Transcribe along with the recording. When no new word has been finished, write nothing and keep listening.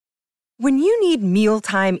When you need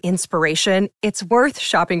mealtime inspiration, it's worth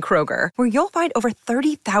shopping Kroger, where you'll find over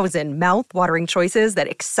 30,000 mouth-watering choices that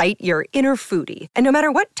excite your inner foodie. And no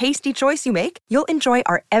matter what tasty choice you make, you'll enjoy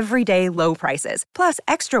our everyday low prices, plus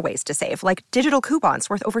extra ways to save, like digital coupons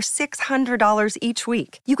worth over $600 each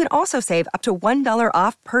week. You can also save up to $1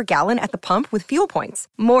 off per gallon at the pump with fuel points.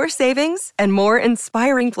 More savings and more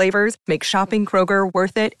inspiring flavors make shopping Kroger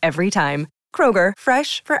worth it every time. Kroger,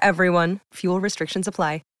 fresh for everyone. Fuel restrictions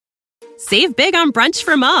apply. Save big on brunch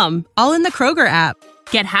for mom, all in the Kroger app.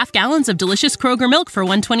 Get half gallons of delicious Kroger milk for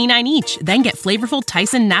 $1.29 each. Then get flavorful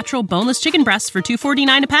Tyson natural boneless chicken breasts for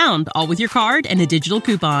 $2.49 a pound, all with your card and a digital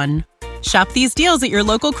coupon. Shop these deals at your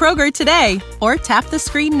local Kroger today, or tap the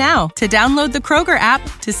screen now to download the Kroger app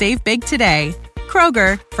to save big today.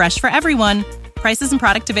 Kroger, fresh for everyone. Prices and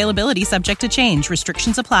product availability subject to change.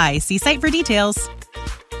 Restrictions apply. See site for details.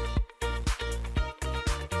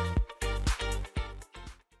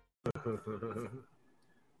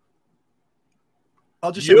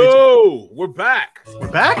 I'll just we're back. We're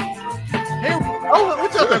back? Hey,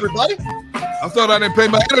 what's up, everybody? I thought I didn't pay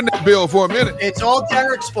my internet bill for a minute. It's all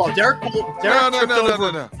Derrick's fault. Derrick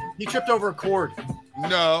No. He tripped over a cord.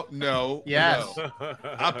 No. Yes. No.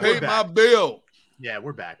 I paid my bill. Yeah,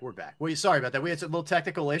 we're back. Well, sorry about that. We had a little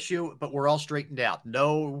technical issue, but we're all straightened out.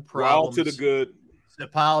 No problems. We're all to the good.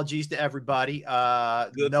 Apologies to everybody.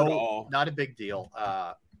 Good no, to all. Not a big deal.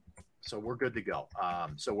 So we're good to go.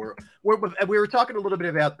 So we were talking a little bit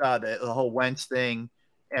about the whole Wentz thing,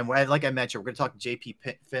 and like I mentioned, we're going to talk to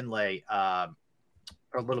JP Finlay a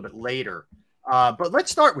little bit later. But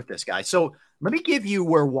let's start with this guy. So let me give you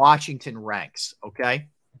where Washington ranks. Okay.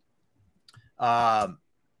 As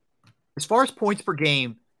far as points per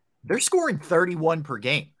game, they're scoring 31 per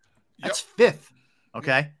game. That's fifth.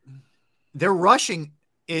 Okay. They're rushing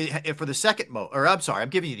for the second I'm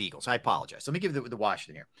giving you the Eagles. I apologize. Let me give you the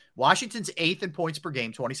Washington here. Washington's eighth in points per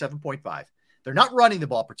game, 27.5. They're not running the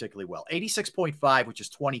ball particularly well. 86.5, which is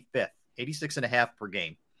 25th, 86.5 per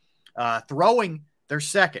game. Throwing, they're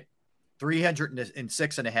second,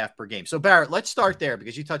 306.5 per game. So Barrett, let's start there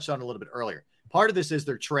because you touched on it a little bit earlier. Part of this is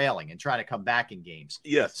they're trailing and trying to come back in games.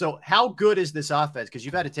 Yes. So how good is this offense? Because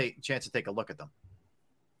you've had a chance to take a look at them.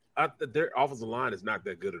 Their offensive line is not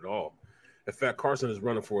that good at all. In fact, Carson is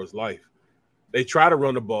running for his life. They try to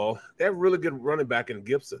run the ball. They have a really good running back in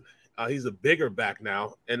Gibson. He's a bigger back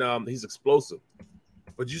now, and he's explosive.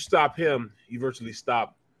 But you stop him, you virtually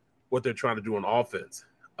stop what they're trying to do on offense.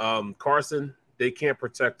 Carson, they can't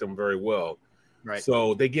protect him very well. Right.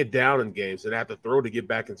 So they get down in games and have to throw to get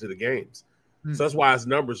back into the games. So that's why his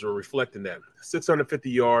numbers are reflecting that. 650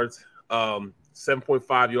 yards,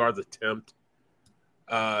 7.5 yards attempt.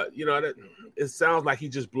 It sounds like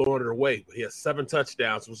he's just blowing it away, but he has 7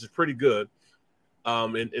 touchdowns, which is pretty good,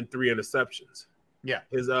 in 3 interceptions. Yeah.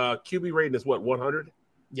 His QB rating is what, 100?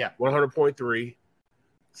 Yeah. 100.3.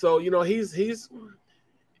 So, he's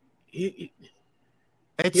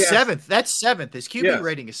seventh. That's seventh. His QB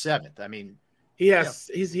rating is seventh. I mean,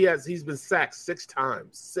 he's been sacked 6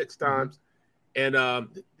 times. And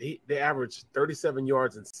they average 37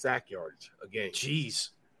 yards in sack yardage a game. Jeez.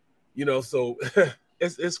 So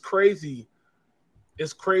it's crazy.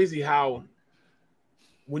 It's crazy how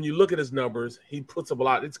when you look at his numbers, he puts up a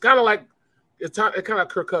lot. It's kind of like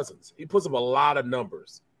Kirk Cousins. He puts up a lot of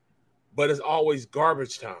numbers, but it's always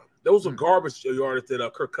garbage time. Those are garbage yards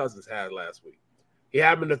that Kirk Cousins had last week. He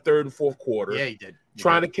had them in the third and fourth quarter. Yeah, he did.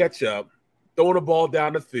 Trying to catch up, throwing the ball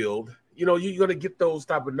down the field. You're going to get those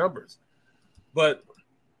type of numbers, but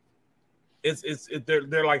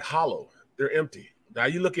they're like hollow. They're empty. Now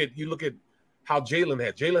you look at how Jalen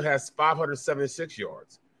had. Jalen has 576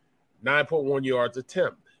 yards, 9.1 yards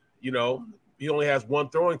attempt. He only has 1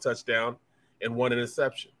 throwing touchdown and 1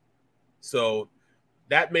 interception. So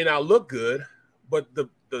that may not look good, but the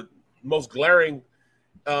most glaring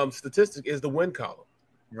statistic is the win column.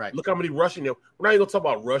 Right. Look how many rushing. We're not even going to talk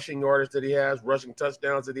about rushing yardage that he has, rushing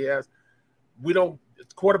touchdowns that he has.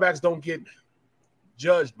 Quarterbacks don't get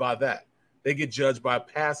judged by that. They get judged by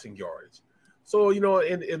passing yardage. So,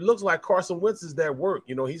 and it looks like Carson Wentz is that work.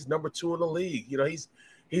 He's number 2 in the league.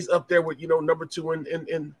 He's up there with, number 2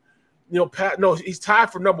 in he's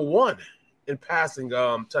tied for number 1 in passing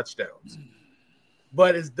touchdowns.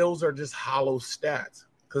 But those are just hollow stats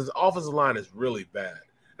because his offensive line is really bad.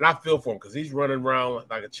 And I feel for him because he's running around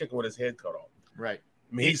like a chicken with his head cut off. Right.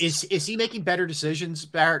 I mean, is he making better decisions,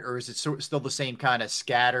 Barrett, or is it still the same kind of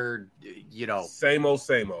scattered, Same old.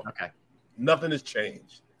 Okay. Nothing has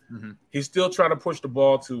changed. Mm-hmm. He's still trying to push the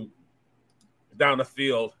ball down the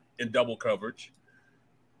field in double coverage.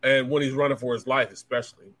 And when he's running for his life,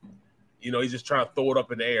 especially, he's just trying to throw it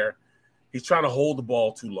up in the air. He's trying to hold the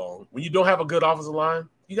ball too long. When you don't have a good offensive line,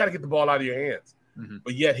 you got to get the ball out of your hands. Mm-hmm.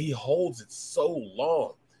 But yet he holds it so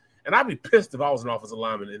long. And I'd be pissed if I was an offensive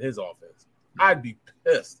lineman in his offense. Mm-hmm. I'd be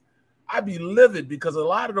pissed. I'd be livid because a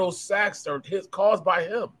lot of those sacks are caused by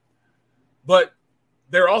him. But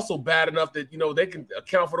they're also bad enough that, they can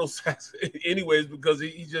account for those sacks anyways because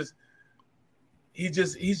he's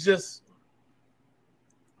just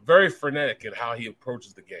very frenetic in how he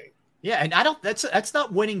approaches the game. Yeah, and that's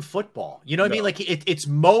not winning football. You know what I mean? Like it's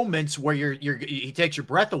moments where he takes your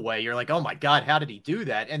breath away. You're like, oh my God, how did he do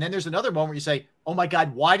that? And then there's another moment where you say, oh my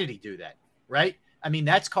God, why did he do that? Right? I mean,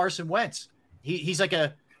 that's Carson Wentz. He's like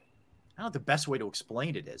I don't know what the best way to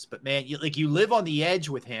explain it is, but man, you live on the edge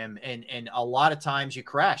with him, and a lot of times you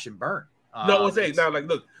crash and burn.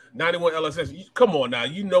 Look, 91 LSS. Come on now,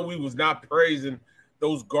 we was not praising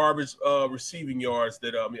those garbage receiving yards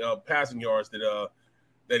passing yards that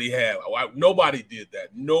he had. Nobody did that.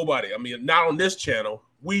 Nobody. I mean, not on this channel.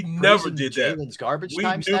 We never did that. Jalen's garbage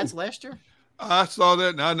time stats last year. I saw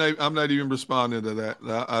that, and I'm not even responding to that.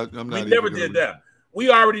 We never did that. We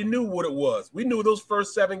already knew what it was. We knew those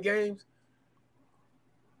first 7 games.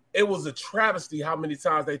 It was a travesty how many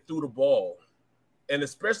times they threw the ball, and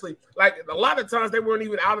especially like a lot of times they weren't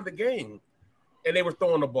even out of the game, and they were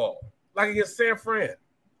throwing the ball. Like against San Fran.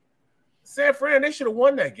 San Fran, they should have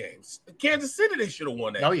won that game. Kansas City, they should have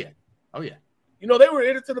won that game. Oh yeah. They were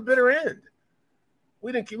in it to the bitter end.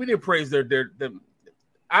 We didn't praise their.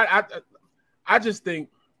 I just think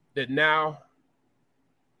that now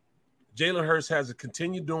Jalen Hurts has to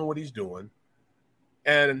continue doing what he's doing,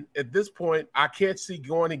 and at this point, I can't see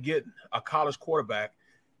going and getting a college quarterback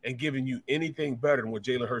and giving you anything better than what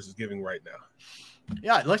Jalen Hurts is giving right now.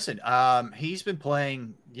 Yeah, listen, he's been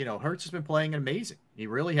playing, Hurts has been playing amazing. He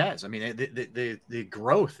really has. I mean, the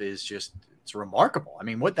growth is just, it's remarkable. I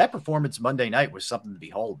mean, what that performance Monday night was something to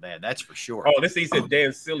behold, man. That's for sure. Oh, he said Dan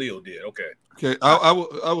Sileo did. Okay.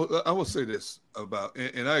 I will say this about,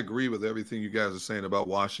 and I agree with everything you guys are saying about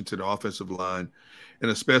Washington offensive line, and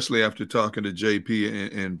especially after talking to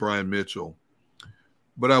JP and Brian Mitchell.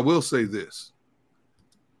 But I will say this.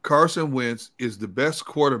 Carson Wentz is the best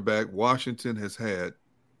quarterback Washington has had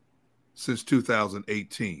since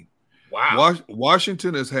 2018. Wow.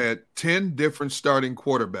 Washington has had 10 different starting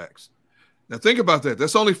quarterbacks. Now think about that.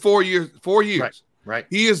 That's only 4 years. 4 years. Right.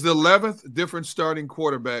 He is the 11th different starting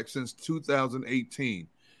quarterback since 2018.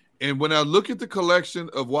 And when I look at the collection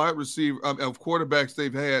of wide receiver of quarterbacks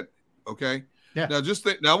they've had, okay. Yeah. Now just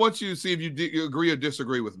think. Now I want you to see if you agree or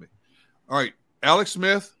disagree with me. All right, Alex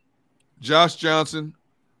Smith, Josh Johnson,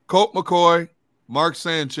 Colt McCoy, Mark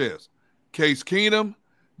Sanchez, Case Keenum,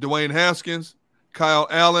 Dwayne Haskins, Kyle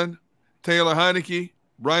Allen, Taylor Heineke,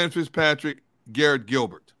 Ryan Fitzpatrick, Garrett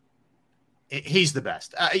Gilbert. He's the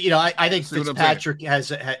best. I think Fitzpatrick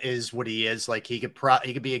is what he is. Like he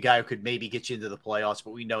could be a guy who could maybe get you into the playoffs,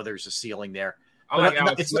 but we know there's a ceiling there. I like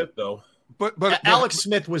Alex Smith though. But Alex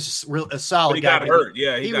Smith was a solid he guy. Got hurt.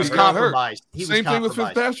 Yeah, he was compromised. Same thing with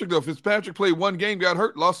Fitzpatrick though. Fitzpatrick played one game, got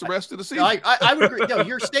hurt, lost the rest of the season. I would agree. No,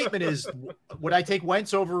 your statement is: would I take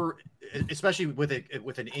Wentz over, especially with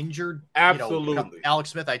an injured? Absolutely.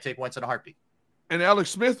 Alex Smith, I take Wentz in a heartbeat. And Alex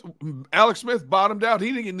Smith bottomed out.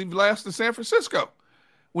 He didn't even last in San Francisco.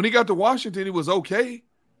 When he got to Washington, he was okay,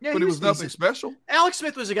 but he was nothing special. Alex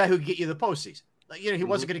Smith was a guy who could get you the postseason. He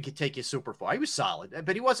wasn't going to take you super far. He was solid,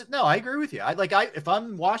 but he wasn't. No, I agree with you. If I'm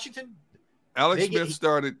in Washington, Alex Smith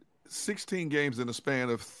started 16 games in the span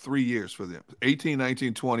of 3 years for them, 18,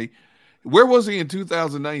 19, 20. Where was he in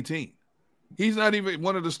 2019? He's not even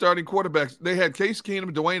one of the starting quarterbacks. They had Case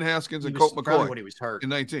Keenum, Dwayne Haskins, and Colt McCoy when he was hurt in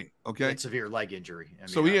 19. Okay, he had severe leg injury.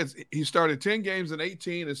 He started 10 games in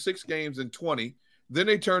 18 and 6 games in 20. Then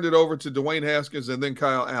they turned it over to Dwayne Haskins and then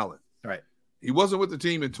Kyle Allen. Right. He wasn't with the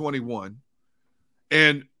team in 21.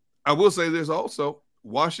 And I will say this also,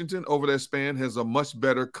 Washington over that span has a much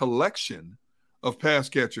better collection of pass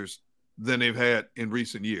catchers than they've had in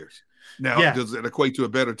recent years. Now, does it equate to a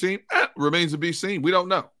better team? Remains to be seen. We don't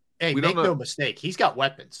know. Hey, make no mistake. He's got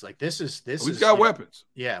weapons. Like he's got weapons.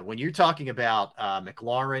 Yeah. When you're talking about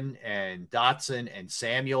McLaurin and Dotson and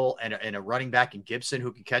Samuel and a running back in Gibson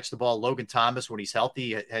who can catch the ball, Logan Thomas, when he's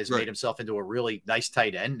healthy, has made himself into a really nice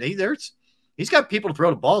tight end. He's got people to throw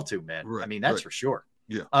the ball to, man. Right, I mean, that's for sure.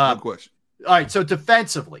 Yeah, no question. All right, so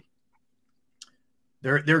defensively,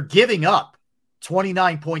 they're giving up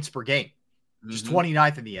 29 points per game, which is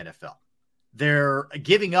 29th in the NFL. They're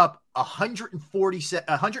giving up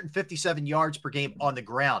 157 yards per game on the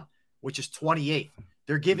ground, which is 28th.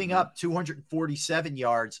 They're giving up 247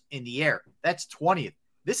 yards in the air. That's 20th.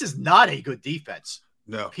 This is not a good defense.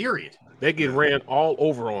 No. Period. They get ran all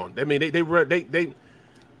over on. I mean,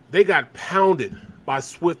 They got pounded by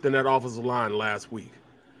Swift in that offensive line last week,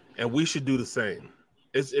 and we should do the same.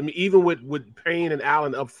 Even with Payne and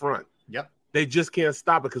Allen up front. Yep. They just can't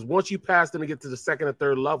stop it because once you pass them and get to the second or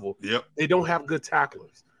third level, they don't have good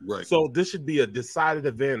tacklers. Right. So this should be a decided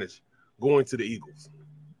advantage going to the Eagles.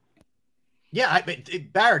 Yeah,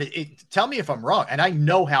 Barrett, tell me if I'm wrong, and I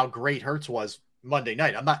know how great Hurts was Monday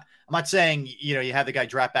night. I'm not saying you have the guy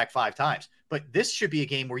drop back 5 times, but this should be a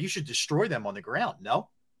game where you should destroy them on the ground. No,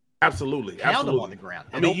 absolutely, pound them on the ground.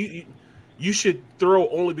 I mean, you should throw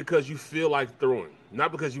only because you feel like throwing,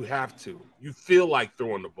 not because you have to. You feel like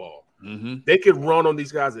throwing the ball. Mm-hmm. They could run on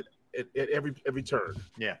these guys at every turn.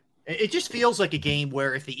 Yeah, it just feels like a game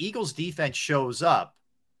where if the Eagles defense shows up,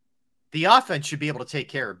 the offense should be able to take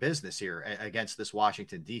care of business here against this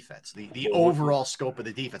Washington defense. The overall scope of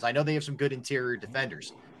the defense. I know they have some good interior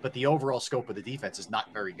defenders, but the overall scope of the defense is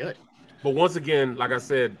not very good. But once again, like I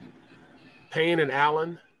said, Payne and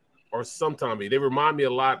Allen or sometimes they remind me a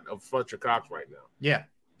lot of Fletcher Cox right now. Yeah.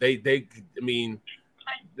 They can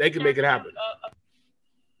make it happen.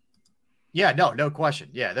 Yeah, no question.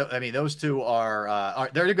 Yeah, those two are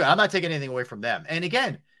they're good. I'm not taking anything away from them. And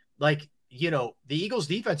again, the Eagles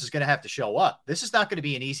defense is going to have to show up. This is not going to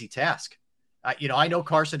be an easy task. I know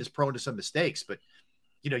Carson is prone to some mistakes, but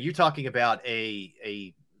you're talking about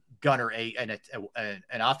a gunner, an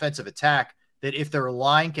offensive attack that if their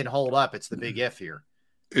line can hold up, it's the big if here.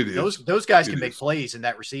 It is. Those guys can make plays in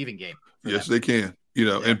that receiving game. Yes, they can.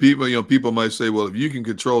 And people might say, well, if you can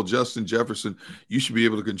control Justin Jefferson, you should be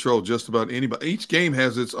able to control just about anybody. Each game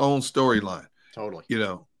has its own storyline. Totally.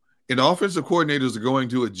 And offensive coordinators are going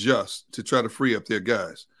to adjust to try to free up their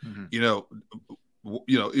guys. Mm-hmm.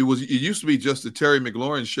 It used to be just the Terry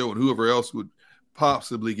McLaurin show and whoever else would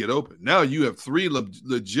possibly get open. Now you have 3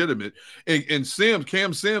 legitimate, and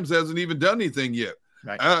Cam Sims hasn't even done anything yet.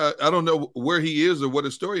 Right. I don't know where he is or what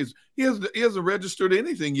his story is. He hasn't registered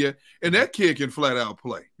anything yet, and that kid can flat out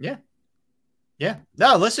play. Yeah. Yeah.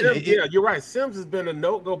 No, listen. You're right. Sims has been a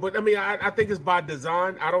no-go, but I think it's by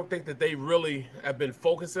design. I don't think that they really have been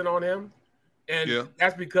focusing on him, and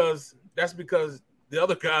that's because the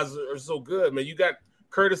other guys are so good. Man, you got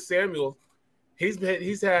Curtis Samuel. They've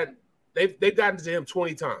gotten to him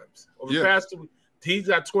 20 times over the past 2 weeks. He's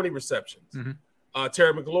got 20 receptions. Mm-hmm.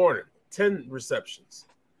 Terry McLaurin, 10 receptions.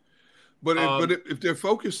 But if they're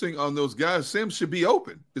focusing on those guys, Sims should be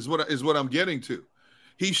open. Is what I'm getting to.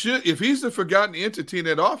 He should, if he's the forgotten entity in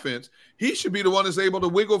that offense, he should be the one that's able to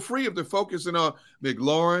wiggle free if they're focusing on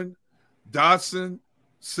McLaurin, Dotson,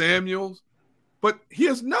 Samuels. But he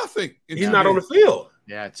has nothing. He's not on the field.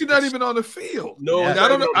 Yeah, he's not even on the field. No, I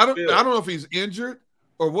don't know. I don't know if he's injured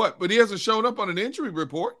or what, but he hasn't shown up on an injury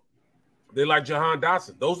report. They like Jahan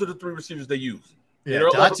Dotson. Those are the 3 receivers they use. Yeah,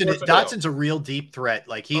 Dotson's a real deep threat.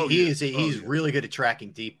 He's really good at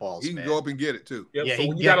tracking deep balls. He can go up and get it too. Yep. Yeah, so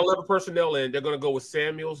when you got 11 personnel in, they're going to go with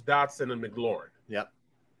Samuels, Dotson, and McLaurin. Yep.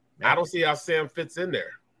 I don't see how Sam fits in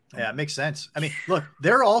there. Yeah, it makes sense. I mean, look,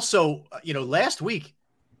 they're also, last week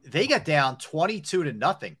they got down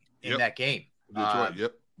 22-0 in that game.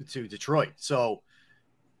 Detroit, to Detroit. So,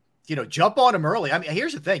 jump on them early. I mean,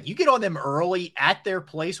 here's the thing: you get on them early at their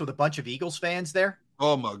place with a bunch of Eagles fans there.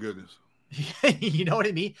 Oh my goodness. You know what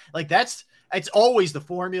I mean? It's always the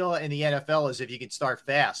formula in the NFL is if you can start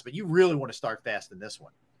fast, but you really want to start fast in this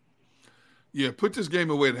one. Yeah, put this game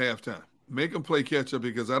away at halftime. Make them play catch up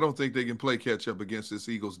because I don't think they can play catch up against this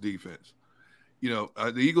Eagles defense.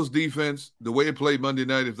 The Eagles defense, the way it played Monday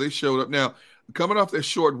night, if they showed up now, coming off that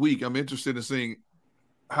short week, I'm interested in seeing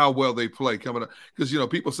how well they play coming up because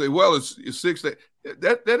people say, well, it's 6 days.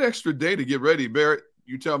 That extra day to get ready, Barrett.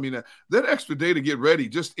 You tell me now, that extra day to get ready,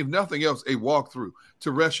 just if nothing else, a walkthrough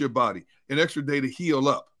to rest your body, an extra day to heal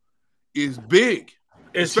up is big,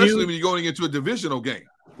 especially when you're going into a divisional game.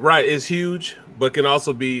 Right. It's huge, but can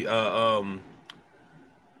also be it can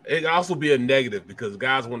also be a negative because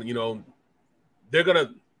guys want the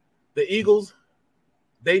Eagles,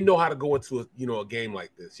 they know how to go into a game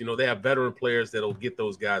like this. They have veteran players that'll get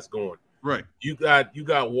those guys going. Right. You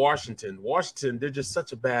got Washington. They're just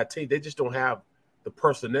such a bad team. They just don't have the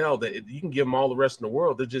personnel that you can give them all the rest in the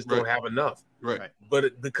world. They just don't have enough. Right.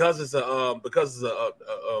 But because it's a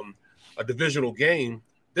divisional game,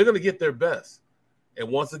 they're going to get their best. And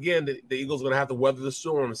once again, the Eagles are going to have to weather the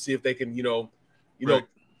storm and see if they can,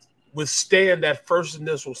 withstand that first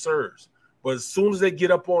initial surge. But as soon as they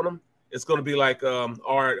get up on them, it's going to be like, all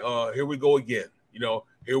right, here we go again.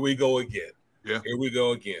 Here we go again. Yeah. Here we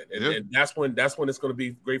go again. And that's when it's going to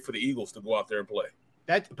be great for the Eagles to go out there and play.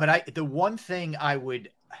 The one thing I would,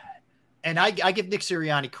 and I give Nick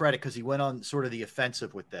Sirianni credit because he went on sort of the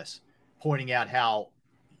offensive with this, pointing out how,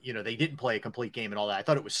 they didn't play a complete game and all that. I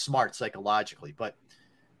thought it was smart psychologically, but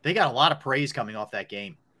they got a lot of praise coming off that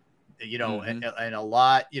game, and a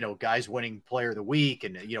lot, guys winning player of the week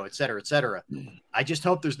and, et cetera, et cetera. I just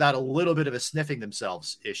hope there's not a little bit of a sniffing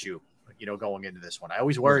themselves issue, going into this one. I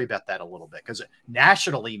always worry about that a little bit because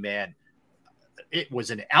nationally, man, it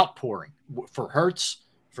was an outpouring for Hurts,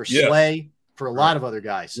 for Slay, for a lot of other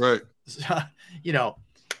guys. Right.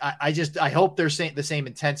 I hope they're the same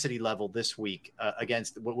intensity level this week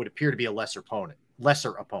against what would appear to be a lesser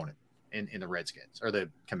opponent in the Redskins or the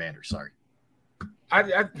Commanders. Sorry.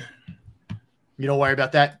 You don't worry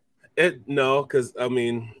about that? No, because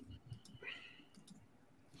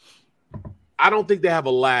I don't think they have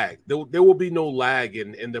a lag. There will be no lag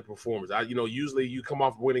in their performance. Usually you come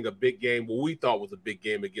off winning a big game, what we thought was a big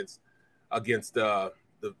game against the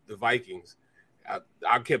Vikings.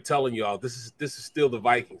 I kept telling y'all this is still the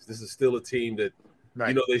Vikings. This is still a team that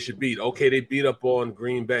they should beat. Okay, they beat up on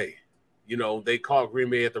Green Bay. They caught Green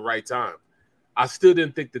Bay at the right time. I still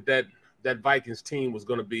didn't think that Vikings team was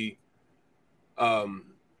going to be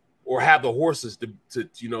or have the horses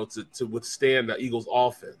to withstand the Eagles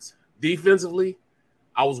offense. Defensively,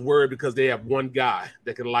 I was worried because they have one guy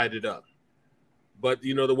that can light it up. But,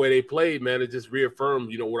 the way they played, man, it just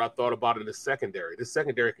reaffirmed, what I thought about in the secondary. The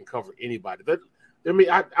secondary can cover anybody.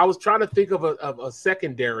 I was trying to think of a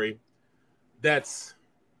secondary that's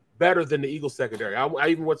better than the Eagles secondary. I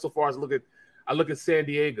even went so far as look at San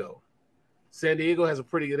Diego. San Diego has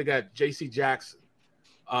they got J.C. Jackson.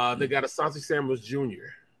 They got Asante Samuels Jr.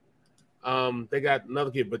 They got another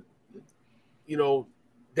kid, but,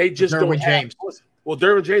 they just don't have James. Well,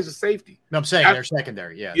 Derrick James is safety. No, I'm saying they're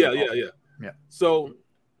secondary. Yeah. Yeah. So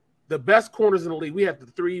the best corners in the league, we have the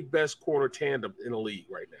 3 best corner tandem in the league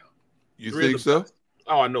right now. You think so?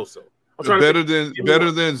 Oh, I know so. Better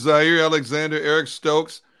than Zaire Alexander, Eric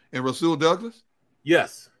Stokes, and Rasul Douglas?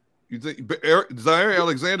 Yes. You think Zaire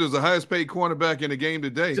Alexander is the highest paid cornerback in the game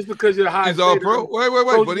today? Just because you're the highest he's all pro.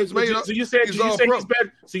 Wait, but he's made. So you say he's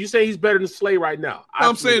better? So you say he's better than Slay right now?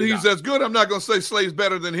 I'm saying he's as good. I'm not going to say Slay's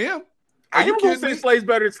better than him. I'm going to say Slay's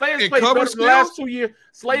better. Slay has played better the last 2 years.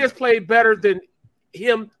 Slay has played better than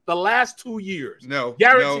him the last 2 years. No,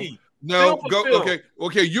 guaranteed. No, go.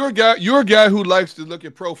 Okay. You're a guy who likes to look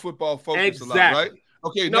at Pro Football Focus a lot, right?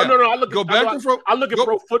 Okay. No. I look at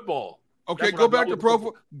Pro Football. Okay, go back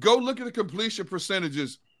to Go look at the completion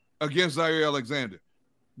percentages against Zaire Alexander.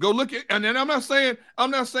 Go look at, and then I'm not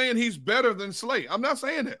saying he's better than Slay. I'm not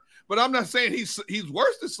saying that, but I'm not saying he's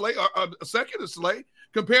worse than Slay or second to Slay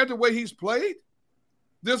compared to the way he's played.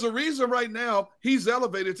 There's a reason right now he's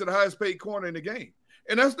elevated to the highest paid corner in the game,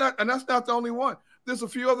 and that's not the only one. There's a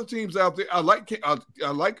few other teams out there. I like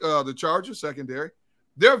the Chargers secondary.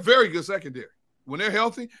 They're a very good secondary when they're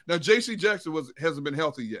healthy. Now J.C. Jackson hasn't been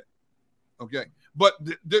healthy yet. Okay, but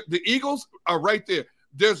the Eagles are right there.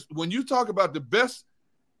 When you talk about the best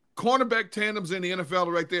cornerback tandems in the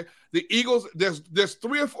NFL right there, the Eagles, there's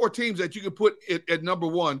 3 or 4 teams that you can put at number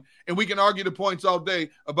 1, and we can argue the points all day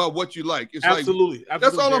about what you like. It's absolutely.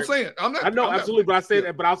 That's all I'm saying. Absolutely, but I say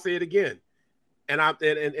that, but I'll say it again, and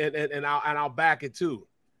I'll back it too.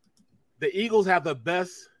 The Eagles have the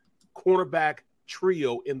best cornerback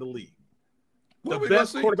trio in the league. The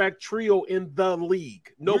best quarterback trio in the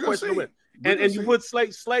league. No question to it. And you put Slay,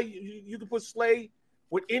 you can put Slay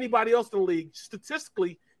with anybody else in the league.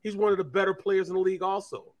 Statistically, he's one of the better players in the league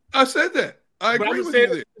also. I said that. I agree with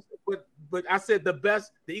you there. But I said the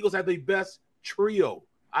Eagles have the best trio.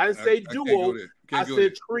 I didn't say duo. I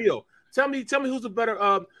said trio. Tell me who's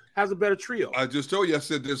has a better trio. I just told you. I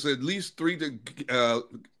said there's at least 3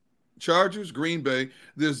 Chargers, Green Bay.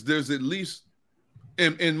 There's at least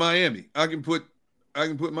in Miami. I can put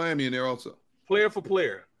Miami in there also. Player for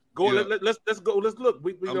player. Go. Let's go. Let's look.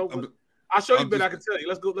 I'll show you, but I can tell you.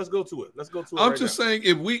 Let's go to it. I'm just saying,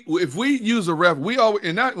 if we use a ref, we always,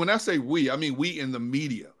 and not when I say we, I mean we in the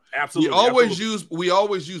media. Absolutely. We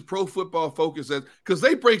always use Pro Football Focus because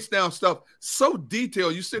they breaks down stuff so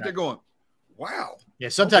detailed. You sit there going, "Wow." Yeah.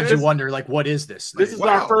 Sometimes you wonder, like, what is this? This is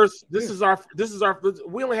our first. This is our.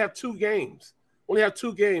 We only have 2 games. We only have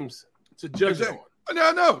 2 games to judge it on.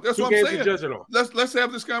 No. That's what I'm saying. To judge it on. Let's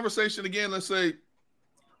have this conversation again. Let's say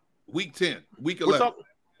week 10, week 11.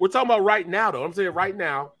 We're talking about right now, though. I'm saying right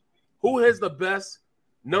now, who has the best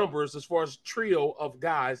numbers as far as trio of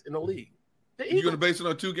guys in the league? You're going to base it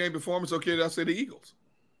on 2-game performance? Okay, I'll say the Eagles.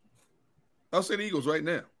 I'll say the Eagles right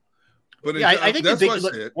now. But yeah, I think that's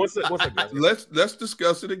what I said. Let's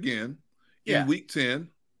discuss it again in week 10.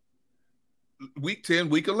 Week 10,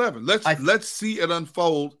 week 11. Let's see it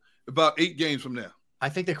unfold about 8 games from now. I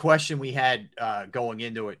think the question we had going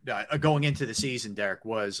into the season, Derrick,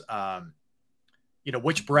 was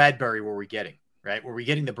which Bradbury were we getting, right? Were we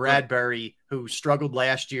getting the Bradbury who struggled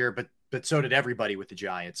last year, but so did everybody with the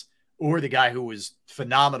Giants, or the guy who was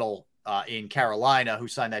phenomenal in Carolina who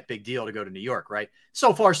signed that big deal to go to New York, right?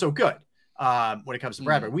 So far, so good when it comes to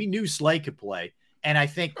Bradbury. We knew Slay could play. And I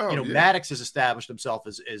think, Maddox has established himself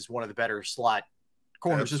as one of the better slot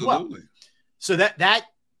corners as well. So that,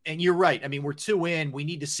 and you're right. I mean, we're 2 in. We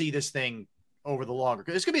need to see this thing over the longer.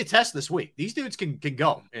 It's going to be a test this week. These dudes can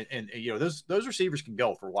go, and those receivers can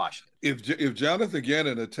go for Washington. If Jonathan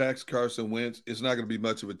Gannon attacks Carson Wentz, it's not going to be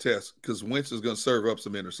much of a test because Wentz is going to serve up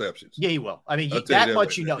some interceptions. Yeah, he will. I mean, that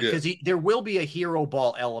much because there will be a hero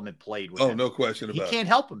ball element played with him. No question about it. He can't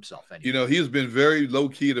help himself anymore. He's been very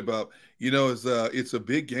low-keyed about, it's a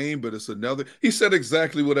big game, but it's another. He said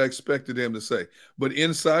exactly what I expected him to say. But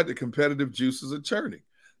inside, the competitive juices are churning.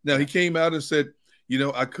 Now, he came out and said,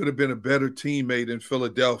 I could have been a better teammate in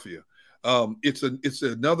Philadelphia. It's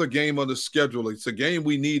another game on the schedule. It's a game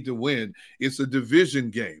we need to win. It's a division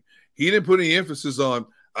game. He didn't put any emphasis on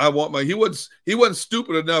he wasn't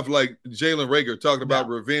stupid enough like Jalen Reagor talking about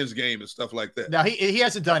revenge game and stuff like that. No, he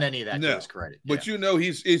hasn't done any of that to his credit. But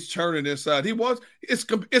he's churning inside.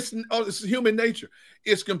 It's human nature.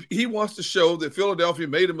 He wants to show that Philadelphia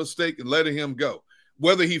made a mistake in letting him go.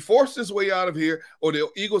 Whether he forced his way out of here or the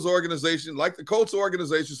Eagles organization, like the Colts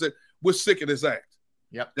organization, said, we're sick of this act.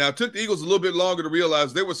 Yep. Now, it took the Eagles a little bit longer to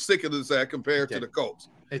realize they were sick of this act compared to the Colts.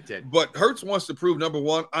 It did. But Hurts wants to prove, number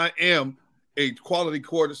one, I am a quality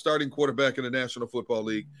starting quarterback in the National Football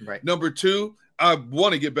League. Right. Number two, I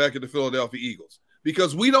want to get back at the Philadelphia Eagles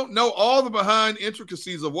because we don't know all the behind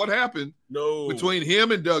intricacies of what happened between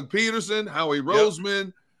him and Doug Peterson, Howie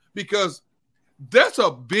Roseman, because – that's a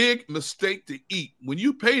big mistake to eat. When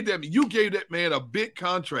you paid them, you gave that man a big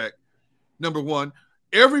contract, number one.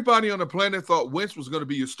 Everybody on the planet thought Wentz was going to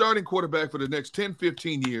be your starting quarterback for the next 10,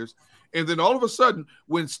 15 years. And then all of a sudden,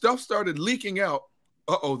 when stuff started leaking out,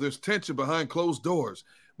 there's tension behind closed doors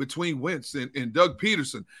between Wentz and Doug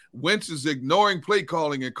Peterson. Wentz is ignoring play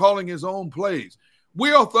calling and calling his own plays.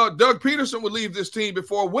 We all thought Doug Peterson would leave this team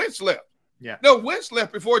before Wentz left. Yeah. No, Wentz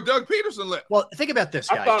left before Doug Peterson left. Well, think about this,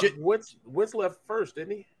 guys. I thought Wentz left first,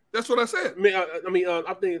 didn't he? That's what I said.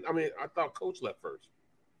 I thought Coach left first.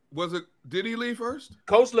 Did he leave first?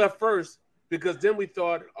 Coach left first because then we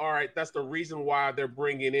thought, all right, that's the reation why they're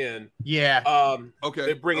bringing in. Yeah.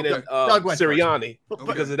 They're bringing in Doug Sirianni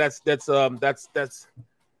because that's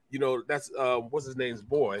what's his name's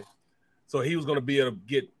boy. So he was going to be able to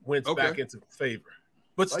get Wentz back into favor.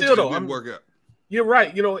 But still, though, work out. You're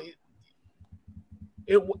right.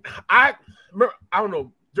 I don't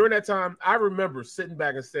know. During that time, I remember sitting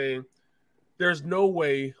back and saying, there's no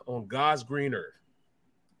way on God's green earth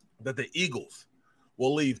that the Eagles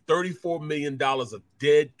will leave $34 million of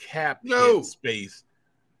dead cap space.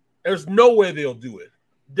 There's no way they'll do it.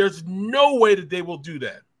 There's no way that they will do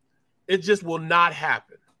that. It just will not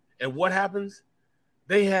happen. And what happens?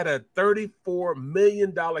 They had a $34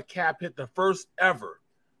 million cap hit, the first ever,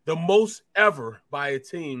 the most ever by a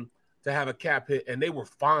team to have a cap hit, and they were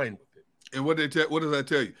fine with it. And what does that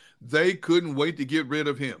tell you? They couldn't wait to get rid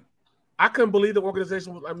of him. I couldn't believe the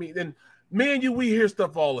organization was. And me and you, we hear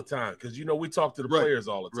stuff all the time because we talk to the players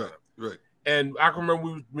all the time. Right. And I can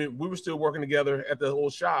remember we were still working together at the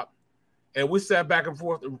old shop, and we sat back and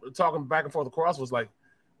forth, talking back and forth across. Was like,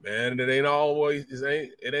 man, it ain't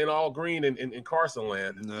all green in Carson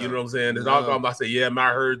land. No, you know what I'm saying? It's all. I say, yeah, man,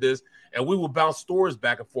 I heard this. And we would bounce stories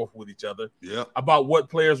back and forth with each other about what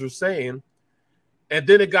players were saying. And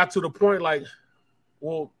then it got to the point like,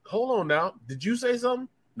 well, hold on now. Did you say something?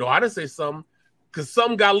 No, I didn't say something because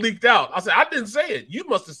something got leaked out. I said, I didn't say it. You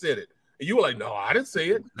must have said it. And you were like, no, I didn't say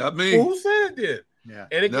it. Not me. Well, who said it then? Yeah.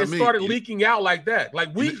 And it started leaking out like that.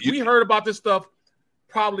 Like we heard about this stuff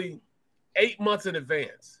probably 8 months in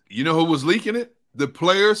advance. You know who was leaking it? The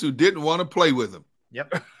players who didn't want to play with him.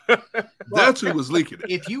 Yep. That's who was leaking it.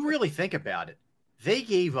 If you really think about it, they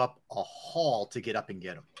gave up a haul to get up and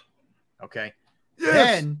get him. Okay.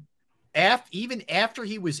 Yes. Then, even after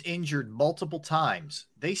he was injured multiple times,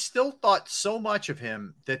 they still thought so much of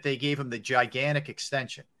him that they gave him the gigantic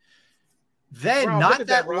extension. Then, not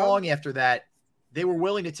that long after that, they were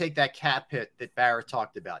willing to take that cap hit that Barrett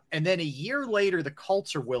talked about. And then a year later, the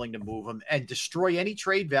Colts are willing to move him and destroy any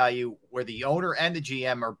trade value where the owner and the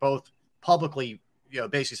GM are both publicly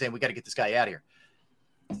basically saying, we got to get this guy out of here.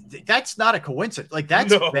 That's not a coincidence. Like,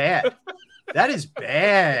 that's bad. That is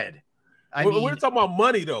bad. We're talking about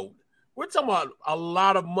money, though. We're talking about a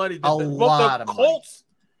lot of money that both the Colts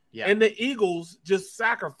and the Eagles just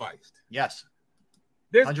sacrificed. Yes.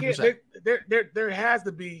 100%. There has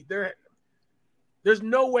to be – there's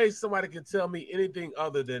no way somebody can tell me anything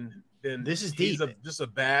other than then this is he's deep. He's just a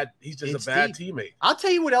bad teammate. I'll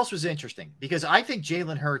tell you what else was interesting, because I think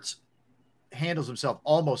Jalen Hurts handles himself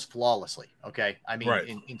almost flawlessly. Okay. I mean, right.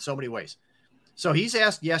 in so many ways. So he's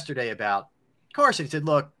asked yesterday about Carson. He said,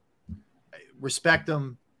 look, respect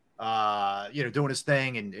him, doing his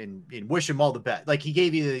thing and wish him all the best. Like, he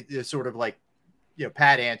gave you the sort of like,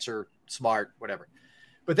 pat answer, smart, whatever.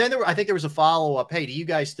 But then I think there was a follow-up. Hey, do you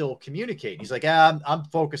guys still communicate? He's like, I'm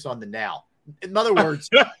focused on the now. In other words,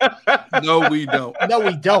 no, we don't. No,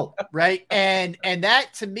 we don't. Right. And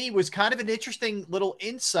that to me was kind of an interesting little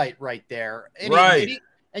insight right there. And right.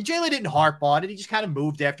 And Jalen didn't harp on it. He just kind of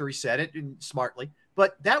moved after he said it, and smartly.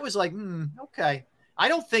 But that was like, okay. I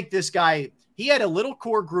don't think this guy, he had a little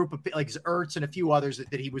core group of like Ertz and a few others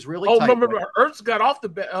that he was really tight remember with. Ertz got off the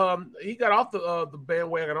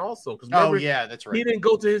bandwagon also, because that's right. He didn't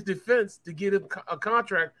go to his defense to get him a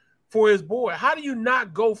contract for his boy. How do you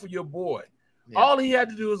not go for your boy? Yeah. All he had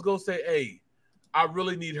to do was go say, hey, I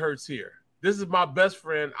really need Hurts here. This is my best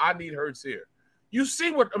friend. I need Hurts here. You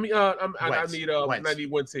see what I mean? I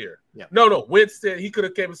need Wentz here. Yeah. No. Wentz said he could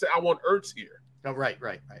have came and said, I want Ertz here. Oh, right.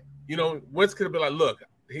 Wentz could have been like, look,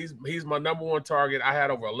 he's my number one target. I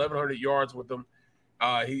had over 1,100 yards with him.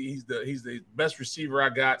 He's the best receiver I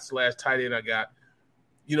got / tight end I got.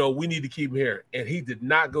 We need to keep him here. And he did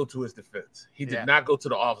not go to his defense. He did not go to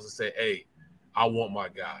the office and say, hey, I want my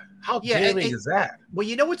guy. How damning is that? Well,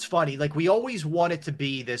 what's funny? Like, we always want it to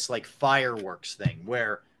be this like fireworks thing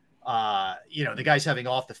where, the guy's having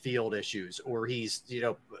off the field issues, or he's,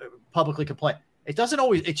 publicly complaining. It doesn't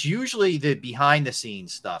always, it's usually the behind the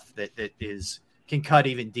scenes stuff that can cut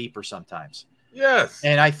even deeper sometimes. Yes.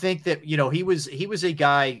 And I think that, he was a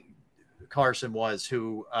guy, Carson was,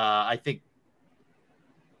 who I think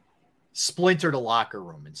splintered a locker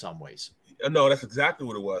room in some ways. No, that's exactly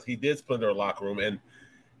what it was. He did splinter a locker room.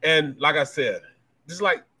 And like I said, just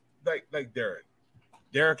like Derrick.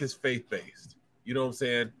 Derrick is faith-based. You know what I'm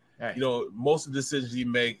saying? Right. Most of the decisions he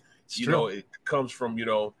make, it comes from,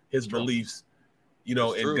 his beliefs, in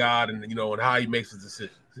God and, and how he makes his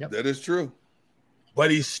decisions. Yep. That is true. But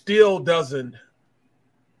he still doesn't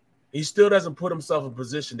put himself in a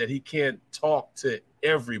position that he can't talk to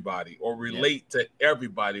everybody or relate to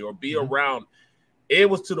everybody or be around. It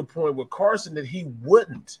was to the point with Carson that he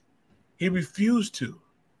wouldn't. He refused to.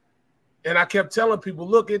 And I kept telling people,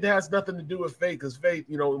 look, it has nothing to do with faith, because faith,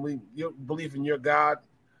 when you believe in your God,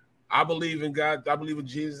 I believe in God, I believe in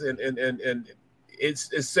Jesus, and it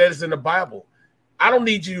says in the Bible. I don't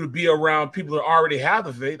need you to be around people that already have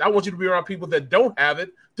the faith. I want you to be around people that don't have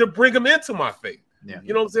it to bring them into my faith. Yeah.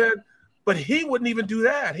 You know what I'm saying? But he wouldn't even do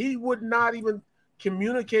that. He would not even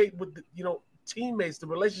communicate with, teammates. The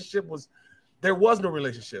relationship there was no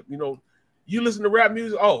relationship. You listen to rap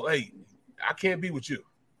music. Oh, hey, I can't be with you.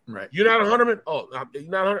 Right. You're not 100. Oh, you're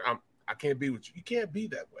not 100. I can't be with you. You can't be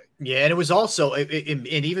that way. Yeah, and it was also, and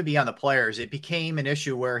even beyond the players, it became an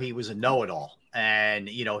issue where he was a know-it-all, and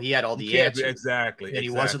he had all the answers. Exactly. And he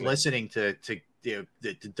wasn't listening to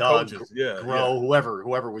Doug, coaches,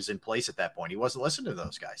 whoever was in place at that point. He wasn't listening to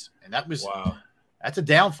those guys, and that's a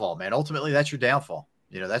downfall, man. Ultimately, that's your downfall.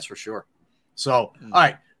 That's for sure. So, all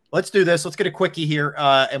right. Let's do this. Let's get a quickie here,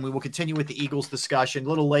 and we will continue with the Eagles discussion. A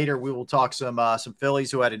little later, we will talk some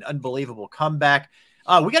Phillies who had an unbelievable comeback.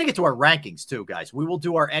 We got to get to our rankings too, guys. We will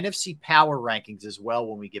do our NFC power rankings as well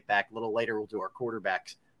when we get back. A little later, we'll do our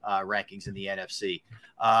quarterbacks rankings in the NFC,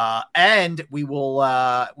 and we will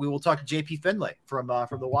talk to JP Finlay from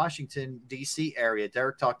the Washington D.C. area.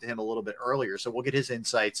 Derrick talked to him a little bit earlier, so we'll get his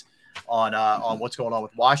insights on what's going on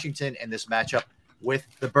with Washington and this matchup with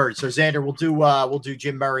the Birds. So Xander, we'll do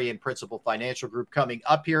Jim Murray and Principal Financial Group coming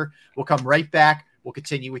up here. We'll come right back. We'll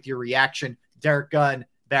continue with your reaction. Derrick Gunn,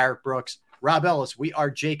 Barrett Brooks, Rob Ellis. We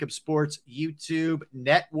are Jacob Sports YouTube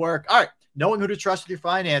Network. All right. Knowing who to trust with your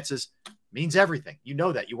finances means everything. You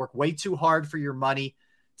know that. You work way too hard for your money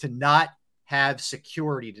to not have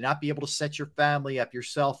security, to not be able to set your family up,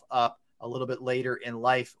 yourself up a little bit later in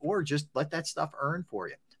life, or just let that stuff earn for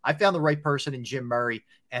you. I found the right person in Jim Murray,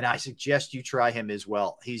 and I suggest you try him as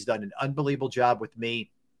well. He's done an unbelievable job with me,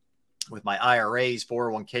 with my IRAs,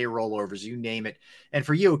 401k rollovers, you name it. And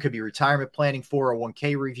for you, it could be retirement planning,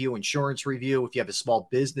 401k review, insurance review. If you have a small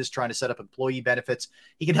business trying to set up employee benefits,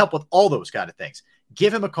 he can help with all those kind of things.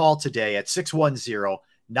 Give him a call today at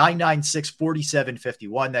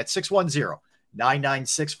 610-996-4751. That's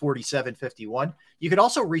 610-996-4751. You can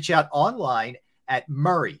also reach out online at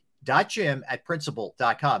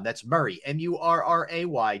murray.jim@principal.com. That's Murray,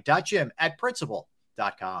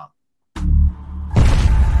 MURRAY.jim@principal.com.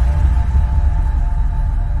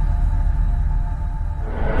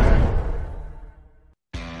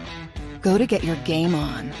 Go to get your game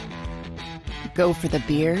on. Go for the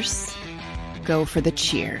beers. Go for the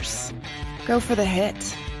cheers. Go for the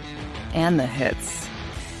hit and the hits.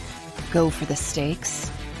 Go for the stakes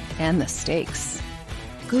and the stakes.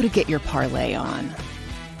 Go to get your parlay on.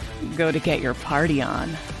 Go to get your party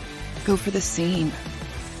on. Go for the scene.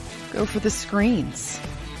 Go for the screens.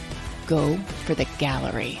 Go for the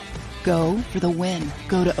gallery. Go for the win.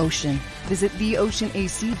 Go to Ocean. Visit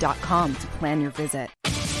theoceanac.com to plan your visit.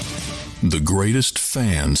 The greatest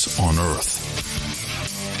fans on earth.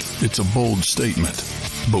 It's a bold statement,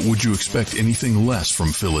 but would you expect anything less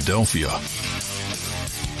from Philadelphia?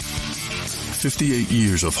 58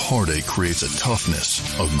 years of heartache creates a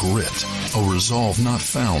toughness, a grit, a resolve not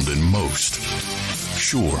found in most.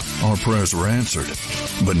 Sure, our prayers were answered,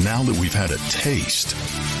 but now that we've had a taste,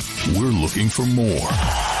 we're looking for more.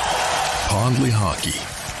 Pondley Hockey,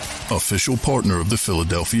 official partner of the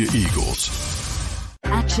Philadelphia Eagles.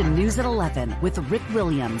 Action News at 11 with Rick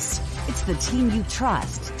Williams. It's the team you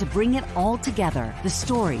trust to bring it all together. The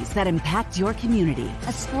stories that impact your community,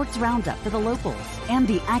 a sports roundup for the locals, and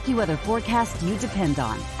the AccuWeather forecast you depend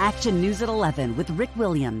on. Action News at 11 with Rick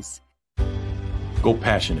Williams. Go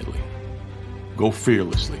passionately. Go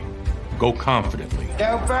fearlessly. Go confidently.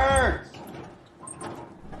 Go Birds!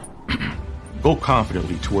 Go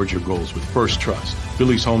confidently towards your goals with First Trust,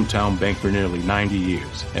 Philly's hometown bank for nearly 90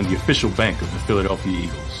 years, and the official bank of the Philadelphia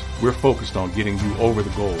Eagles. We're focused on getting you over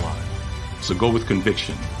the goal line. So go with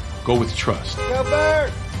conviction, go with trust, Go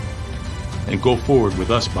Birds! and go forward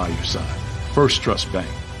with us by your side. First Trust Bank,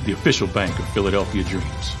 the official bank of Philadelphia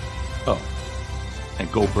dreams. Oh,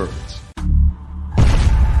 and go Birds.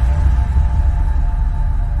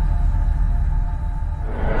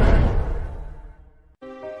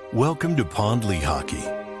 Welcome to Pondley Hockey.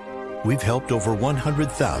 We've helped over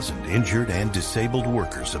 100,000 injured and disabled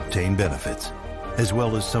workers obtain benefits, as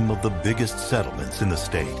well as some of the biggest settlements in the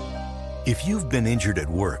state. If you've been injured at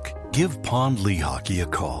work, give Pondley Hockey a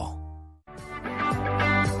call.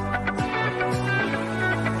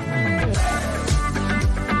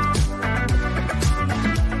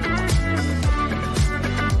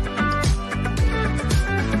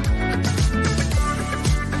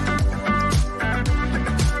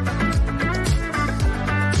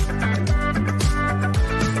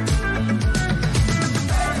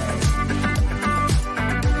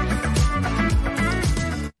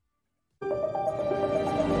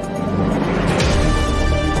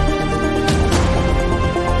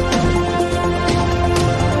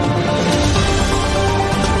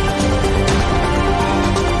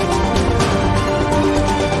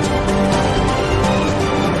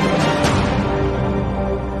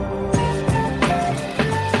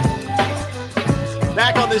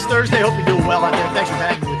 This Thursday. Hope you're doing well out there. Thanks for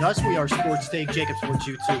hanging with us. We are Sports Take, Jacob Sports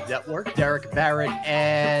YouTube Network. Derrick, Barrett,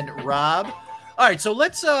 and Rob. All right, so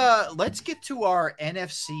let's get to our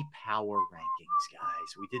NFC power rankings,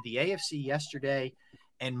 guys. We did the AFC yesterday,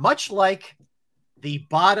 and much like the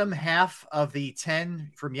bottom half of the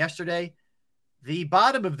 10 from yesterday, the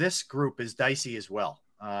bottom of this group is dicey as well.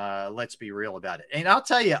 Let's be real about it. And I'll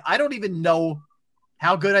tell you, I don't even know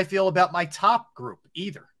how good I feel about my top group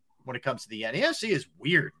either. When it comes to the NFC is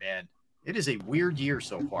weird, man. It is a weird year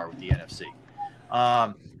so far with the NFC.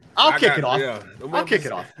 I'll kick it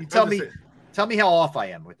off. You tell me how off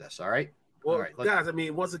I am with this. All right. Well, all right, guys, I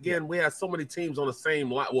mean, once again, we have so many teams on the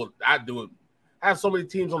same line. Well, I do it. I have so many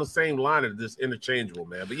teams on the same line that it's interchangeable,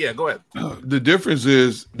 man. But yeah, go ahead. The difference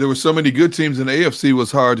is there were so many good teams in the AFC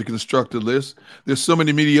was hard to construct a list. There's so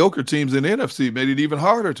many mediocre teams in the NFC made it even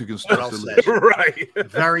harder to construct a list. Right.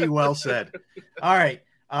 Very well said. All right.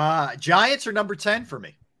 Giants are number 10 for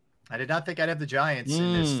me. I did not think I'd have the Giants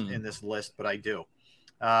in this list, but I do.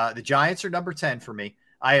 The Giants are number 10 for me.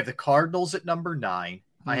 I have the Cardinals at number 9.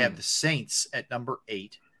 I have the Saints at number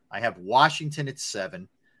 8. I have Washington at 7.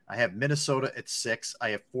 I have Minnesota at 6.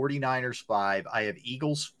 I have 49ers 5. I have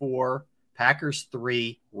Eagles 4, Packers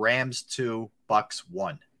 3, Rams 2, Bucks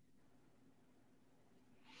 1.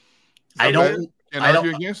 I don't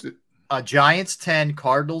argue against it. Giants 10,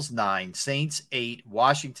 Cardinals 9, Saints 8,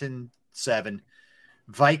 Washington 7,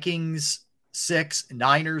 Vikings 6,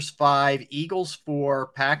 Niners 5, Eagles 4,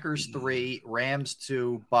 Packers 3, Rams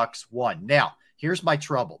 2, Bucks 1. Now, here's my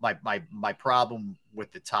trouble, my problem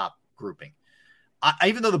with the top grouping.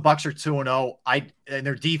 Even though the Bucks are 2-0, and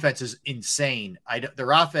their defense is insane,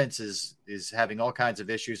 their offense is having all kinds of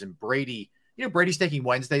issues. And Brady, Brady's taking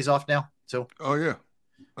Wednesdays off now. So, oh yeah.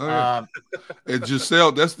 It's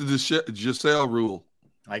Giselle. That's the Giselle rule,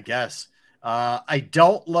 I guess. I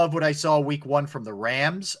don't love what I saw week 1 from the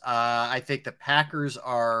Rams. I think the Packers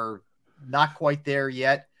are not quite there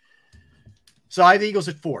yet. So I have the Eagles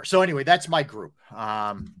at 4. So anyway, that's my group.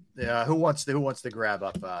 Who wants to grab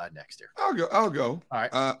up next here? I'll go. All right.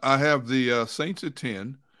 I have the Saints at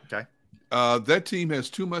 10. Okay. That team has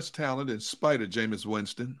too much talent in spite of Jameis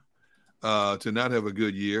Winston to not have a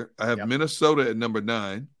good year. I have Minnesota at number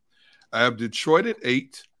 9. I have Detroit at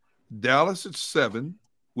 8. Dallas at 7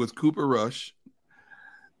 with Cooper Rush.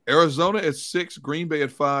 Arizona at 6. Green Bay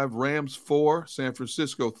at 5. Rams 4. San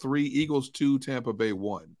Francisco 3. Eagles 2. Tampa Bay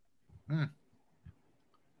 1.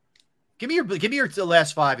 Give me your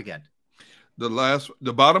last 5 again.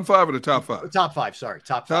 The bottom 5 or the top 5? Top 5, sorry.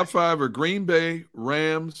 Top 5. Top 5 are Green Bay,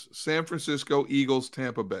 Rams, San Francisco, Eagles,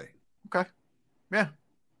 Tampa Bay. Okay. Yeah.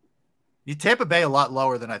 You Tampa Bay a lot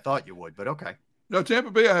lower than I thought you would, but okay. No,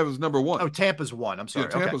 Tampa Bay I have as number 1. Oh, Tampa's 1. I'm sorry.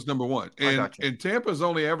 Yeah, Tampa's number 1. And Tampa's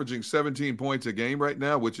only averaging 17 points a game right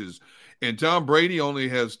now, and Tom Brady only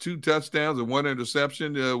has 2 touchdowns and 1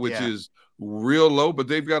 interception, which is real low, but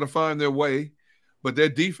they've got to find their way. But their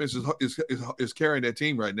defense is carrying that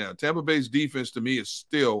team right now. Tampa Bay's defense, to me, is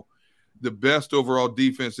still the best overall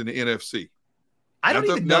defense in the NFC. I don't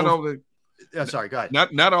even know. Sorry, go ahead.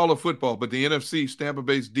 Not all of football, but the NFC, Tampa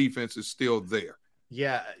Bay's defense is still there.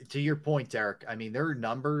 Yeah, to your point, Derrick, I mean, their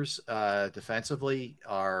numbers defensively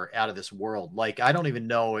are out of this world. Like, I don't even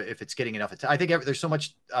know if it's getting enough attention. I think there's so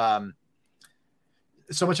much of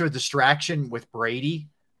a distraction with Brady.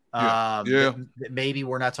 That maybe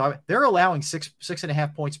we're not talking. They're allowing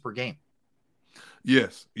 6.5 points per game.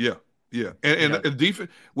 Yes, yeah. And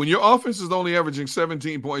defense, when your offense is only averaging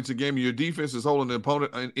 17 points a game, and your defense is holding the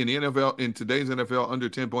opponent in the NFL, in today's NFL, under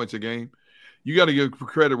 10 points a game, you got to give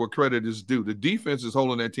credit where credit is due. The defense is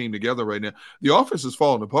holding that team together right now. The offense is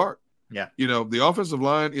falling apart. Yeah, the offensive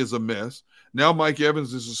line is a mess. Now Mike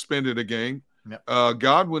Evans is suspended a game. Yep.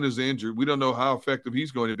 Godwin is injured. We don't know how effective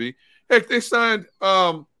he's going to be. Heck, they signed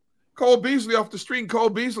Cole Beasley off the street, and Cole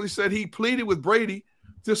Beasley said he pleaded with Brady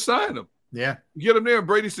to sign him. Yeah. Get him there, and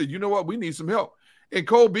Brady said, you know what, we need some help. And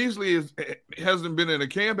Cole Beasley hasn't been in a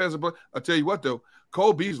camp. I'll tell you what, though,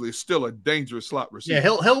 Cole Beasley is still a dangerous slot receiver.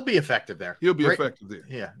 Yeah, he'll be effective there. He'll be effective there.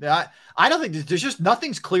 Yeah. I don't think there's just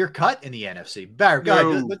nothing's clear cut in the NFC. Barrett,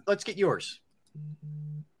 go ahead. Let's get yours.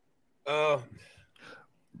 I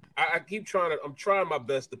keep trying I'm trying my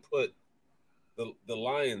best to put the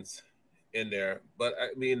Lions in there, but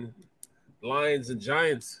I mean, Lions and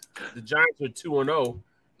Giants. The Giants are 2-0.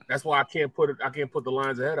 That's why I can't put the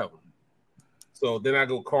Lions ahead of them. So then I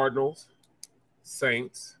go Cardinals,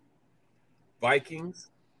 Saints, Vikings,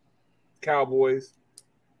 Cowboys,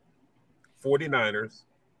 49ers,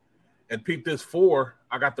 and peep this 4.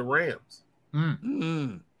 I got the Rams.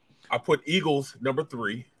 I put Eagles number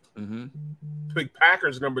 3. Pick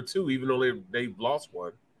Packers number 2, even though they've lost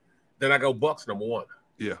one. Then I go Bucks number 1.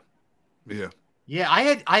 Yeah.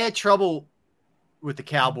 I had trouble with the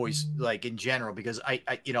Cowboys, like, in general, because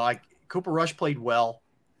Cooper Rush played well,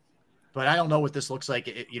 but I don't know what this looks like.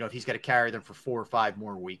 If he's got to carry them for 4 or 5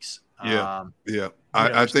 more weeks. I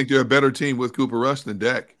think they're a better team with Cooper Rush than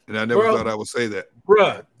Dak, and I never thought I would say that.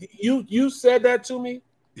 Bruh, you said that to me.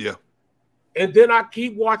 Yeah. And then I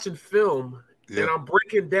keep watching film, and I'm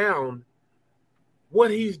breaking down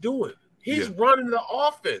what he's doing. He's running the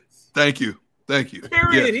offense. Thank you. Period.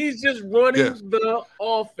 Yes. He's just running the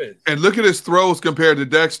offense. And look at his throws compared to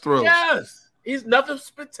Dak's throws. Yes. He's nothing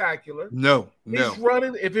spectacular. No. He's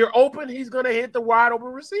running. If you're open, he's going to hit the wide open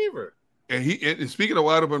receiver. And speaking of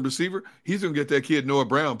wide open receiver, he's going to get that kid Noah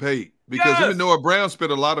Brown paid, because him and Noah Brown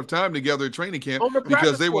spent a lot of time together at training camp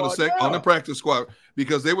because they were on the practice squad,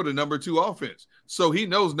 because they were the number 2 offense. So he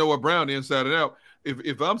knows Noah Brown inside and out.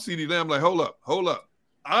 If I'm CeeDee Lamb, like, hold up.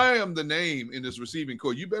 I am the name in this receiving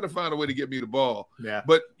corps. You better find a way to get me the ball. Yeah.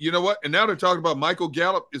 But you know what? And now they're talking about Michael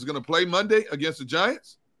Gallup is going to play Monday against the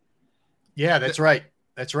Giants. Yeah, that's right.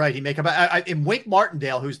 That's right. He may come back. And Wink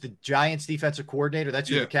Martindale, who's the Giants defensive coordinator, that's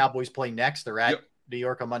who the Cowboys play next. They're at New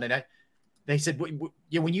York on Monday night. They said,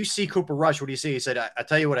 when you see Cooper Rush, what do you see? He said, I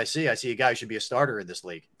tell you what I see. I see a guy who should be a starter in this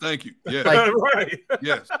league. Thank you. Yeah. Right.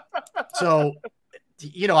 Yes. So,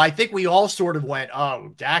 I think we all sort of went, oh,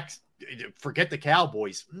 Dak, forget the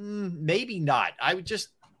Cowboys. Maybe not. I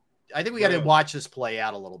think we got to watch this play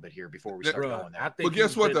out a little bit here before we start going there. But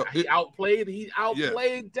guess what, though? He outplayed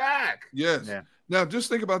Dak. Yes. Yeah. Now, just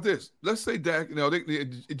think about this. Let's say Dak,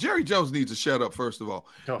 Jerry Jones needs to shut up, first of all.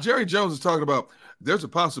 Jerry Jones is talking about there's a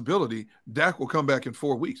possibility Dak will come back in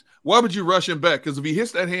 4 weeks. Why would you rush him back? Because if he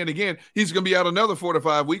hits that hand again, he's going to be out another 4 to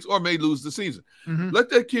 5 weeks or may lose the season. Let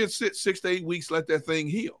that kid sit 6 to 8 weeks, let that thing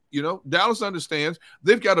heal. Dallas understands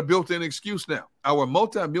they've got a built-in excuse now. Our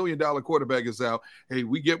multi-million-dollar quarterback is out. Hey,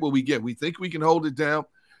 we get what we get. We think we can hold it down.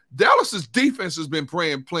 Dallas's defense has been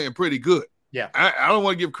playing pretty good. Yeah. I don't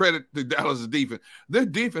want to give credit to Dallas' defense. Their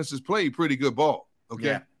defense has played pretty good ball. Okay.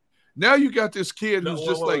 Yeah. Now you got this kid No, who's wait,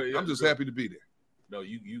 just wait, like, wait, I'm just yeah. happy to be there. No,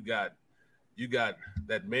 you got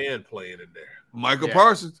that man playing in there. Michael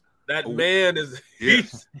Parsons. That man is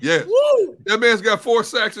Yes. Woo! That man's got 4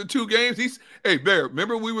 sacks in 2 games. Hey, Barrett,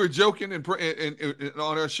 remember we were joking and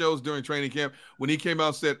on our shows during training camp when he came out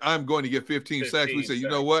and said, "I'm going to get 15 sacks." We said, you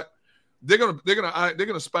know what? They're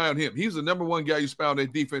gonna spy on him. He's the number one guy you spy on their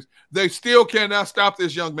defense. They still cannot stop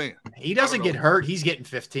this young man. He doesn't get hurt. He's getting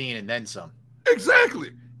 15 and then some.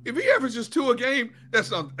 Exactly. If he averages 2 a game,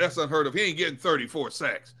 that's unheard of. He ain't getting 34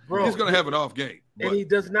 sacks. Bro, he's gonna have an off game. And he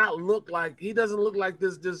doesn't look like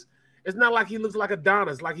this. It's not like he looks like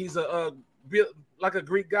Adonis, like he's like a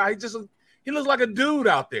Greek guy. He looks like a dude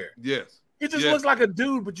out there. Yes. He just looks like a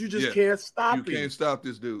dude, but you just can't stop him. You can't stop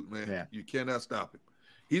this dude, man. Yeah. You cannot stop him.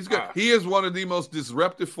 He is one of the most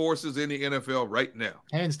disruptive forces in the NFL right now.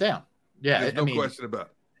 Hands down. Yeah. There's no question about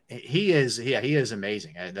it. He is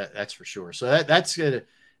amazing. That's for sure. So that's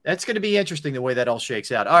gonna be interesting the way that all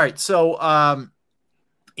shakes out. All right. So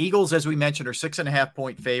Eagles, as we mentioned, are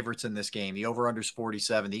 6.5-point favorites in this game. The over-under is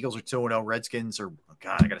 47. The Eagles are 2-0. Redskins are, oh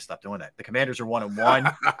God, I got to stop doing that. The Commanders are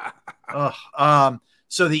 1-1.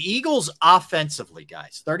 So the Eagles offensively,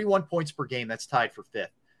 guys, 31 points per game. That's tied for 5th.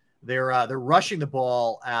 They're rushing the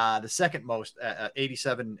ball the second most,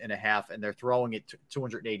 87.5, and they're throwing it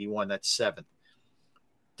 281. That's 7th.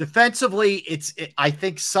 Defensively, I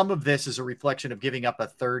think some of this is a reflection of giving up a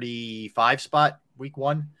 35 spot week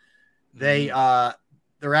 1.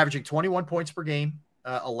 They're averaging 21 points per game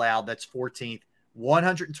allowed. That's 14th.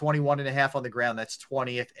 121.5 on the ground. That's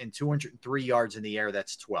 20th. And 203 yards in the air.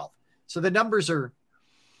 That's 12th. So the numbers they're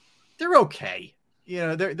okay.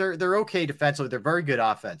 They're okay defensively. They're very good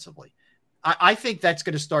offensively. I think that's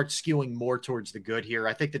going to start skewing more towards the good here.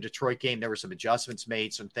 I think the Detroit game, there were some adjustments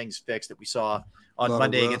made, some things fixed that we saw on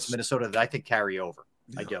Monday against Minnesota that I think carry over.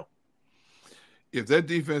 Yeah. I do. If that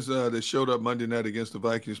defense that showed up Monday night against the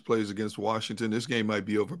Vikings plays against Washington, this game might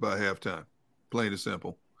be over by halftime. Plain and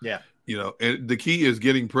simple. Yeah. And the key is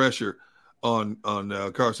getting pressure on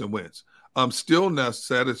Carson Wentz. I'm still not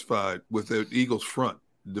satisfied with the Eagles'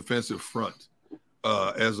 defensive front,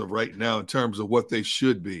 as of right now in terms of what they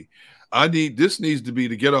should be. This needs to be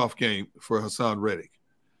the get-off game for Hassan Reddick.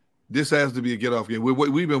 This has to be a get-off game.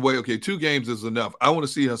 We've been waiting. Okay, 2 games is enough. I want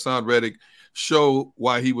to see Hassan Reddick show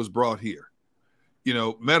why he was brought here.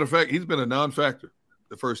 Matter of fact, he's been a non-factor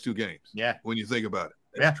the first 2 games. Yeah. When you think about it.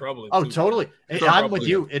 It's troubling. Oh, totally. I'm with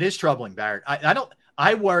you. It is troubling, Barrett.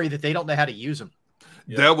 I worry that they don't know how to use him.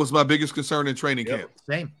 Yeah. That was my biggest concern in training camp.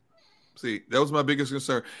 Same. See, that was my biggest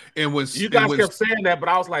concern. And when you guys kept saying that, but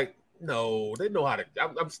I was like, no, they know how to.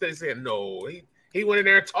 I'm still saying no. He went in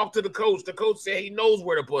there and talked to the coach. The coach said he knows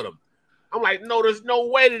where to put him. I'm like, no, there's no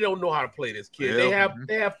way they don't know how to play this kid. Yeah.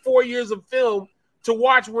 They have 4 years of film to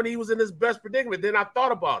watch when he was in his best predicament. Then I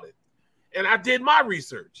thought about it, and I did my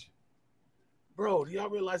research. Bro, do y'all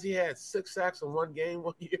realize he had 6 sacks in one game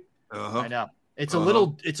 1 year? I know. It's a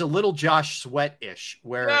little Josh Sweat-ish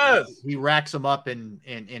where he racks them up in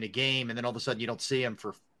a game, and then all of a sudden you don't see him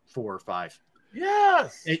for 4 or 5.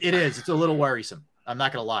 Yes. It is. It's a little worrisome. I'm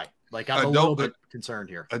not going to lie. Like, I'm a little bit concerned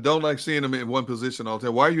here. I don't like seeing him in one position all the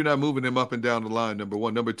time. Why are you not moving him up and down the line, number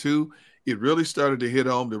one? Number two, it really started to hit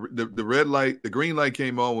home. The red light, the green light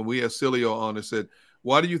came on when we had Cilio on and said,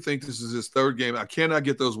 why do you think this is his 3rd game? I cannot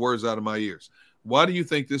get those words out of my ears. Why do you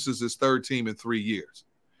think this is his 3rd team in 3 years?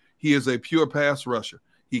 He is a pure pass rusher.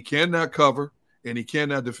 He cannot cover, and he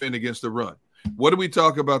cannot defend against the run. What do we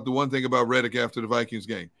talk about? The one thing about Reddick after the Vikings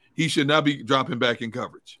game, he should not be dropping back in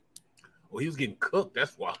coverage. Well, he was getting cooked.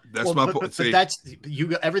 That's why. That's my point. But that's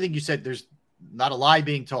everything you said. There's not a lie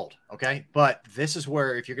being told. Okay. But this is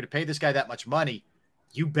where, if you're going to pay this guy that much money,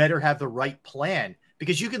 you better have the right plan,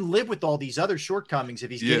 because you can live with all these other shortcomings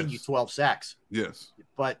if he's getting you 12 sacks. Yes.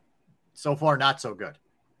 But so far, not so good.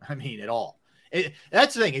 I mean, at all.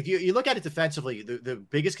 That's the thing. If you look at it defensively, the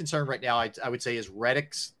biggest concern right now, I would say, is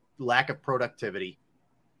Reddick's lack of productivity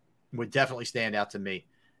would definitely stand out to me.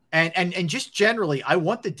 And just generally, I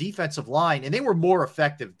want the defensive line, and they were more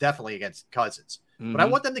effective definitely against Cousins, but I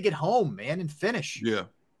want them to get home, man, and finish. Yeah.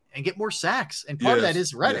 And get more sacks. And part of that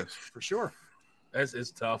is Reddick, for sure.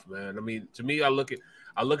 It's tough, man. I mean, to me, I look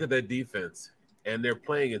at their defense, and they're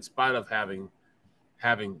playing in spite of having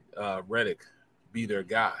Reddick be their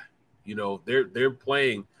guy. They're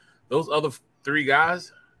playing. Those other 3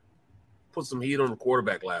 guys put some heat on the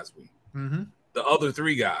quarterback last week. Mm-hmm. The other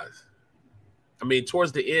 3 guys. I mean,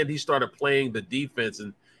 towards the end, he started playing the defense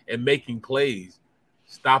and making plays,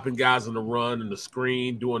 stopping guys on the run and the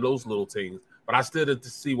screen, doing those little things. But I still didn't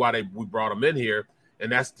see why we brought him in here,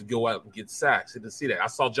 and that's to go out and get sacks. I didn't see that. I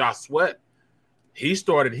saw Josh Sweat. He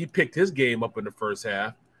picked his game up in the first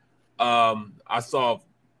half. I saw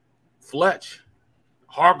Fletch,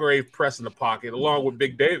 Hargrave pressing the pocket, along with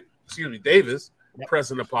Davis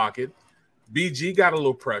pressing the pocket. BG got a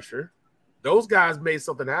little pressure. Those guys made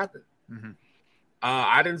something happen. Mm-hmm.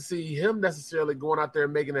 I didn't see him necessarily going out there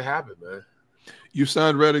and making it happen, man. You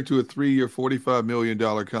signed Reddick to a 3-year, $45 million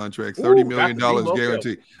contract, $30 million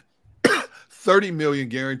guaranteed. $30 million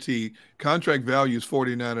guaranteed. Contract value is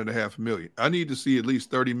 $49.5 million. I need to see at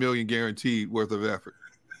least $30 million guaranteed worth of effort.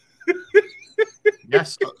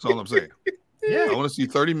 Yes, that's all I'm saying. Yeah, I want to see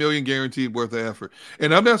 $30 million guaranteed worth of effort.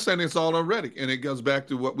 And I'm not saying it's all on Reddick. And it goes back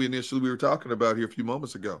to what we were talking about here a few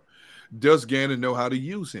moments ago. Does Gannon know how to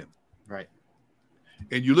use him? Right.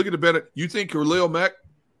 And you look at the better. You think Khalil Mack?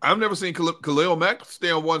 I've never seen Khalil Mack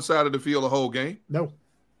stay on one side of the field the whole game. No.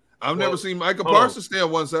 I've never seen Micah Parsons stay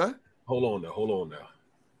on one side. Hold on now.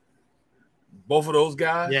 Both of those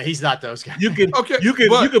guys. Yeah, he's not those guys. You can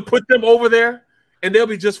put them over there, and they'll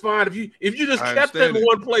be just fine. If you just kept them in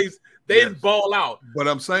one place, they'd ball out. But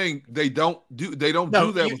I'm saying they don't do that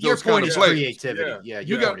with those kind of players. Creativity. Yeah,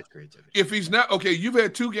 you got creativity. If he's not okay, you've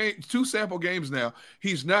had two sample games now.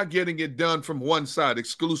 He's not getting it done from one side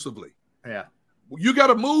exclusively. Yeah. You got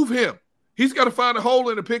to move him. He's got to find a hole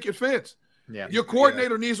in the picket fence. Yeah. Your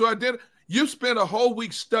coordinator needs to identify. You spent a whole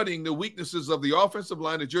week studying the weaknesses of the offensive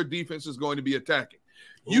line that your defense is going to be attacking.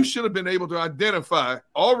 Ooh. You should have been able to identify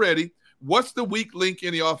already what's the weak link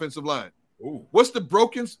in the offensive line. Ooh. What's the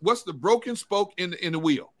broken spoke in the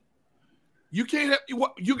wheel? You can't have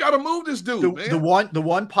you got to move this dude, man. The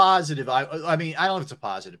one positive, I mean, I don't know if it's a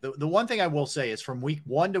positive. The one thing I will say is from week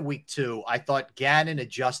 1 to week 2, I thought Gannon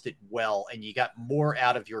adjusted well, and you got more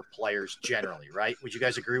out of your players generally, right? Would you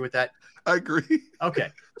guys agree with that? I agree. Okay,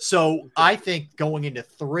 so I think going into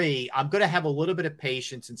 3, I'm going to have a little bit of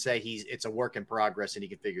patience and say it's a work in progress, and he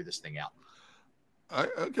can figure this thing out.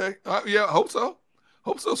 Okay, yeah, I hope so.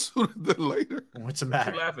 Hope so sooner than later. What's the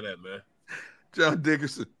matter? What you laughing at, man? John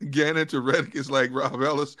Dickerson, Gannon to Reddick is like Rob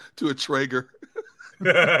Ellis to a Traeger.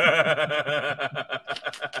 Get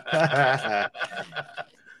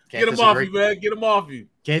him off you, man. Get him off you.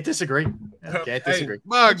 Can't disagree. Can't disagree. Hey,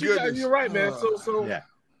 my goodness. You're right, man. So yeah.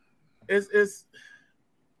 It's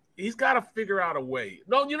he's got to figure out a way.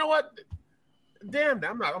 No, you know what? Damn,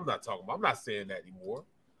 I'm not talking about. I'm not saying that anymore.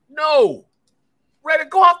 No.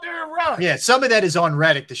 Reddick, go out there and run. Yeah, some of that is on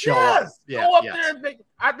Reddick to show up. Yeah, go up there and make.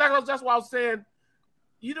 That's why I was saying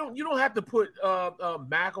you don't have to put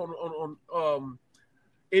Mac on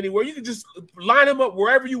anywhere. You can just line him up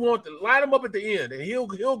wherever you want to. Line him up at the end, and he'll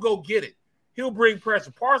go get it. He'll bring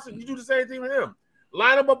pressure. Parsons, you do the same thing with him.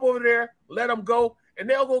 Line him up over there, let him go, and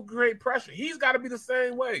they'll go create pressure. He's got to be the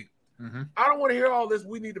same way. Mm-hmm. I don't want to hear all this.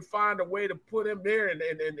 We need to find a way to put him there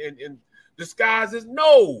and disguise this.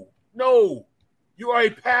 No. You are a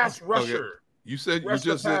pass rusher. Okay.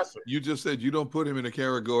 You just said you don't put him in a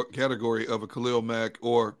category of a Khalil Mack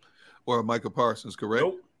or a Micah Parsons, correct?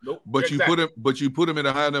 Nope. But exactly. you put him in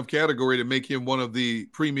a high enough category to make him one of the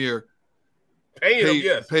premier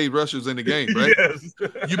paid rushers in the game, right? Yes.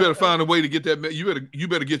 You better find a way to get that man. You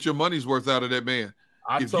better get your money's worth out of that man.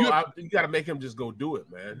 You got to make him just go do it,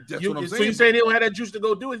 man. That's what I'm saying. So you saying he don't have that juice to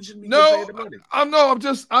go do it? He shouldn't be no, the money.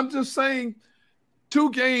 I'm just saying.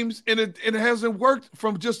 2 games and it hasn't worked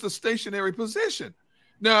from just a stationary position.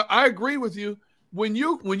 Now, I agree with you. When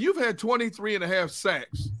you've had 23.5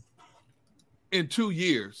 sacks in 2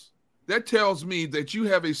 years, that tells me that you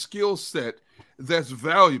have a skill set that's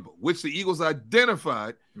valuable, which the Eagles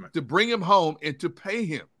identified to bring him home and to pay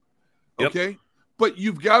him. Okay? Yep. But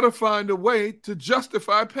you've got to find a way to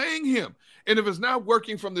justify paying him. And if it's not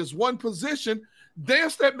working from this one position,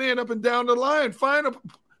 dance that man up and down the line.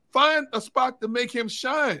 Find a spot to make him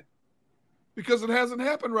shine, because it hasn't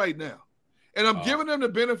happened right now. And I'm giving him the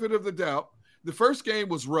benefit of the doubt. The first game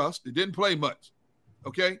was rust. It didn't play much.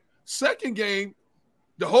 Okay? Second game,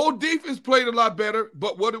 the whole defense played a lot better,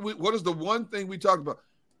 but what is the one thing we talked about?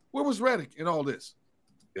 Where was Reddick in all this?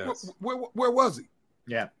 Yes. Where was he?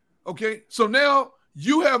 Yeah. Okay? So now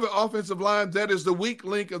you have an offensive line that is the weak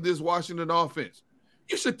link of this Washington offense.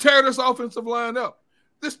 You should tear this offensive line up.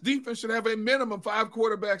 This defense should have a minimum 5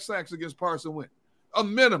 quarterback sacks against Parsons Wentz. A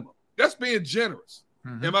minimum. That's being generous.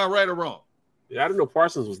 Mm-hmm. Am I right or wrong? Yeah, I didn't know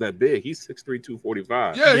Parsons was that big. He's 6'3",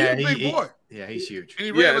 245. Yeah, he's a big boy. He's huge. And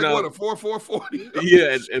he ran a 4.4 40.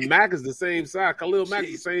 Yeah, and Mack is the same size. Khalil Mack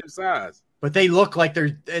is the same size. But they look like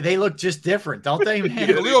they look just different, don't they, man?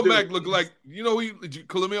 Khalil Mack look like,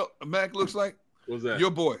 Khalil Mack looks like? What's that?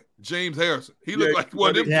 Your boy, James Harrison. He looked like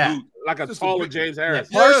one of them dudes. like a taller James Harris.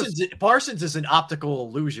 Yeah, Parsons is an optical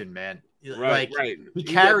illusion, man. Right. He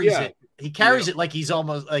carries it. He carries it like he's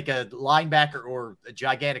almost like a linebacker or a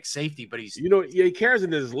gigantic safety, but he's he carries it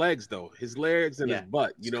in his legs though, his legs and his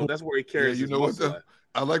butt. Cool. That's where he carries. You know what?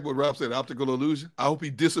 I like what Rob said. Optical illusion. I hope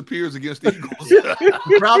he disappears against the Eagles.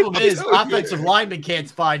 The problem is offensive linemen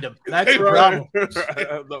can't find him. That's the problem.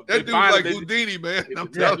 That dude's like Houdini, man.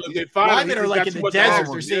 Linemen are like in the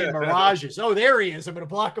desert. They're seeing mirages. Oh, there he is. I'm going to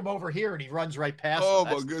block him over here, and he runs right past. Oh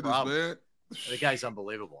my goodness, man. The guy's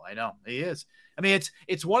unbelievable. I know he is. I mean,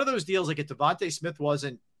 it's one of those deals. Like if Devontae Smith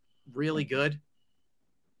wasn't really good,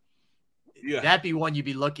 that'd be one you'd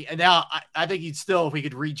be looking. And now I think you'd still, if we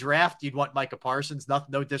could redraft, you'd want Micah Parsons.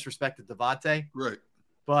 No disrespect to Devontae, right?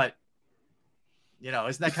 But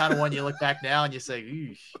isn't that kind of one you look back now and you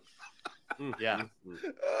say, yeah.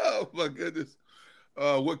 Oh my goodness.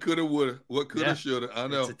 What coulda, woulda, what coulda, shoulda. I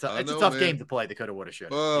know. It's a tough game to play. The coulda, woulda,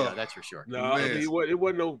 shoulda. Yeah, that's for sure. No, it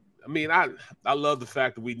wasn't no. I mean, I love the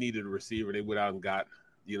fact that we needed a receiver. They went out and got,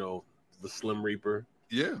 the Slim Reaper.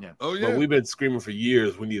 Yeah. Oh yeah. But we've been screaming for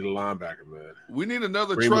years. We need a linebacker, man. We need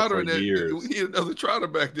another trotter in there. We need another trotter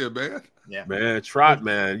back there, man. Yeah. Man, Trot,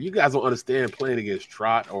 man. You guys don't understand playing against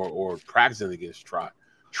Trot or practicing against Trot.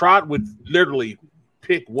 Trot would literally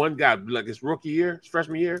pick one guy like his rookie year, his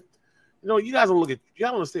freshman year. You guys don't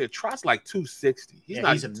understand. Trot's like 260.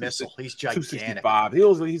 He's a missile. He's gigantic.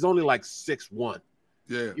 265. He's only like 6'1".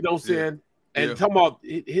 Yeah. You know what I'm saying? And talking about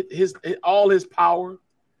all his power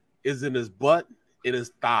is in his butt, in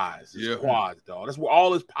his thighs, his quads, dog. That's where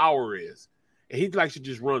all his power is. And he likes to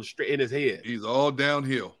just run straight in his head. He's all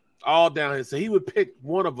downhill. So he would pick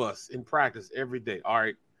one of us in practice every day. All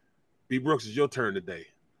right, B. Brooks, it's your turn today.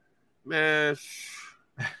 Man,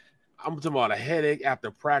 I'm talking about a headache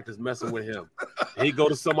after practice messing with him. He'd go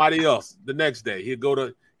to somebody else the next day. He'll go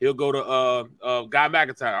to Guy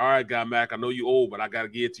McIntyre. All right, Guy Mac, I know you old, but I got to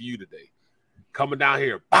get to you today. Coming down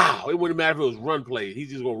here, bow. It wouldn't matter if it was run play.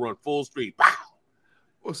 He's just going to run full street, bow.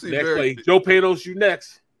 Well, see, next play, Joe Panos, you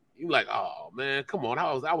next. You like, oh man, come on.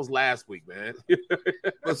 I was last week, man.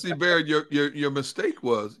 But see, Barrett, your mistake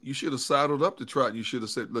was you should have sidled up to Trot. You should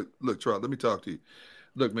have said, look, Trot, let me talk to you.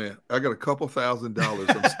 Look, man, I got a couple $1,000 I'm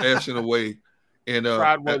stashing away. And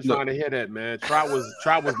Trot wasn't trying to hear that, man. Trot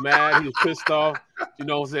was mad. He was pissed off. You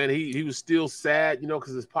know what I'm saying? He was still sad,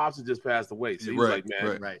 because his pops had just passed away. So he was like,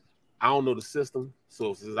 man, I don't know the system.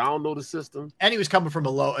 So since I don't know the system. And he was coming from a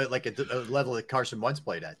level that Carson Wentz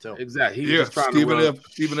played at, too. Exactly. He was trying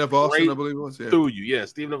Stephen F. Austin, I believe it was. Through you. Yeah,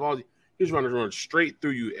 Stephen F. Austin. He was trying to run straight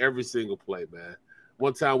through you every single play, man.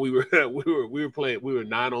 One time we were playing, we were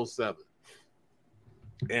 9-on-7.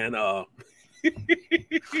 And we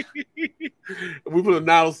put a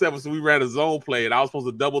 9-on-7, so we ran a zone play, and I was supposed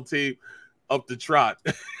to double team up the Trot.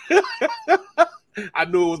 I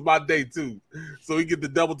knew it was my day too. So we get the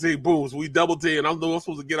double team, boom. So we double team, and I knew I was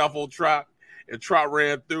supposed to get off on Trot, and Trot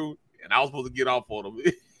ran through, and I was supposed to get off on him.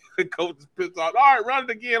 The coach is pissed off. All right, run it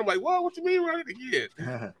again. I'm like, what you mean run it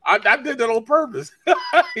again? I did that on purpose.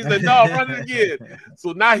 He said, no, run it again.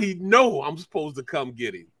 So now he know I'm supposed to come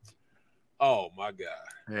get him. Oh my God.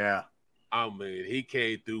 Yeah. I mean, he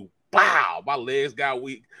came through. Wow, my legs got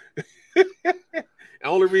weak. The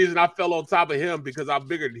only reason I fell on top of him because I'm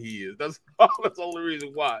bigger than he is. That's the only reason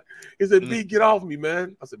why. He said, B, get off me,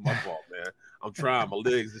 man. I said, my fault, man. I'm trying. My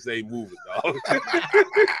legs just ain't moving, dog.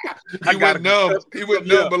 He went numb. He went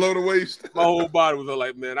numb below the waist. My whole body was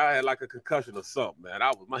like, man, I had like a concussion or something, man.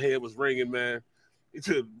 My head was ringing, man. He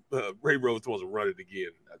said, Ray Rose supposed to run it again.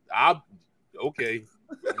 Okay.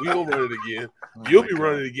 We gonna run it again. You'll be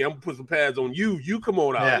running it again. I'm gonna put some pads on you. You come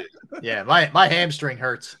on out here. Yeah, my hamstring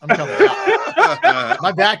hurts. I'm coming out.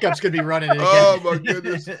 My backup's gonna be running it again. Oh my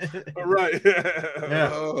goodness. All right. Yeah.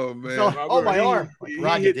 Oh man. My arm. Like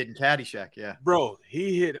Rocket did in Caddyshack. Yeah. Bro,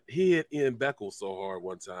 he hit Ian Beckles so hard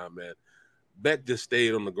one time, man. Beck just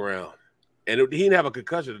stayed on the ground, and he didn't have a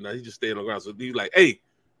concussion tonight. He just stayed on the ground. So he was like, "Hey,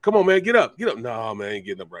 come on, man, get up. No, man, I ain't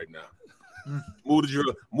getting up right now." Move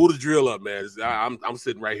the drill up, man. I'm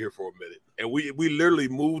sitting right here for a minute, and we literally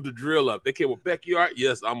moved the drill up. They came with Beck, you all right?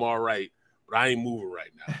 Yes, I'm all right, but I ain't moving right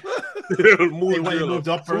now. Moved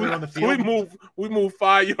up further on the field. We moved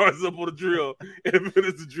 5 yards up on the drill and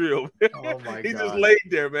finished the drill. Oh my God! He just laid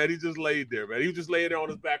there, man. He just laid there on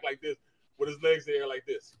his back like this, with his legs in the air like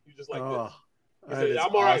this. He just like this. He said,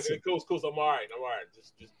 I'm all right, awesome. Coach, I'm all right.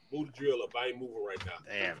 Just move the drill up. I ain't moving right now.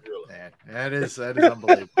 Damn, man. That is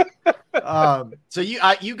unbelievable. So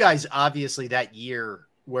you guys obviously that year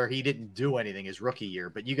where he didn't do anything his rookie year,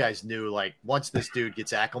 but you guys knew like once this dude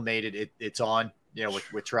gets acclimated, it's on.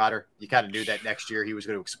 With Trotter, you kind of knew that next year he was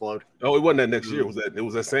going to explode. Oh, it wasn't that next year. It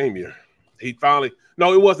was that same year. He finally –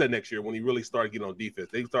 no, it was that next year when he really started getting on defense.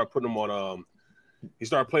 They started putting him on he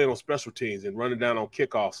started playing on special teams and running down on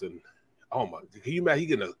kickoffs. And, oh, my – can you imagine he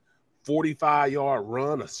getting a 45-yard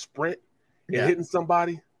run, a sprint, and hitting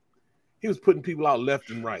somebody? He was putting people out left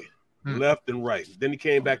and right. Left and right. Then he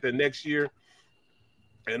came back the next year,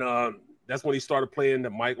 and that's when he started playing the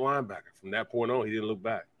Mike linebacker. From that point on, he didn't look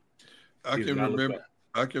back. I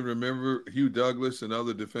can remember Hugh Douglas and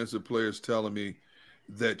other defensive players telling me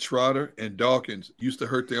that Trotter and Dawkins used to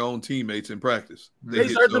hurt their own teammates in practice. They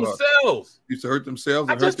hurt themselves. Used to hurt themselves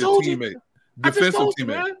and hurt their teammates. Defensive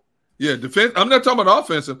teammates. Yeah, defense. I'm not talking about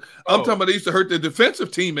offensive. I'm talking about they used to hurt their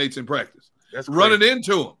defensive teammates in practice. That's running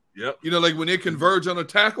into them. Yep. You know, like when they converge on a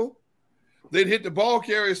tackle, they'd hit the ball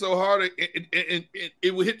carrier so hard,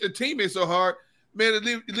 it would hit the teammate so hard, man, it'd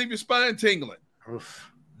leave your spine tingling.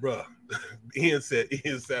 Bruh, Ian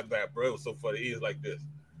sat back, bro. It was so funny. Ian's like this.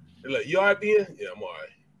 They're like, you all right, Ian? Yeah, I'm all right.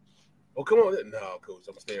 Oh, come on. No, coach,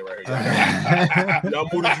 I'm staying right here. Y'all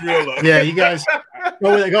move the drill up. Yeah, you guys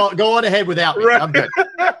go on ahead without me. Right. I'm good.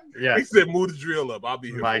 Yeah. He said, move the drill up. I'll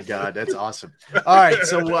be here. My God, that's awesome. All right,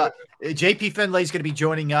 so JP Finlay is going to be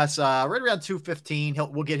joining us right around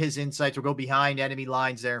 2:15. We'll get his insights. We'll go behind enemy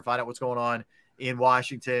lines there and find out what's going on in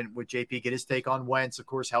Washington with JP, get his take on Wentz, of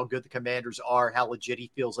course, how good the Commanders are, how legit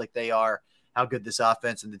he feels like they are, how good this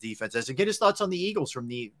offense and the defense is, and get his thoughts on the Eagles from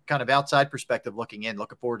the kind of outside perspective looking in.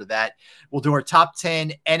 Looking forward to that. We'll do our top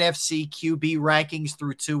 10 NFC QB rankings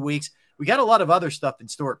through 2 weeks. We got a lot of other stuff in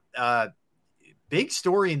store. Big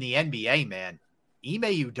story in the NBA, man. Ime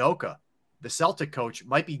Udoka, the Celtic coach,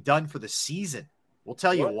 might be done for the season. We'll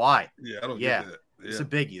tell you why. Yeah, I don't get that. Yeah. It's a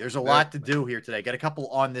biggie. There's a lot to do here today. Got a couple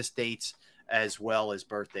on this dates as well as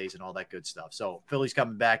birthdays and all that good stuff. So Philly's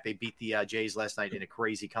coming back. They beat the Jays last night in a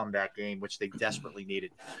crazy comeback game, which they desperately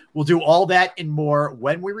needed. We'll do all that and more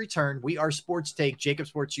when we return. We are Sports Take, Jacob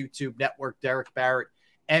Sports YouTube Network, Derrick, Barrett,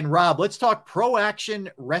 and Rob. Let's talk Pro Action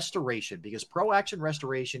Restoration, because Pro Action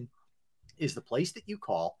Restoration is the place that you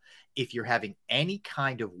call if you're having any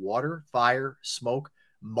kind of water, fire, smoke,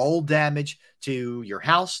 mold damage to your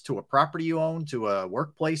house, to a property you own, to a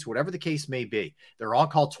workplace, whatever the case may be. They're on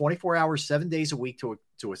call 24 hours, 7 days a week to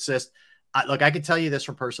assist. Look, I can tell you this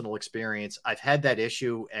from personal experience. I've had that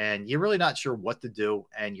issue, and you're really not sure what to do,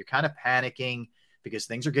 and you're kind of panicking because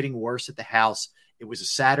things are getting worse at the house. It was a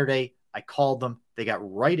Saturday. I called them. They got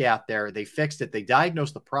right out there. They fixed it. They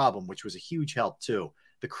diagnosed the problem, which was a huge help too.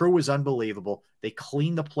 The crew was unbelievable. They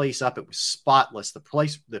cleaned the place up. It was spotless. The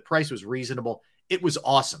price was reasonable. It was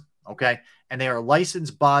awesome, okay? And they are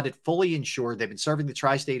licensed, bonded, fully insured. They've been serving the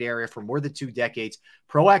tri-state area for more than 2 decades.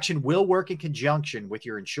 ProAction will work in conjunction with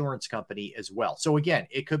your insurance company as well. So again,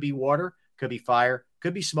 it could be water, could be fire,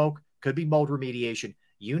 could be smoke, could be mold remediation.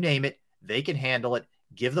 You name it, they can handle it.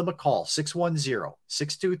 Give them a call,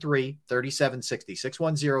 610-623-3760,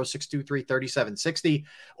 610-623-3760,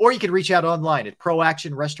 or you can reach out online at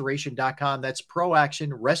proactionrestoration.com. That's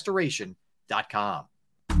proactionrestoration.com.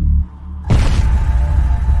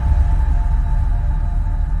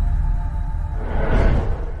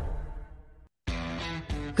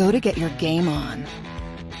 Go to get your game on.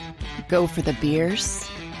 Go for the beers.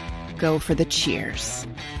 Go for the cheers.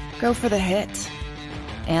 Go for the hit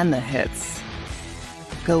and the hits.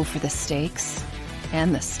 Go for the stakes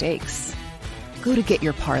and the stakes. Go to get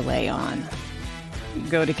your parlay on.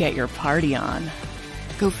 Go to get your party on.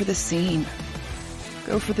 Go for the scene.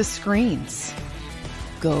 Go for the screens.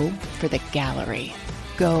 Go for the gallery.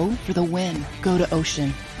 Go for the win. Go to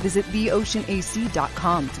Ocean. Visit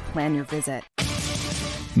theoceanac.com to plan your visit.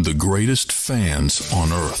 The greatest fans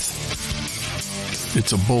on earth.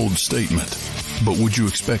 It's a bold statement, but would you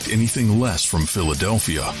expect anything less from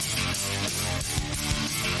Philadelphia?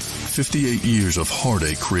 58 years of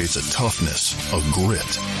heartache creates a toughness, a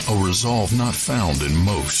grit, a resolve not found in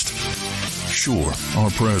most. Sure, our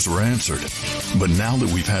prayers were answered, but now that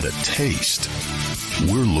we've had a taste,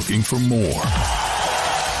 we're looking for more.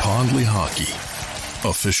 Pondley Hockey,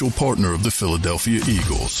 official partner of the Philadelphia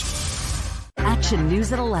Eagles. Action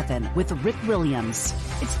News at 11 with Rick Williams.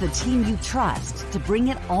 It's the team you trust to bring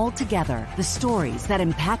it all together. The stories that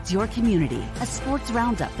impact your community. A sports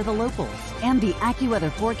roundup for the locals. And the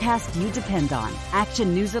AccuWeather forecast you depend on.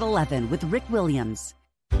 Action News at 11 with Rick Williams.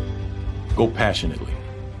 Go passionately.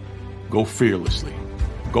 Go fearlessly.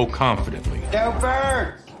 Go confidently. Go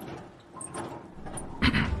Birds!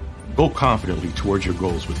 Go confidently towards your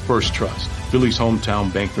goals with First Trust, Philly's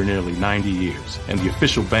hometown bank for nearly 90 years, and the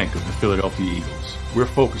official bank of the Philadelphia Eagles. We're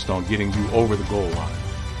focused on getting you over the goal line.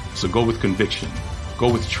 So go with conviction, go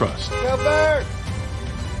with trust, Go Birds!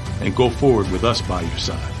 And go forward with us by your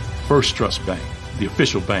side. First Trust Bank, the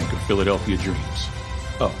official bank of Philadelphia dreams.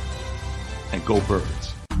 Oh, and go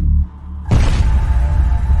Birds.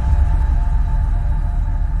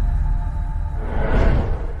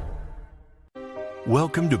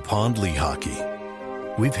 Welcome to Pond Lehocky.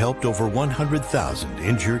 We've helped over 100,000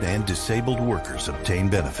 injured and disabled workers obtain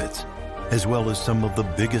benefits, as well as some of the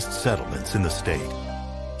biggest settlements in the state.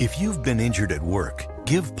 If you've been injured at work,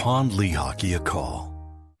 give Pond Lehocky a call.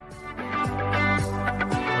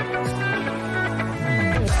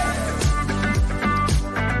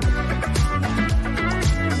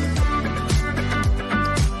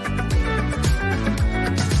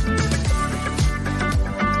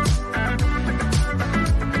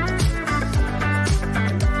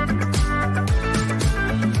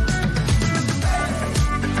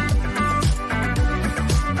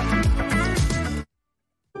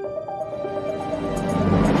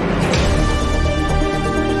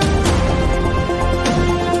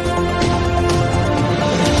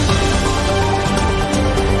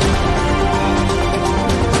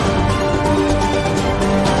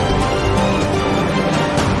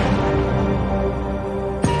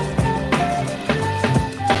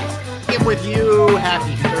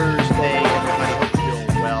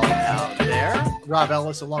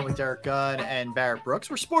 Ellis, along with Derrick, Gunn, and Barrett Brooks.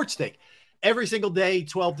 We're Sports Take every single day,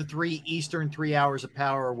 12 to 3 Eastern, 3 hours of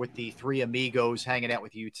power with the three amigos hanging out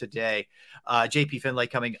with you today. JP Finlay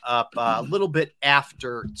coming up a little bit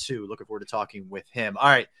after 2. Looking forward to talking with him. All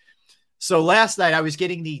right. So last night I was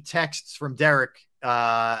getting the texts from Derrick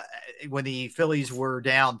when the Phillies were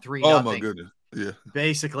down 3-0. Oh, my goodness. Yeah.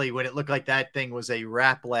 Basically, when it looked like that thing was a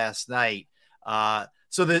wrap last night.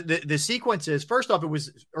 So the sequence is, first off, it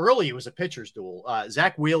was early. It was a pitcher's duel.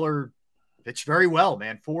 Zach Wheeler pitched very well,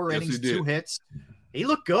 man. 4 innings, 2 hits. He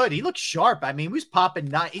looked good. He looked sharp. I mean, he was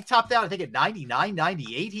popping. He topped out, I think, at 99,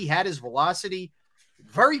 98. He had his velocity.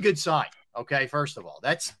 Very good sign. Okay, first of all,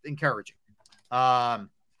 that's encouraging. And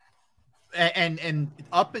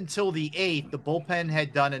up until the 8th, the bullpen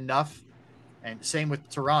had done enough, and same with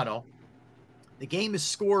Toronto. The game is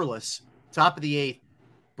scoreless. Top of the 8th.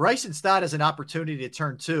 Bryson Stott has an opportunity to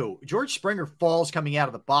turn 2. George Springer falls coming out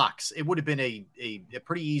of the box. It would have been a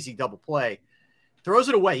pretty easy double play. Throws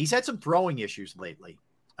it away. He's had some throwing issues lately.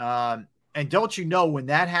 And don't you know, when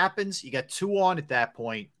that happens, you got 2 on at that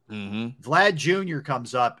point. Mm-hmm. Vlad Jr.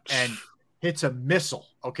 comes up and hits a missile.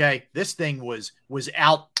 Okay. This thing was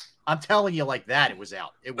out. I'm telling you like that. It was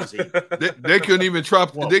out. It was they couldn't even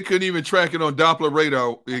track it on Doppler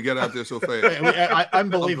radar. You get out there so fast.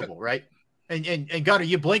 Unbelievable, right? And Gunner,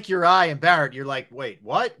 you blink your eye, and Barrett, you're like, wait,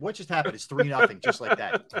 what? What just happened? It's 3-0, just like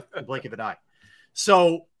that. The blink of an eye.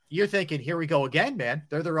 So you're thinking, here we go again, man.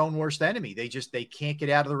 They're their own worst enemy. They can't get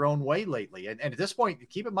out of their own way lately. And at this point,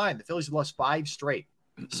 keep in mind, the Phillies have lost 5 straight.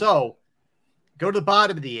 So go to the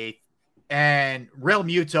bottom of the 8th, and Real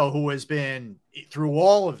Muto, who has been through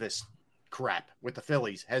all of this crap with the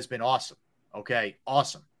Phillies, has been awesome. Okay,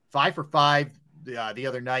 awesome. 5 for 5 the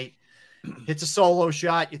other night. Hits a solo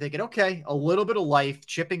shot. You're thinking, okay, a little bit of life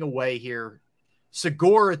chipping away here.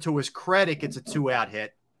 Segura, to his credit, gets a 2-out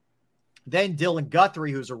hit. Then Dylan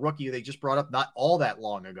Guthrie, who's a rookie they just brought up not all that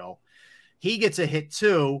long ago, he gets a hit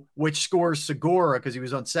too, which scores Segura because he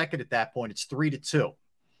was on second at that point. It's 3-2.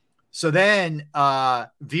 So then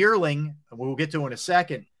Vierling, we'll get to in a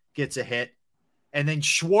second, gets a hit. And then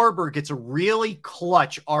Schwarber gets a really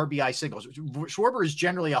clutch RBI single. Schwarber is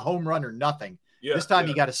generally a home run or nothing. Yeah, this time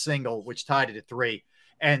he got a single, which tied it at 3.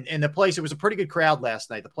 And in the place, it was a pretty good crowd last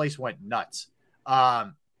night. The place went nuts,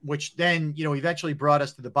 which then, eventually brought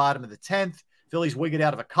us to the bottom of the 10th. Phillies wiggled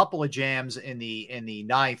out of a couple of jams in the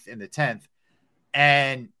 9th and the 10th.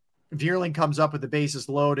 And Vierling comes up with the bases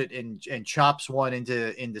loaded and chops one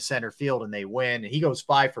into center field, and they win. And he goes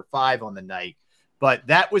 5 for 5 on the night. But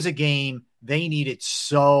that was a game they needed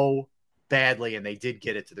so badly, and they did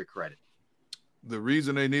get it to their credit. The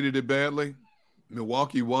reason they needed it badly,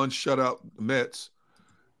 Milwaukee won, shut out the Mets.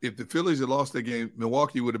 If the Phillies had lost that game,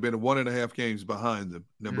 Milwaukee would have been 1.5 games behind them,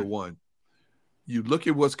 number one. You look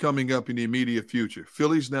at what's coming up in the immediate future.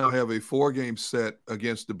 Phillies now have a 4-game set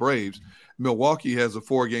against the Braves. Milwaukee has a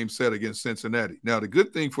 4-game set against Cincinnati. Now, the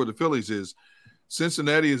good thing for the Phillies is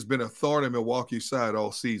Cincinnati has been a thorn in Milwaukee's side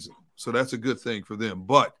all season. So that's a good thing for them.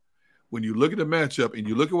 But when you look at the matchup and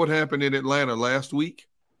you look at what happened in Atlanta last week,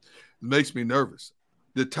 it makes me nervous.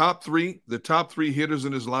 The top three hitters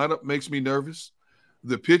in his lineup makes me nervous.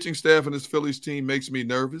 The pitching staff in this Phillies team makes me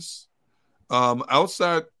nervous.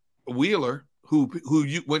 Outside Wheeler, who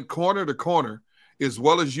you went corner to corner as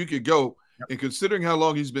well as you could go, and considering how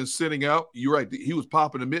long he's been sitting out, you're right. He was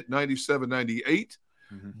popping a mid 97, 98.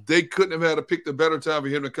 They couldn't have had to pick the better time for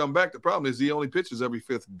him to come back. The problem is he only pitches every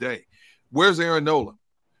 5th day. Where's Aaron Nola?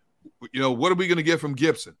 What are we going to get from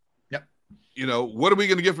Gibson? Yep. what are we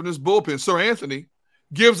going to get from this bullpen? Sir Anthony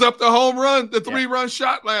gives up the home run, the 3-run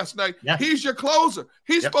shot last night. Yeah. He's your closer.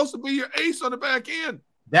 He's supposed to be your ace on the back end.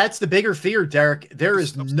 That's the bigger fear, Derrick. There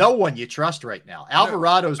is no one you trust right now.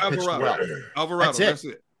 Alvarado's pitched well. Alvarado, that's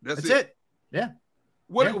it. That's it. Yeah.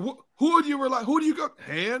 Who would you rely? Who do you go?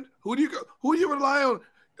 Hand? Who do you rely on?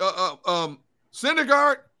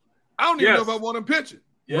 Syndergaard? I don't even know if I want him pitching.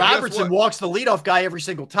 Yeah, Robertson walks the leadoff guy every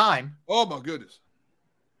single time. Oh my goodness!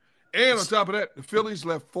 And on top of that, the Phillies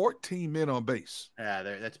left 14 men on base. Yeah,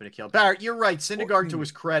 that's been a kill. Barrett, you're right. Syndergaard, to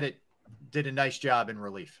his credit, did a nice job in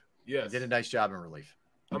relief. Yes, he did a nice job in relief.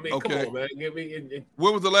 I mean, come on, man.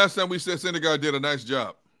 When was the last time we said Syndergaard did a nice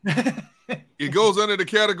job? It goes under the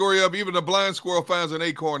category of even a blind squirrel finds an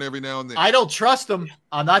acorn every now and then. I don't trust him.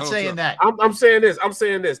 I'm not saying that. I'm saying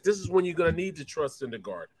this. This is when you're going to need to trust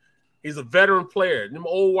Syndergaard. He's a veteran player. Them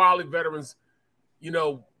old wily veterans,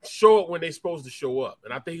 show up when they're supposed to show up.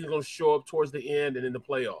 And I think he's going to show up towards the end and in the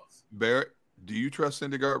playoffs. Barrett, do you trust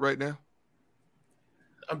Syndergaard right now?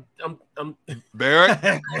 I'm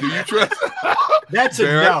Barrett, do you trust? That's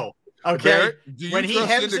Barrett, a no. Okay. Barrett, when he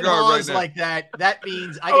hems and haws like that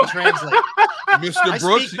means I can translate. Mr.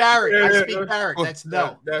 Brooks. I speak Barrett. That's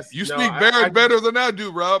no. You speak Barrett better than I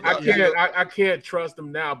do, Rob. I can't trust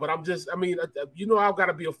him now, but I've got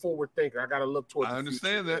to be a forward thinker. I got to look towards. I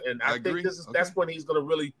understand that, and I think that's when he's going to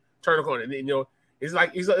really turn the corner. And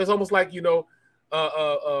it's almost like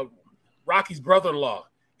Rocky's brother-in-law.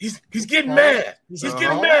 He's getting mad. He's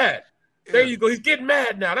getting mad. There you go. He's getting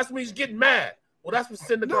mad now. That's when he's getting mad. Well, that's what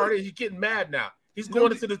Syndergaard is. He's getting mad now. He's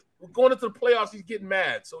going into the playoffs. He's getting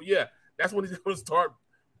mad. So yeah, that's when he's going to start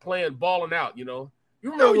balling out. You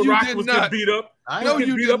remember when Rocky was getting beat up?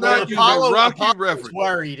 You did not use a Rocky reference.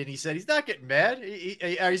 Worried, and he said he's not getting mad.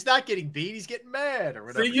 He's not getting beat. He's getting mad or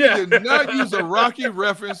whatever. You did not use a Rocky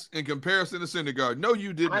reference in comparison to Syndergaard. No,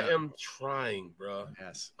 you did not. I am trying, bro.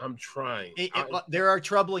 Yes, I'm trying. There are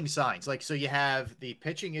troubling signs. So you have the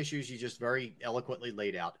pitching issues you just very eloquently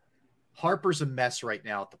laid out. Harper's a mess right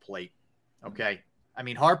now at the plate. Okay. I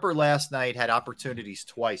mean, Harper last night had opportunities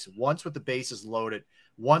twice, once with the bases loaded,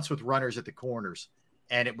 once with runners at the corners.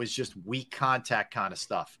 And it was just weak contact kind of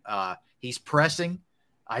stuff. He's pressing.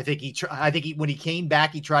 I think when he came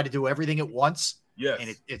back, he tried to do everything at once. Yes.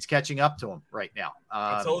 And it's catching up to him right now.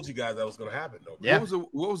 I told you guys that was going to happen, though. Yeah.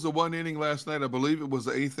 What was the one inning last night? I believe it was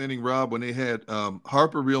the 8th inning, Rob, when they had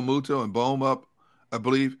Harper, Realmuto, and Bohm up, I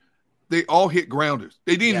believe. They all hit grounders.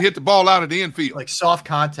 They didn't even hit the ball out of the infield. Like soft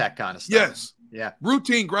contact kind of stuff. Yes. Yeah.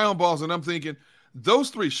 Routine ground balls. And I'm thinking, those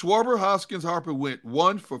three, Schwarber, Hoskins, Harper, went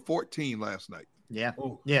 1 for 14 last night. Yeah.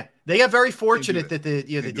 Ooh. Yeah. They got very fortunate that the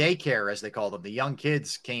daycare, as they call them, the young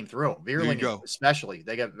kids came through. Vierling especially.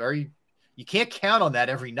 They got you can't count on that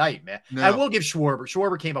every night, man. No. I will give Schwarber.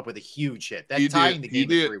 Schwarber came up with a huge hit. That tying the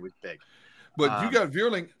game at 3 was big. But you got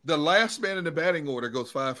Vierling, the last man in the batting order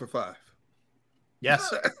goes 5 for 5.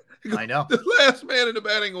 Yes. I know. The last man in the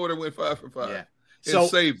batting order went 5 for 5. Yeah. And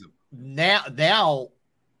saved them. Now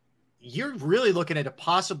you're really looking at a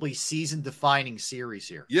possibly season-defining series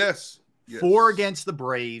here. Yes. 4 against the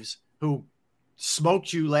Braves, who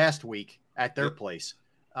smoked you last week at their place.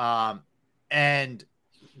 And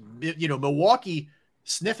Milwaukee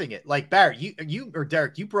sniffing it. Like Barrett, you or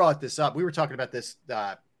Derrick, you brought this up. We were talking about this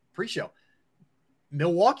pre-show.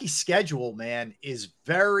 Milwaukee's schedule, man, is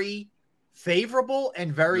very favorable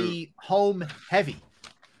and very home heavy.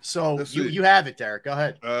 So you have it, Derrick. Go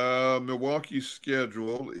ahead. Milwaukee's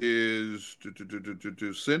schedule is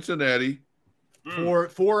to Cincinnati.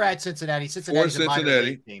 4 at Cincinnati. Cincinnati's a minor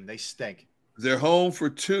league team. They stink. They're home for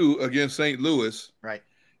 2 against St. Louis. Right.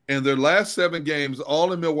 And their last 7 games,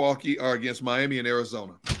 all in Milwaukee, are against Miami and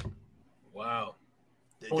Arizona. Wow.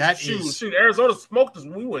 Shoot, Arizona smoked us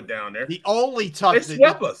when we went down there. The only tough. They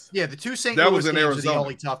swept us. Yeah, the 2 St. Louis games are the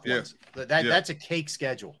only tough ones. That's a cake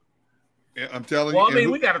schedule. Yeah, I'm telling you. Well, I mean,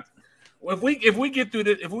 we got to. If we get through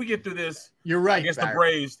this, you're right. Against the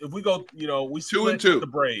Braves, if we go, we split 2-2 with the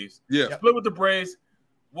Braves. Yeah, split with the Braves.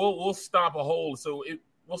 We'll stop a hole. So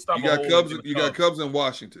we'll stop. You got Cubs. You got Cubs in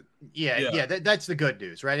Washington. Yeah. That's the good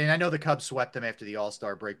news, right? And I know the Cubs swept them after the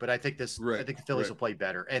All-Star break, but I think I think the Phillies will play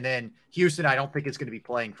better. And then Houston, I don't think it's going to be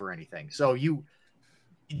playing for anything. So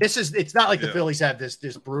it's not like the Phillies have this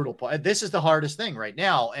brutal play. This is the hardest thing right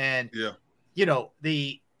now. And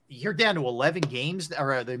you're down to 11 games,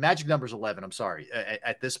 or the magic number is 11. I'm sorry.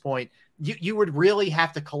 At this point, you would really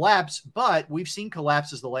have to collapse, but we've seen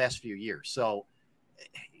collapses the last few years. So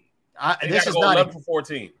this is not 11 for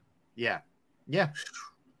 14. Yeah.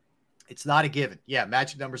 It's not a given. Yeah,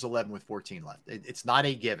 magic number is 11 with 14 left. It's not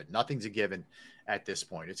a given. Nothing's a given at this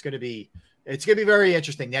point. It's going to be It's going to be very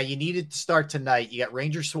interesting. Now, you needed to start tonight. You got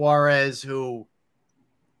Ranger Suarez, who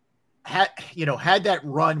had that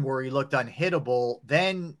run where he looked unhittable,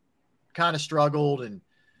 then kind of struggled, and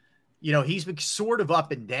he's been sort of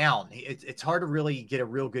up and down. It's hard to really get a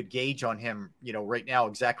real good gauge on him, right now,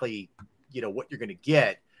 exactly, what you're going to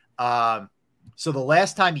get. So the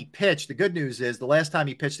last time he pitched, the good news is the last time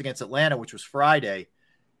he pitched against Atlanta, which was Friday,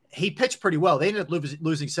 he pitched pretty well. They ended up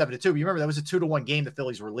losing 7-2. You remember that was a 2-1 game the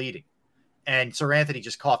Phillies were leading, and Sir Anthony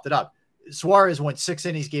just coughed it up. Suarez went 6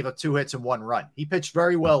 innings, gave up 2 hits and 1 run. He pitched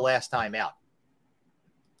very well last time out,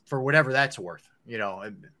 for whatever that's worth.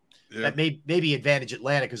 That maybe advantage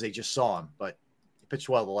Atlanta because they just saw him, but he pitched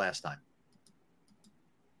well the last time.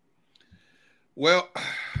 Well,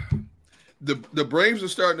 the Braves are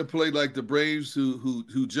starting to play like the Braves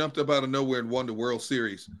who jumped up out of nowhere and won the World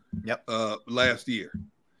Series last year.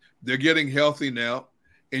 They're getting healthy now,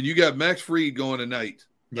 and you got Max Fried going tonight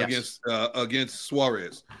against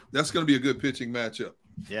Suarez. That's going to be a good pitching matchup.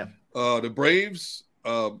 Yeah. The Braves,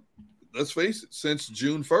 let's face it, since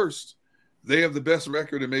June 1st, they have the best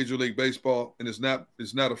record in Major League Baseball, and it's not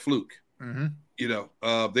a fluke.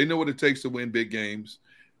 Mm-hmm. They know what it takes to win big games.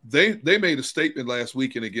 They made a statement last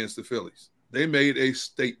weekend against the Phillies. They made a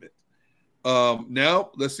statement.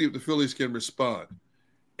 Now let's see if the Phillies can respond.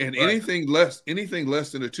 And anything less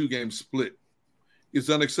than a 2-game split is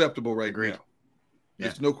unacceptable right now. Yeah.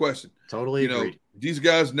 There's no question. Totally agreed. These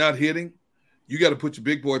guys not hitting, you got to put your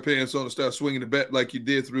big boy pants on and start swinging the bat like you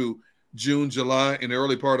did through June, July, and the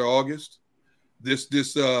early part of August. This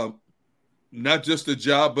not just a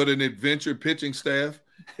job, but an adventure pitching staff.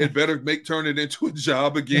 It better turn it into a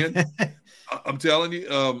job again. I'm telling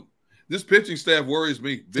you, this pitching staff worries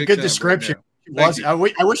me. It's a good description. Right, I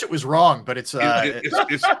wish it was wrong, but it's not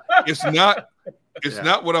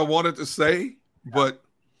what I wanted to say, but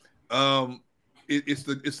it's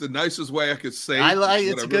the nicest way I could say I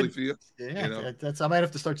really feel. Yeah, I might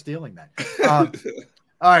have to start stealing that.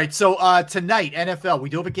 All right, so tonight, NFL, we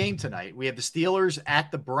do have a game tonight. We have the Steelers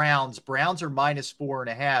at the Browns. Browns are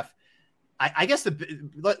 -4.5. I guess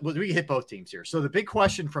we can hit both teams here. So the big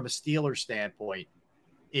question from a Steelers standpoint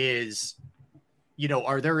is,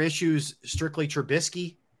 are there issues strictly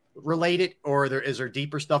Trubisky related, or is there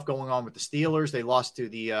deeper stuff going on with the Steelers? They lost to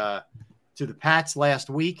the Pats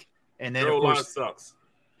last week, and then their of course line sucks.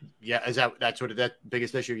 Yeah, that's that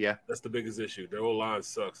biggest issue? Yeah, that's the biggest issue. Their whole line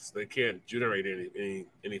sucks. They can't generate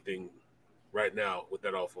anything right now with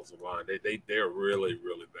that offensive line. They're really,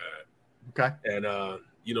 really bad. Okay. And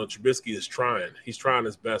Trubisky is trying. He's trying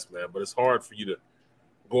his best, man. But it's hard for you to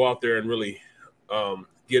go out there and really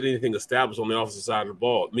get anything established on the offensive side of the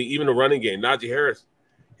ball. I mean, even the running game, Najee Harris,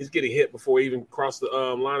 he's getting hit before he even crossed the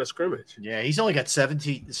line of scrimmage. Yeah, he's only got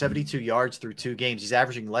 72 yards through 2 games. He's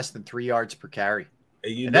averaging less than 3 yards per carry.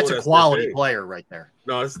 And that's a quality player right there.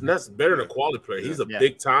 No, that's better than a quality player. He's a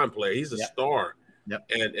big-time player. He's a star. Yep.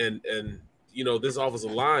 And this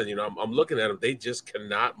offensive line, I'm looking at them. They just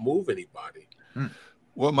cannot move anybody.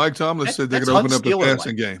 Well, Mike Tomlin said they're going to open up the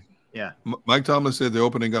passing game. Yeah. Mike Tomlin said they're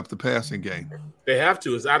opening up the passing game. They have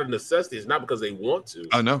to. It's out of necessity. It's not because they want to.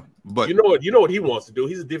 I know, but you know what he wants to do.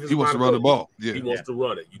 He's a defensive. He wants to run the ball. Yeah, he wants to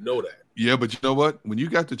run it. You know that. Yeah, but you know what? When you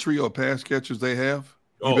got the trio of pass catchers they have,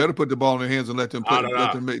 you better put the ball in their hands and let them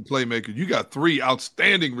make playmakers. You got 3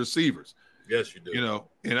 outstanding receivers. Yes, you do.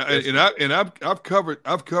 I've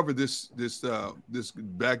covered this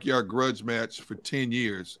backyard grudge match for 10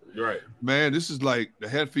 years. Right, man. This is like the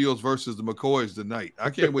Hatfields versus the McCoys tonight. I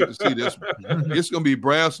can't wait to see this one. It's going to be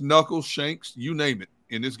brass knuckles, shanks, you name it,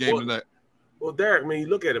 in this game tonight. Well, Derrick, you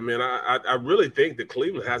look at it, man. I really think that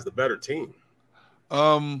Cleveland has the better team.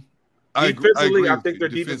 I agree. I think their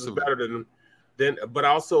defense is better than. But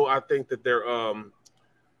also I think that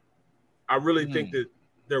I really think that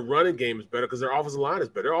their running game is better because their offensive line is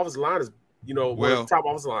better. Their offensive line is, one of the top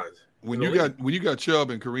offensive lines. When you got Chubb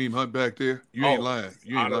and Kareem Hunt back there, you ain't lying.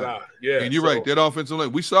 You ain't lying. Yeah, and you're right. That offensive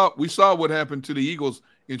line. We saw what happened to the Eagles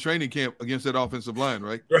in training camp against that offensive line,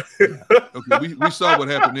 right? Okay, we saw what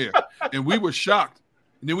happened there, and we were shocked.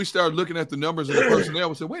 And then we started looking at the numbers of the personnel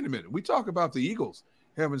and said, "Wait a minute. We talk about the Eagles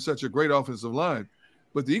having such a great offensive line."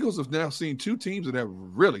 But the Eagles have now seen 2 teams that have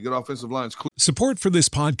really good offensive lines. Support for this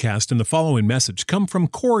podcast and the following message come from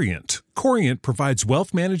Corient. Corient provides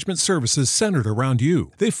wealth management services centered around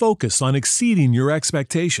you. They focus on exceeding your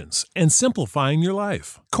expectations and simplifying your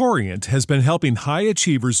life. Corient has been helping high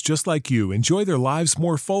achievers just like you enjoy their lives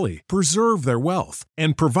more fully, preserve their wealth,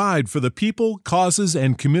 and provide for the people, causes,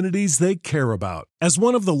 and communities they care about. As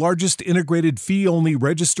one of the largest integrated fee-only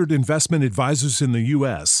registered investment advisors in the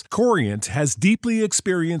U.S., Corient has deeply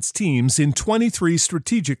experienced teams in 23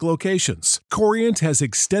 strategic locations. Corient has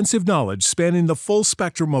extensive knowledge spanning the full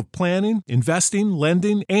spectrum of planning, investing,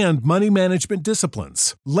 lending, and money management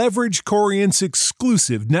disciplines. Leverage Corient's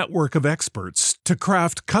exclusive network of experts to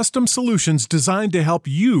craft custom solutions designed to help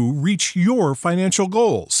you reach your financial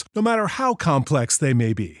goals, no matter how complex they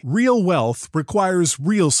may be. Real wealth requires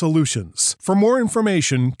real solutions. For more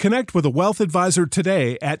information, connect with a wealth advisor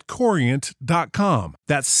today at Corient.com.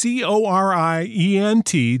 That's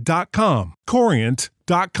Corient.com.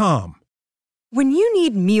 Corient.com. When you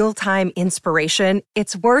need mealtime inspiration,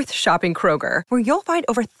 it's worth shopping Kroger, where you'll find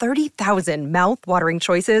over 30,000 mouth-watering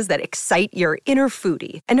choices that excite your inner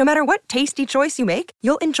foodie. And no matter what tasty choice you make,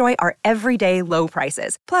 you'll enjoy our everyday low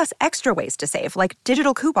prices, plus extra ways to save, like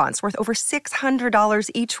digital coupons worth over $600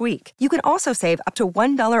 each week. You can also save up to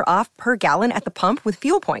 $1 off per gallon at the pump with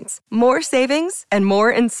fuel points. More savings and more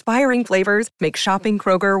inspiring flavors make shopping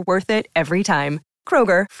Kroger worth it every time.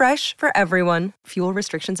 Kroger, fresh for everyone. Fuel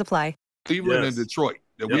restrictions apply. Cleveland and Detroit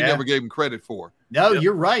that we never gave him credit for. No,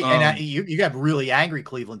 you're right. And you got a really angry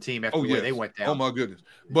Cleveland team after the way they went down. Oh, my goodness.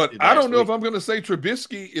 But I don't know if I'm going to say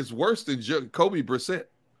Trubisky is worse than Jacoby Brissett.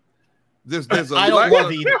 There's a I don't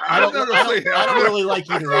love either. I don't really like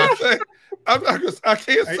either option. I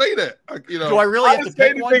can't say that. Do I really have to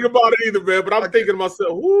say anything about it either, man? But I'm thinking to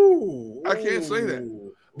myself, ooh. I can't say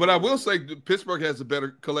that. But I will say Pittsburgh has a better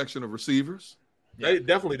collection of receivers. They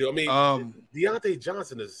definitely do. I mean, Deontay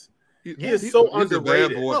Johnson is – he is so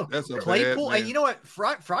underrated. That's a Claypool, bad man. and you know what?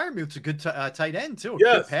 Freiermuth's a good tight end too.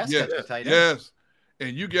 Yes, good pass catch tight end. Yes,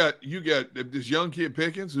 and you got this young kid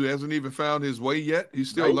Pickens who hasn't even found his way yet. He's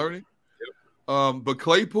still learning. Yep. But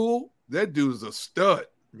Claypool, that dude is a stud.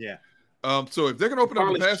 Yeah. So if they're gonna open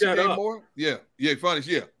up the passing game more,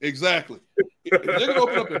 exactly. If they're gonna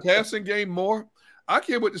open up the passing game more, I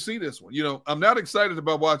can't wait to see this one. I'm not excited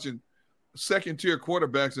about watching second-tier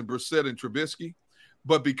quarterbacks in Brissett and Trubisky.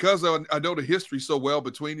 But because I know the history so well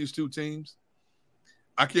between these two teams,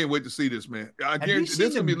 I can't wait to see this, man. I guarantee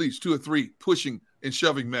there's going to be at least 2 or 3 pushing and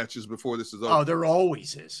shoving matches before this is over. Oh, there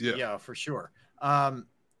always is. Yeah, for sure. The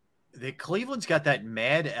Cleveland's got that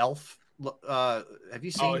Mad Elf. Have you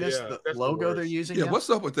seen this? Yeah. The logo they're using? Yeah, now? What's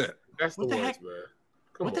up with that? That's what the heck? Man.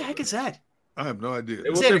 What the heck is that? I have no idea.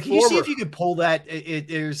 Xander, can you see if you could pull that?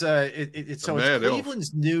 It's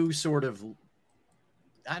Cleveland's new sort of,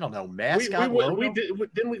 I don't know, mascot logo.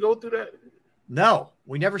 Didn't we go through that? No,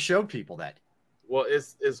 we never showed people that. Well,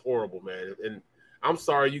 it's horrible, man. And I'm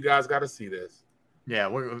sorry, you guys got to see this. Yeah,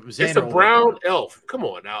 it's a brown elf. Come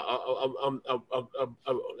on now,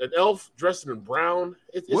 an elf dressed in brown.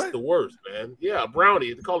 It's the worst, man. Yeah, a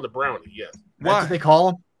brownie. They call it a brownie. Yes. That's what they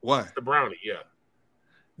call them. Why? The brownie. Yeah.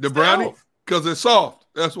 The brownie? Because it's soft.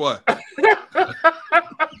 That's why.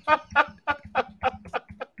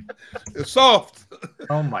 It's soft.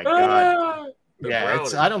 Oh my god! Yeah,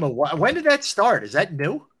 I don't know why. When did that start? Is that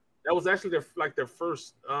new? That was actually their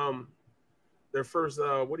first.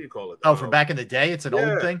 What do you call it? Oh, from back in the day, it's an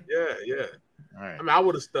old thing. Yeah. All right. I mean, I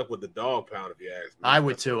would have stuck with the dog pound if you asked me. I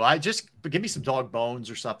would too. Give me some dog bones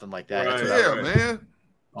or something like that. Right. Man.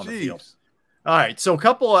 On the field. All right. So a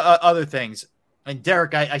couple of other things. And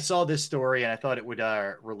Derrick, I saw this story and I thought it would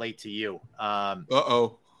relate to you.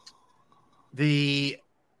 The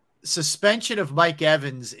suspension of Mike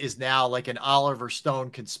Evans is now like an Oliver Stone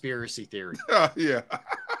conspiracy theory. Yeah.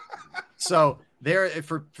 So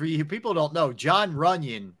for you people who don't know, John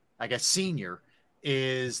Runyon, I guess senior,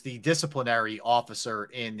 is the disciplinary officer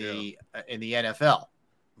in the NFL,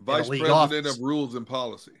 vice president of rules and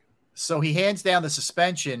policy. So he hands down the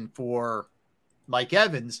suspension for Mike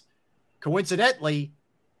Evans. Coincidentally,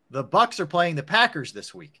 the Bucs are playing the Packers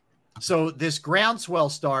this week. So this groundswell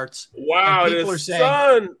starts. Wow, and people are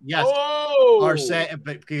saying, yes, are saying,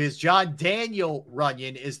 but because John Daniel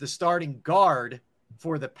Runyon is the starting guard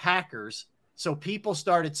for the Packers. So people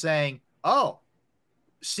started saying, oh,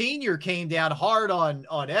 senior came down hard on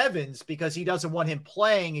Evans because he doesn't want him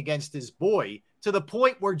playing against his boy, to the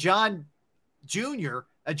point where John Jr.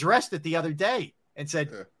 addressed it the other day and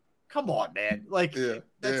said, come on, man. Like,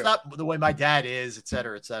 that's not the way my dad is, et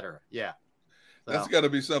cetera, et cetera. Yeah. So. That's got to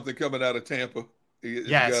be something coming out of Tampa. It's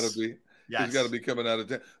got to be. Yes. It's got to be coming out of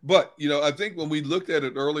Tampa. But, I think when we looked at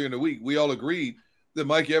it earlier in the week, we all agreed that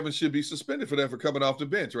Mike Evans should be suspended for that, for coming off the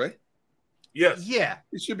bench, right? Yes. Yeah.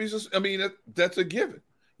 It should be just. I mean, that's a given.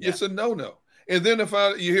 Yeah. It's a no. And then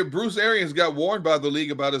you hear Bruce Arians got warned by the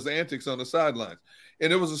league about his antics on the sidelines,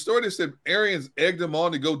 and there was a story that said Arians egged him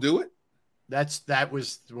on to go do it. That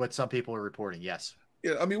was what some people are reporting. Yes.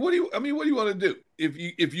 Yeah. I mean, what do you want to do?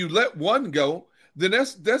 If you let one go, then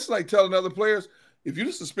that's like telling other players, if you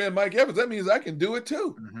just suspend Mike Evans, that means I can do it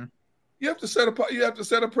too. Mm-hmm. You have to set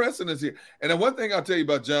a precedence here. And then one thing I'll tell you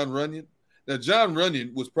about John Runyon, that John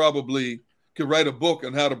Runyon could write a book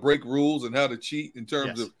on how to break rules and how to cheat in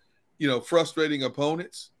terms of, frustrating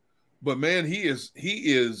opponents. But man, he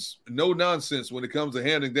is no nonsense when it comes to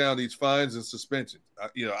handing down these fines and suspensions.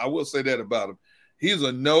 I will say that about him. He's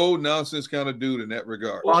a no nonsense kind of dude in that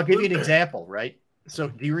regard. Well, I'll give you an example, right? So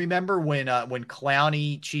do you remember when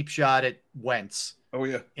Clowney cheap shot at Wentz? Oh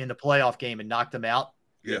yeah, in the playoff game and knocked him out.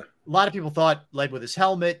 Yeah, a lot of people thought led with his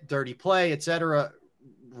helmet, dirty play, etc.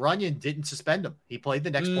 Runyon didn't suspend him. He played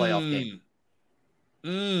the next playoff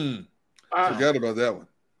game. Forgot about that one.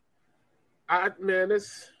 I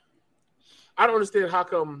don't understand how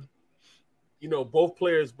come, both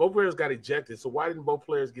players got ejected. So why didn't both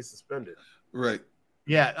players get suspended? Right.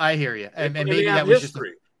 Yeah, I hear you. And maybe that was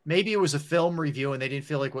history. Maybe it was a film review and they didn't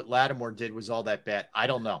feel like what Lattimore did was all that bad. I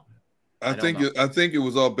don't know. I think it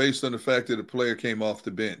was all based on the fact that a player came off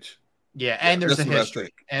the bench. Yeah, and there's a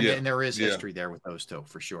history, and there is history there with those two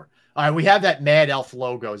for sure. All right, we have that Mad Elf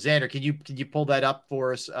logo. Xander, can you pull that up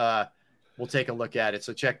for us? We'll take a look at it.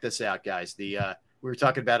 So check this out, guys. We were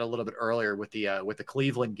talking about it a little bit earlier with the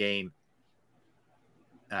Cleveland game.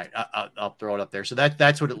 All right, I'll throw it up there. So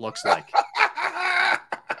that's what it looks like.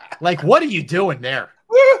 Like, what are you doing there?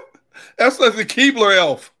 That's like the Keebler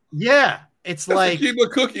elf. Yeah, that's like the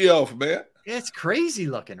Keebler cookie elf, man. It's crazy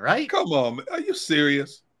looking, right? Come on, man. Are you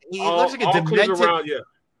serious? He looks like a demented.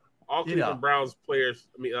 All Cleveland Browns players,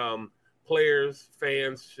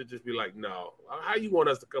 fans should just be like, no. How you want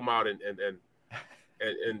us to come out and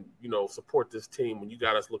support this team when you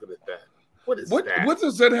got us looking at that? What that? What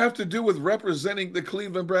does that have to do with representing the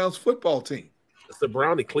Cleveland Browns football team? It's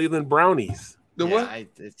the Cleveland Brownies. What?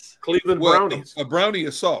 It's Cleveland Brownies. A brownie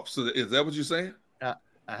is soft. So is that what you're saying? That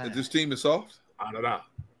this team is soft? I don't know.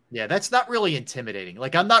 Yeah, that's not really intimidating.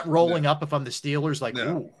 Like, I'm not rolling up if I'm the Steelers. Like,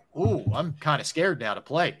 ooh, I'm kind of scared now to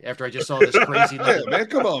play after I just saw this crazy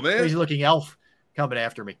crazy looking elf coming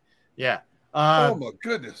after me. Yeah. Oh my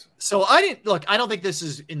goodness. So I don't think this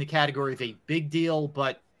is in the category of a big deal,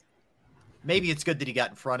 but maybe it's good that he got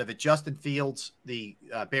in front of it. Justin Fields, the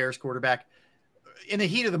Bears quarterback, in the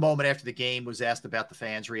heat of the moment after the game, was asked about the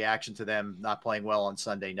fans' reaction to them not playing well on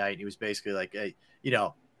Sunday night. He was basically like, hey,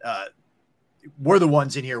 we're the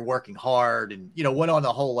ones in here working hard, and, went on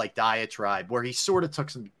the whole diatribe where he sort of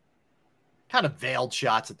took some kind of veiled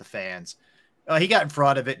shots at the fans. He got in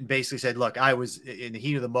front of it and basically said, look, I was in the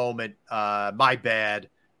heat of the moment. My bad.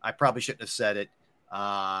 I probably shouldn't have said it.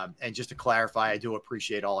 And just to clarify, I do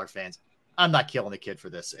appreciate all our fans. I'm not killing the kid for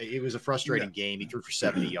this. It was a frustrating game. He threw for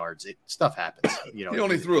 70 yards. Stuff happens. He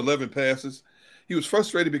only threw 11 passes. He was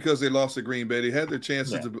frustrated because they lost to Green Bay. They had their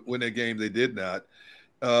chances to win that game. They did not.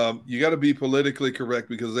 You got to be politically correct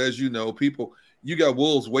because, as you know, you got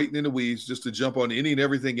wolves waiting in the weeds just to jump on any and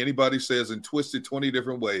everything anybody says and twist it 20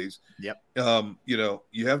 different ways. Yep.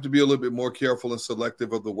 You have to be a little bit more careful and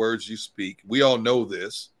selective of the words you speak. We all know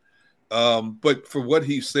this. But for what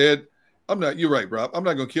he said, you're right, Rob. I'm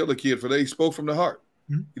not going to kill the kid for that. He spoke from the heart.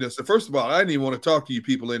 Mm-hmm. So first of all, I didn't even want to talk to you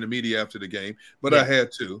people in the media after the game, but I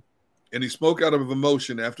had to. And he spoke out of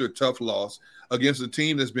emotion after a tough loss against a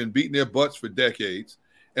team that's been beating their butts for decades.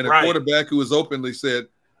 And a quarterback who has openly said,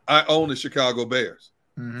 I own the Chicago Bears.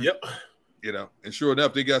 Mm-hmm. Yep. And sure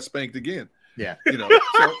enough, they got spanked again. Yeah. So,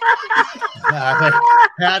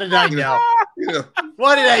 how did I know?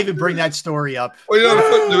 Why did I even bring that story up?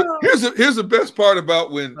 Well, here's the best part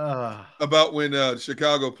about when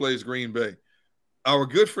Chicago plays Green Bay. Our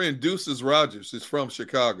good friend Deuces Rogers is from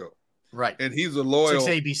Chicago. Right. And he's a loyal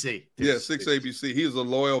 6 ABC. Yeah, 6 ABC. He's a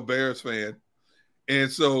loyal Bears fan.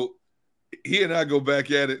 And so he and I go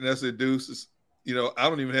back at it, and I said, Deuces, I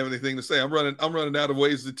don't even have anything to say. I'm running out of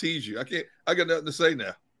ways to tease you. I got nothing to say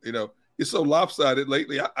now. It's so lopsided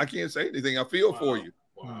lately. I can't say anything. I feel for you.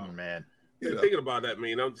 Wow. Oh, man. Thinking about that,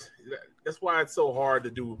 man. That's why it's so hard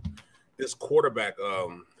to do this quarterback.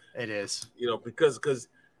 It is. Because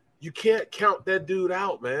you can't count that dude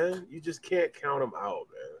out, man. You just can't count him out,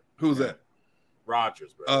 man. Who's that?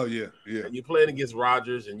 Rodgers, bro. Oh, yeah. And you're playing against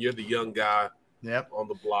Rodgers, and you're the young guy on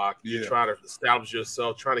the block. You're trying to establish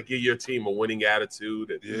yourself, trying to give your team a winning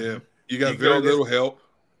attitude. And, you got very little help.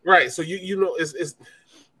 Right. So, it's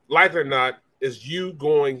like it or not, it's you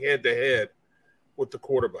going head to head with the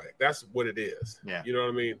quarterback. That's what it is. Yeah. You know what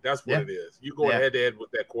I mean? That's what it is. You go head to head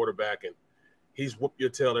with that quarterback, and he's whooped your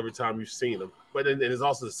tail every time you've seen him. But then it's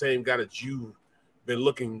also the same guy that you've been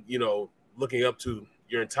looking up to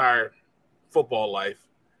your entire football life.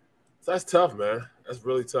 So that's tough, man. That's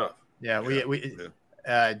really tough. Yeah,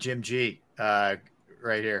 Jim G, right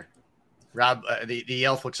here. Rob, the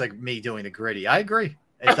elf looks like me doing the gritty. I agree.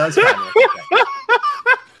 It does kind of look like that.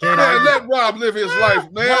 Man, let Rob live his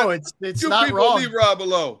life, man. No, it's you not people wrong. Leave Rob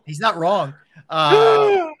alone. He's not wrong.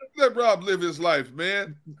 Let Rob live his life,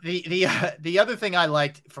 man. The other thing I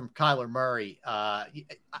liked from Kyler Murray,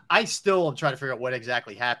 I still am trying to figure out what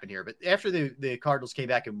exactly happened here. But after the Cardinals came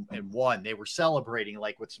back and won, they were celebrating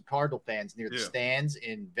like with some Cardinal fans near the stands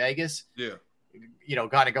in Vegas. Yeah,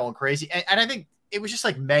 kind of going crazy, and I think it was just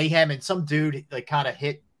like mayhem, and some dude like kind of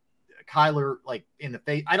hit Kyler like in the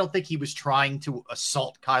face. I don't think he was trying to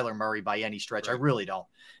assault Kyler Murray by any stretch. Right. I really don't.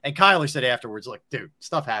 And Kyler said afterwards, like, dude,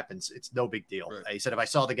 stuff happens. It's no big deal. Right. He said, if I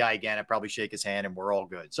saw the guy again, I'd probably shake his hand and we're all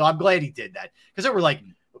good. So I'm glad he did that, because there were like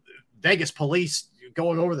Vegas police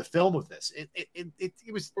going over the film of this. It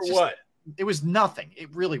was for just, what? It was nothing.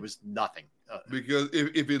 It really was nothing. Because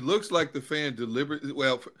if it looks like the fan deliberately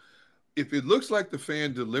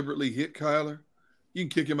hit Kyler, you can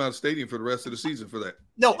kick him out of the stadium for the rest of the season for that.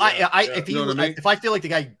 No, if I feel like the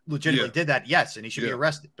guy legitimately did that, yes, and he should be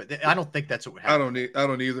arrested. But I don't think that's what would happen. I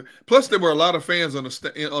don't either. Plus, there were a lot of fans on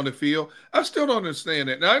the field. I still don't understand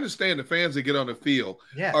that. Now, I understand the fans that get on the field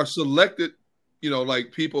are selected,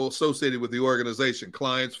 like people associated with the organization,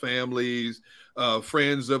 clients, families,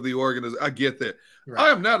 friends of the organization. I get that. Right.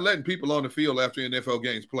 I am not letting people on the field after NFL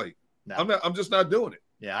games play. No. I'm just not doing it.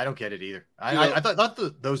 Yeah, I don't get it either. I thought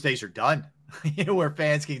those days are done. Where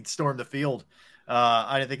fans can storm the field.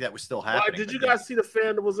 I didn't think that was still happening. Did you guys see the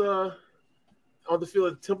fan that was on the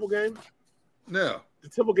field at the Temple game? No. The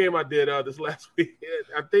Temple game I did this last week.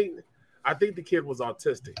 I think the kid was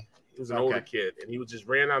autistic. He was an older kid, and he was just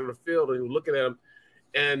ran out of the field, and he was looking at him.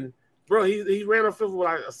 And bro, he ran on the field for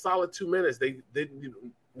like a solid 2 minutes.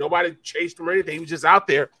 Nobody chased him or anything. He was just out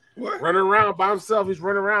there running around by himself. He's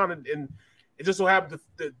running around, and it just so happened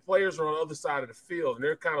the players are on the other side of the field, and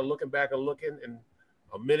they're kind of looking back and looking, and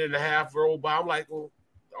a minute and a half rolled by. I'm like, well,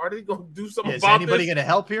 are they going to do something about this? Is anybody going to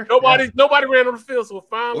help here? Nobody ran on the field. So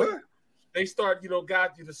finally, they start,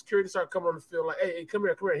 the security start coming on the field like, hey, come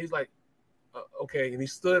here. And he's like, okay. And he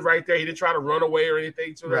stood right there. He didn't try to run away or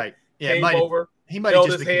anything. So right. Yeah. Came over. He might have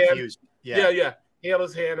just been confused. Yeah. He held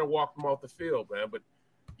his hand and walked him off the field, man. But,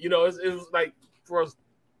 it was like for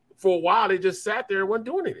a while, they just sat there and wasn't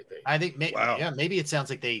doing anything. I think, maybe it sounds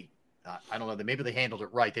like they, I don't know, maybe they handled it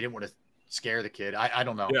right. They didn't want to scare the kid. I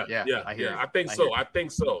don't know. Yeah. I hear. I think so.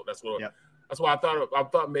 That's what. Yep. That's why I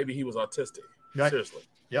thought maybe he was autistic. Right. Seriously.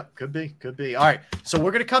 Yep. Could be. All right. So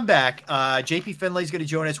we're going to come back. JP Finlay's going to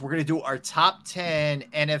join us. We're going to do our top 10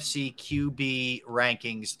 NFC QB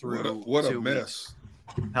rankings through. What a mess.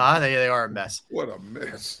 They are a mess. What a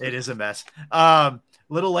mess. It is a mess. A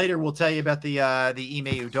little later, we'll tell you about the Ime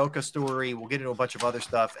Udoka story. We'll get into a bunch of other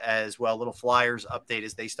stuff as well. Little Flyers update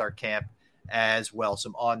as they start camp as well.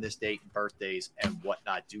 Some on this date birthdays and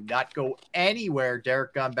whatnot. Do not go anywhere.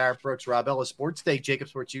 Derrick, Gunn, Barrett, Brooks, Rob Ellis, Sports Day, Jacob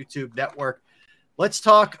Sports YouTube Network. Let's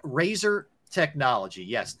talk Razor technology.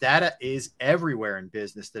 Yes, data is everywhere in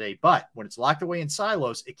business today, but when it's locked away in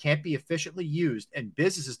silos, it can't be efficiently used, and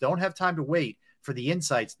businesses don't have time to wait for the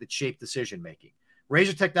insights that shape decision-making.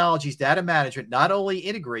 Razor Technologies data management not only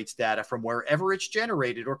integrates data from wherever it's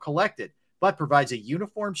generated or collected, but provides a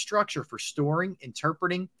uniform structure for storing,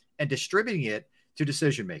 interpreting, and distributing it to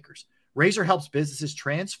decision makers. Razor helps businesses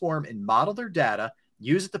transform and model their data,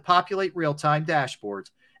 use it to populate real-time dashboards,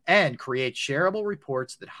 and create shareable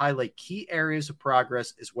reports that highlight key areas of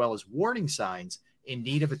progress as well as warning signs in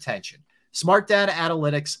need of attention. Smart data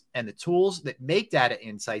analytics and the tools that make data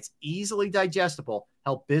insights easily digestible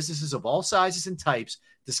help businesses of all sizes and types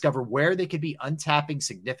discover where they could be untapping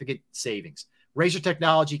significant savings. Razor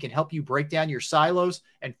Technology can help you break down your silos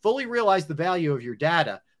and fully realize the value of your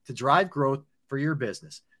data to drive growth for your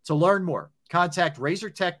business. To learn more, contact Razor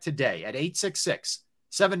Tech today at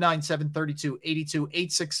 866-797-3282,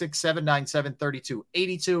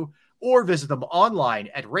 866-797-3282, or visit them online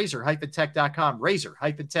at razor-tech.com,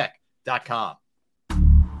 razor-tech.com.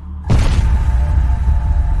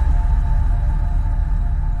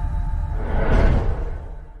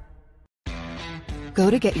 Go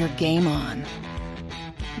to get your game on.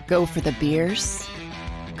 Go for the beers.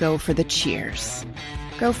 Go for the cheers.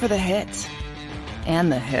 Go for the hit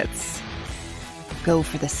and the hits. Go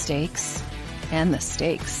for the stakes and the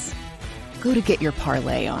stakes. Go to get your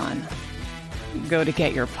parlay on. Go to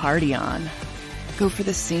get your party on. Go for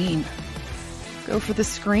the scene. Go for the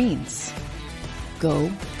screens. Go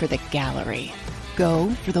for the gallery. Go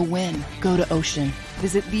for the win. Go to Ocean.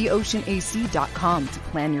 Visit theoceanac.com to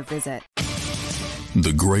plan your visit.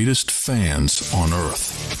 The greatest fans on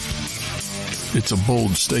earth. It's a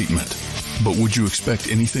bold statement, but would you expect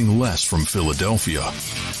anything less from Philadelphia?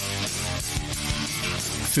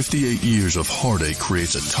 58 years of heartache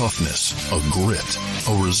creates a toughness, a grit,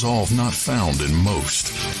 a resolve not found in most.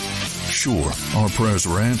 Sure, our prayers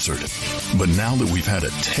were answered, but now that we've had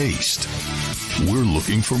a taste, we're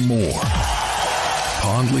looking for more.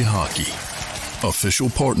 Pondley Hockey, official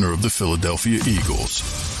partner of the Philadelphia Eagles.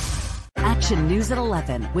 Action News at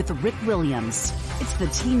 11 with Rick Williams. It's the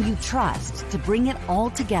team you trust to bring it all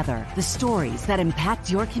together. The stories that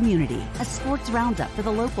impact your community. A sports roundup for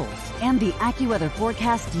the locals. And the AccuWeather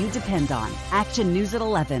forecast you depend on. Action News at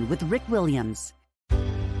 11 with Rick Williams.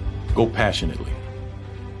 Go passionately.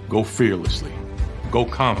 Go fearlessly. Go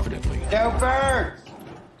confidently. Go Birds!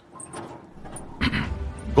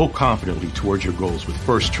 Go confidently towards your goals with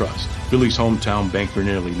First Trust, Philly's hometown bank for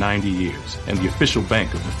nearly 90 years, and the official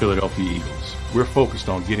bank of the Philadelphia Eagles. We're focused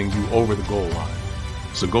on getting you over the goal line.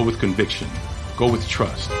 So go with conviction, go with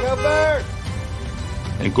trust, Go Birds!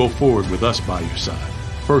 and go forward with us by your side.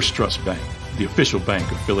 First Trust Bank, the official bank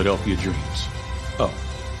of Philadelphia dreams. Oh,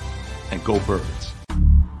 and go Birds.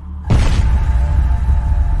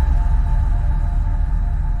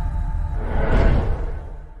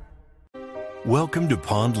 Welcome to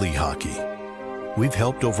Pondley Hockey. We've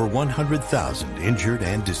helped over 100,000 injured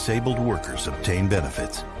and disabled workers obtain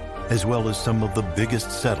benefits, as well as some of the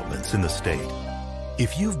biggest settlements in the state.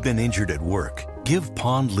 If you've been injured at work, give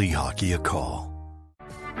Pondley Hockey a call.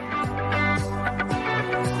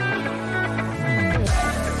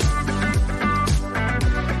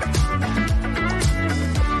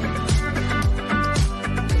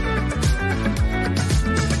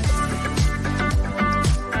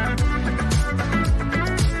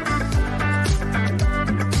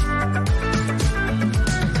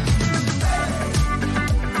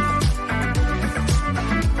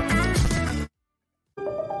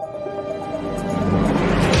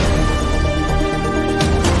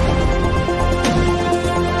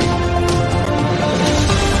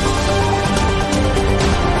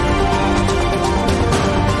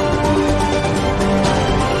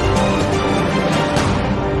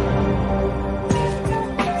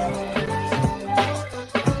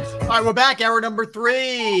 We're back. Hour number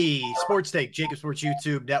 3. Sports Take, Jacob Sports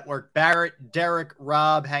YouTube Network. Barrett, Derrick,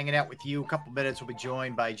 Rob hanging out with you. A couple minutes. We'll be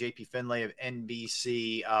joined by JP Finlay of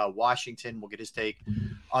NBC Washington. We'll get his take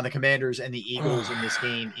on the Commanders and the Eagles in this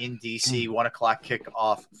game in DC. 1 o'clock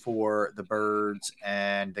kickoff for the Birds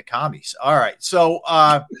and the Commies. All right. So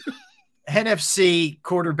NFC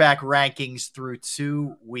quarterback rankings through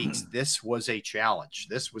 2 weeks. This was a challenge.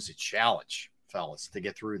 Fellas, to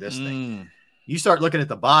get through this thing. You start looking at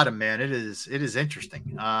the bottom, man. It is interesting.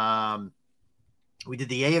 We did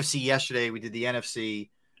the AFC yesterday. We did the NFC.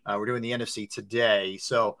 We're doing the NFC today.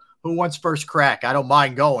 So who wants first crack? I don't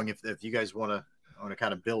mind going if you guys want to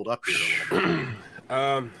kind of build up here a little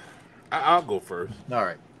bit. I'll go first. All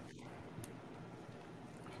right.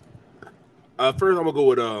 First, I'm gonna go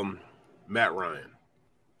with Matt Ryan.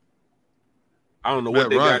 I don't know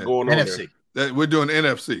what they got going on NFC. there. We're doing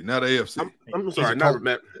NFC, not AFC. I'm sorry, not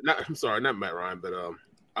Matt. I'm sorry, not Matt Ryan, but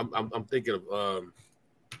I'm thinking of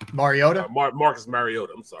Mariota. Marcus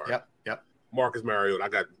Mariota. I'm sorry. Yep. Marcus Mariota. I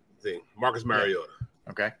got the thing. Marcus Mariota.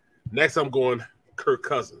 Yeah. Okay. Next, I'm going Kirk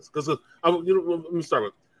Cousins because let me start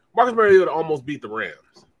with Marcus Mariota. Almost beat the Rams.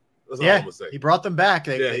 That's all I'm gonna say. He brought them back.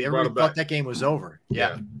 Everybody thought back. that game was over.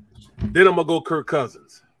 Yeah. Then I'm gonna go Kirk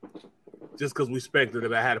Cousins, just because we spanked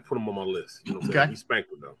them. I had to put them on my list. You know what I'm saying? We spanked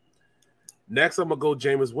them though. Next, I'm going to go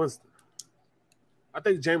Jameis Winston. I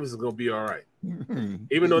think Jameis is going to be all right.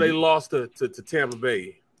 Even though they lost to Tampa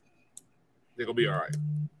Bay, they're going to be all right.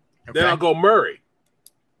 Okay. Then I'll go Murray.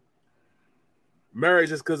 Murray,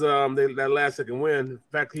 just because that last second win. In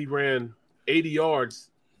fact, he ran 80 yards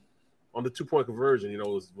on the 2-point conversion. You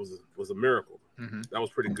know, was a miracle. Mm-hmm. That was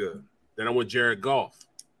pretty good. Then I went Jared Goff.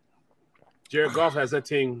 Jared Goff has that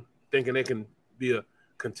team thinking they can be a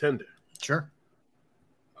contender. Sure.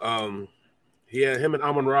 Him and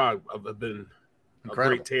Amon-Ra have been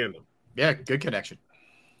incredible. A great tandem. Yeah, good connection.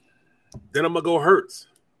 Then I'm going to go Hurts.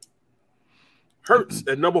 Hurts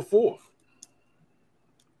at number 4.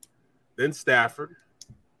 Then Stafford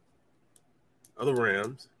of the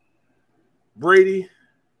Rams. Brady,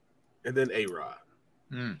 and then A-Rod.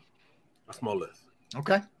 That's my list.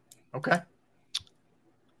 Okay.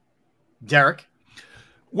 Derrick?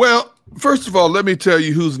 Well, first of all, let me tell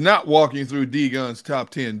you who's not walking through D-Gun's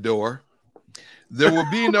top 10 door. There will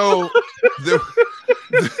be no.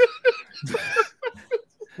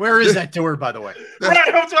 Where is that door, by the way? Right,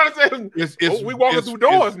 I'm trying to say. We walking through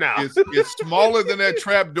doors now. It's smaller than that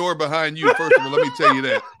trap door behind you. First of all, let me tell you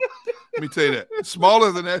that.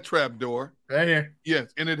 Smaller than that trap door. Right here.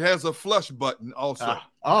 Yes, and it has a flush button also.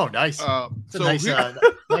 Oh, nice. It's a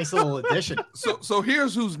nice little addition. So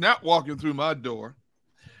here's who's not walking through my door.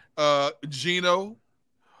 Gino.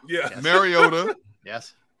 Yes. Mariota.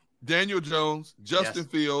 Yes. Daniel Jones, Justin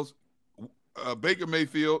Fields, Baker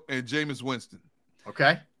Mayfield, and Jameis Winston.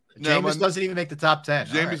 Okay. Jameis doesn't even make the top 10.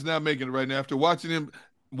 Jameis not making it right now. After watching him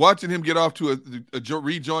get off to a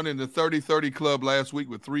rejoin in the 30-30 club last week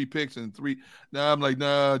with 3 picks and 3. Now I'm like,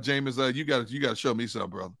 nah, Jameis, you got to show me something,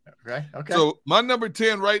 brother. Okay. So my number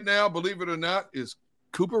 10 right now, believe it or not, is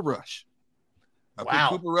Cooper Rush. I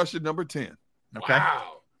put Cooper Rush at number 10. Okay.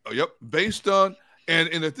 Wow. Oh, yep. Based on and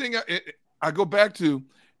the thing I go back to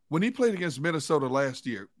when he played against Minnesota last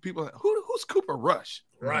year, people are like, who's Cooper Rush?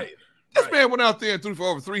 Right. This man went out there and threw for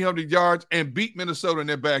over 300 yards and beat Minnesota in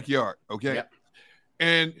their backyard, okay? Yep.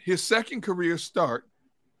 And his second career start,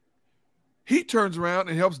 he turns around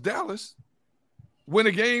and helps Dallas win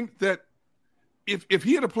a game that if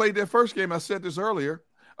he had played their first game, I said this earlier,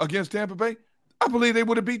 against Tampa Bay, I believe they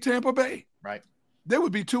would have beat Tampa Bay. Right. They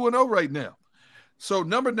would be 2-0 right now. So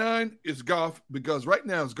number 9 is Goff because right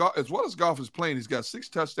now, as well as Goff is playing, he's got 6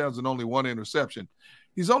 touchdowns and only 1 interception.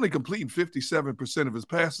 He's only completing 57% of his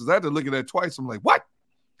passes. I had to look at that twice. I'm like, what?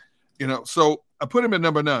 So I put him at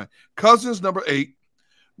number 9. Cousins, number 8.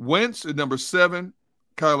 Wentz at number 7.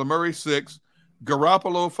 Kyler Murray, 6.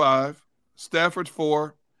 Garoppolo, 5. Stafford,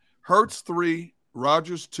 4. Hurts, 3.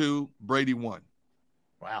 Rodgers, 2. Brady, 1.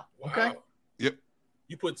 Wow. Okay. Yep.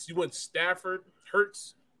 You went Stafford,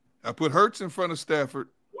 Hurts. I put Hurts in front of Stafford.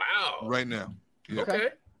 Wow. Right now. Yep. Okay.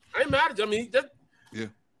 I ain't mad at you. I mean, yeah.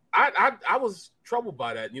 I was troubled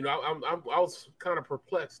by that. I was kind of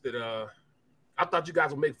perplexed that I thought you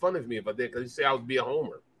guys would make fun of me if I did because you say I would be a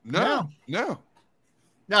homer. No.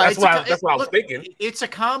 That's what I was thinking. It's a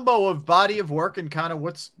combo of body of work and kind of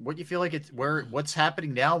what you feel like what's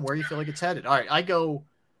happening now and where you feel like it's headed. All right, I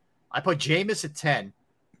put Jameis at 10.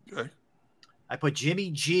 Okay. I put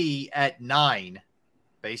Jimmy G at 9,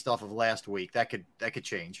 based off of last week. That could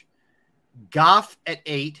change. Goff at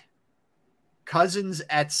 8. Cousins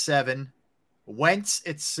at 7, Wentz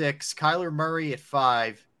at 6, Kyler Murray at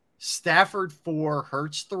 5, Stafford 4,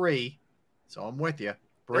 Hurts 3. So I'm with you.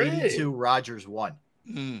 Brady 2, Rodgers 1.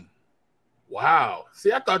 Wow.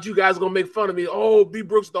 See, I thought you guys were gonna make fun of me. Oh, B.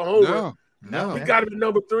 Brooks the homer. No. We got him at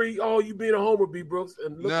number 3. Oh, you being a homer, B. Brooks.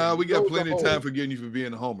 No, we got plenty of time forgetting you for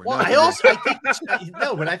being a homer. Well,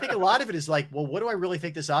 I think a lot of it is like, well, what do I really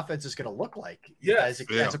think this offense is going to look like as it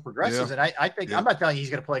progresses? Yeah. And I think I'm not telling you he's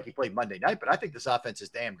going to play like he played Monday night, but I think this offense is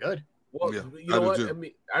damn good. Well, you know what? I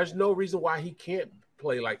mean, there's no reason why he can't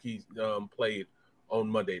play like he's played on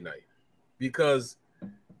Monday night, because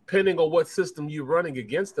depending on what system you're running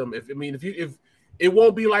against him, if it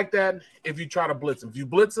won't be like that if you try to blitz him. If you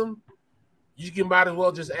blitz him, you might as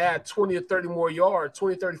well just add 20 or 30 more yards,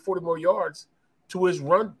 20, 30, 40 more yards to his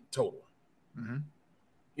run total.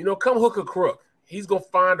 Mm-hmm. Come hook or crook, he's going to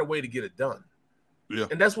find a way to get it done. Yeah.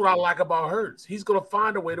 And that's what I like about Hurts. He's going to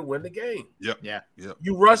find a way to win the game. Yep. Yeah.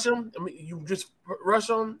 You rush him. I mean, you just rush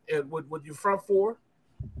him and with your front four.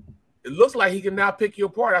 It looks like he can now pick you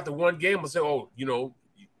apart after one game and say,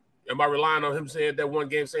 am I relying on him saying that one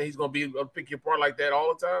game saying he's going to be able to pick you apart like that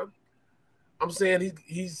all the time? I'm saying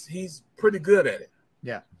he's pretty good at it.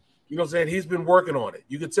 Yeah. You know what I'm saying? He's been working on it.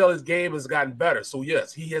 You can tell his game has gotten better. So,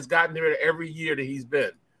 yes, he has gotten there every year that he's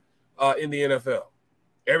been in the NFL.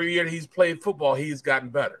 Every year that he's played football, he's gotten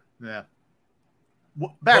better. Yeah.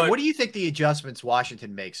 Barrett, what do you think the adjustments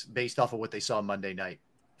Washington makes based off of what they saw Monday night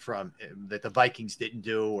from that the Vikings didn't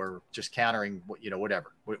do, or just countering,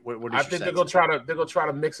 whatever? What I think they're gonna try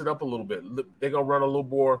to mix it up a little bit. They're gonna run a little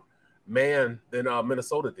more man than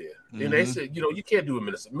Minnesota did. Mm-hmm. And they said, you can't do it.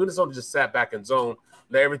 Minnesota just sat back in zone,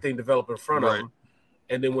 let everything develop in front of them,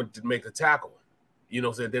 and then went to make the tackle.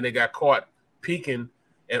 So then they got caught peeking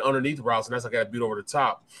and underneath routes, and that's like I got beat over the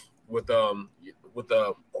top with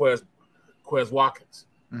Quez Watkins.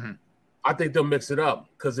 Mm-hmm. I think they'll mix it up,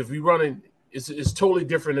 because if we running, it's totally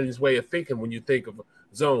different in his way of thinking when you think of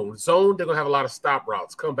zone. Zone, they're gonna have a lot of stop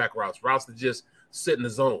routes, comeback routes that just sit in the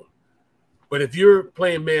zone. But if you're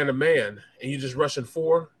playing man to man and you're just rushing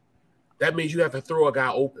 4, that means you have to throw a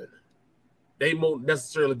guy open. They won't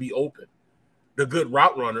necessarily be open. The good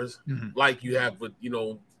route runners, like you have with,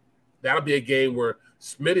 that'll be a game where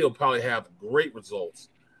Smitty will probably have great results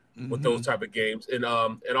with those type of games. And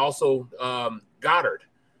also Goddard,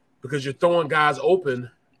 because you're throwing guys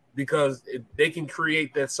open because they can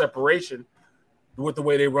create that separation with the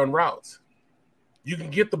way they run routes. You can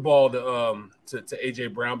get the ball to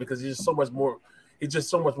AJ Brown because he's just so much more. He's just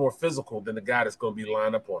so much more physical than the guy that's going to be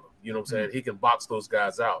lined up on him. You know what I'm saying? He can box those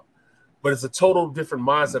guys out. But it's a total different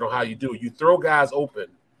mindset on how you do it. You throw guys open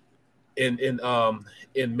in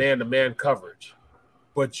man-to-man coverage,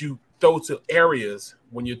 but you throw to areas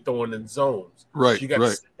when you're throwing in zones. Right. So you got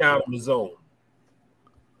to sit down in the zone.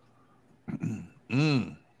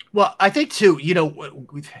 Well, I think too,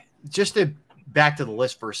 just to back to the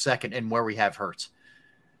list for a second and where we have Hurts.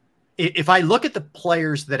 If I look at the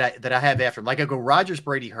players that I have after him, like I go Rodgers,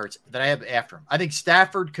 Brady, Hurts, that I have after him, I think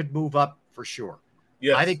Stafford could move up for sure.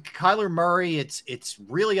 Yes. I think Kyler Murray, it's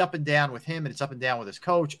really up and down with him, and it's up and down with his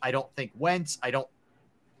coach. I don't think Wentz.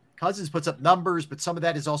 Cousins puts up numbers, but some of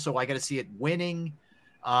that is also I got to see it winning.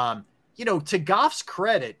 To Goff's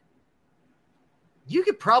credit, you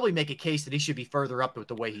could probably make a case that he should be further up with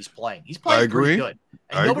the way he's playing. He's playing pretty good,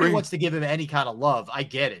 and nobody wants to give him any kind of love. I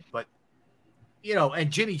get it, but and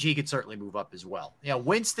Jimmy G could certainly move up as well.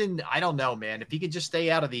 Winston, I don't know, man. If he could just stay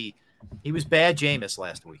out of he was bad Jameis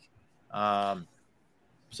last week.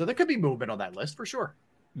 So there could be movement on that list for sure.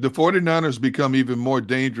 The 49ers become even more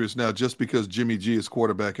dangerous now just because Jimmy G is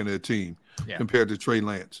quarterbacking their team compared to Trey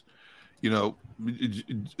Lance.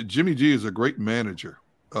 Jimmy G is a great manager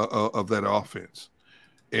of that offense.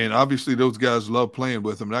 And obviously those guys love playing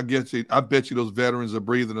with him. And I bet you those veterans are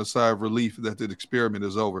breathing a sigh of relief that the experiment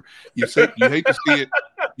is over. You hate to see it.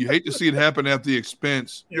 You hate to see it happen at the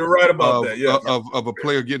expense. You're right about that. Yeah. Of a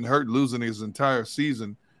player getting hurt, losing his entire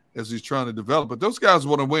season as he's trying to develop. But those guys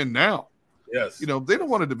want to win now. Yes. They don't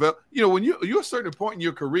want to develop. When you're a certain point in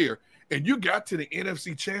your career and you got to the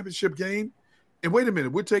NFC Championship game, and wait a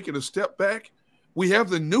minute, we're taking a step back. We have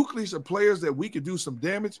the nucleus of players that we could do some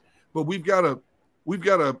damage, but we've got to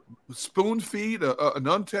spoon feed an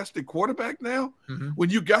untested quarterback now. Mm-hmm. When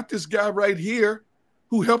you got this guy right here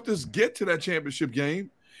who helped us get to that championship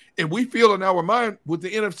game, and we feel in our mind with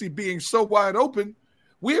the NFC being so wide open,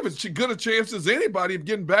 we have as good a chance as anybody of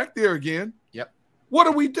getting back there again. Yep. What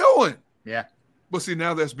are we doing? Yeah. But see,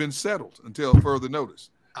 now that's been settled until further notice.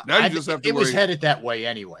 Now you just have to worry. It was headed that way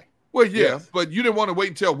anyway. Well, yeah, but you didn't want to wait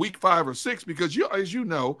until week 5 or 6 because, as you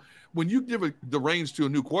know, when you give the reins to a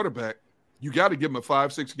new quarterback, you got to give him a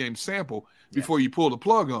 5-6 game sample before you pull the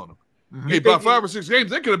plug on him. Mm-hmm. Hey, by 5 or 6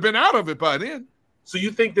 games, they could have been out of it by then. So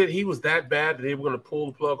you think that he was that bad that they were going to pull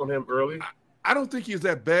the plug on him early? I don't think he's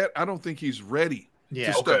that bad. I don't think he's ready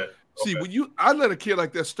to start. Okay. See, I let a kid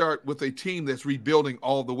like that start with a team that's rebuilding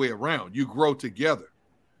all the way around. You grow together.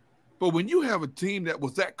 But when you have a team that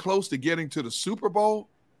was that close to getting to the Super Bowl,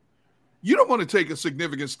 you don't want to take a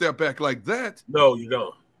significant step back like that. No, you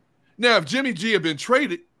don't. Now, if Jimmy G had been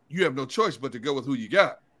traded, you have no choice but to go with who you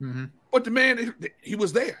got. Mm-hmm. But the man, he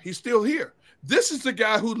was there. He's still here. This is the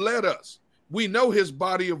guy who led us. We know his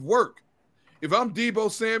body of work. If I'm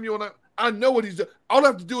Deebo Samuel, and I know what he's doing. All I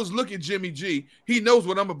have to do is look at Jimmy G. He knows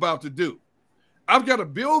what I'm about to do. I've got to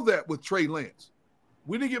build that with Trey Lance.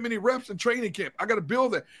 We didn't get many reps in training camp. I got to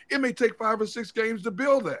build that. It may take 5 or 6 games to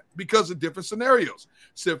build that because of different scenarios,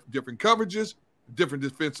 different coverages, different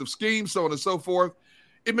defensive schemes, so on and so forth.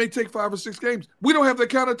 It may take 5 or 6 games. We don't have that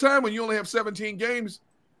kind of time when you only have 17 games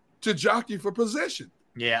to jockey for position.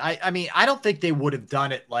 Yeah, I mean, I don't think they would have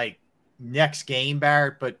done it like next game,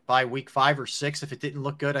 Barrett, but by week 5 or 6, if it didn't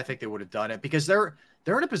look good, I think they would have done it because they're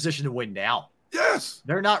in a position to win now. Yes.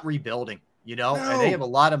 They're not rebuilding. And they have a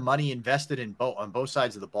lot of money invested on both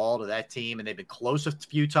sides of the ball to that team, and they've been close a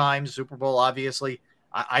few times, Super Bowl, obviously.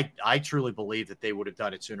 I truly believe that they would have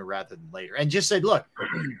done it sooner rather than later and just said, look,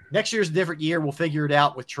 next year's a different year. We'll figure it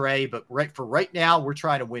out with Trey, but right now, we're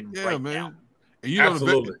trying to win now. And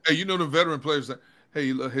the veteran players that,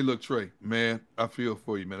 hey, look, Trey, man, I feel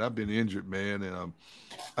for you, man. I've been injured, man, and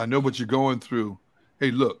I know what you're going through. Hey,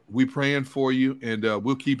 look, we praying for you, and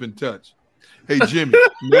we'll keep in touch. Hey, Jimmy,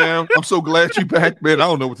 man, I'm so glad you back, man. I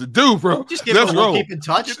don't know what to do, bro. Just give us a keep in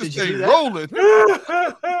touch. Did you do that? Rolling.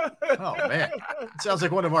 Oh, man. It sounds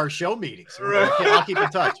like one of our show meetings. Right. I'll keep in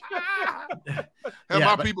touch. Have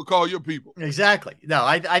my people call your people. Exactly. No,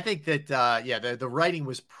 I think that, the writing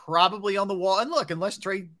was probably on the wall. And look, unless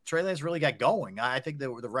Trey Lance really got going, I think the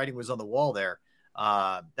writing was on the wall there.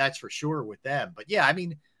 That's for sure with them. But, yeah, I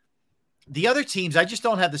mean, the other teams, I just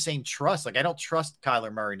don't have the same trust. Like, I don't trust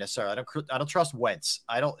Kyler Murray necessarily. I don't trust Wentz.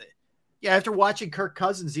 After watching Kirk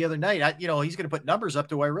Cousins the other night, he's going to put numbers up.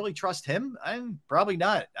 Do I really trust him? I'm probably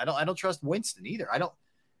not. I don't trust Winston either. There's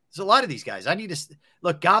a lot of these guys. I need to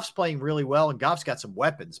look. Goff's playing really well, and Goff's got some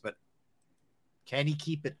weapons, but can he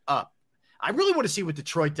keep it up? I really want to see what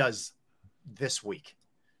Detroit does this week.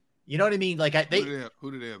 You know what I mean? Like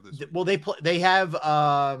who do they have this week? Well, they have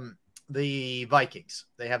the Vikings.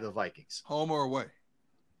 They have the Vikings. Home or away?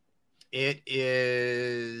 It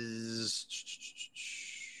is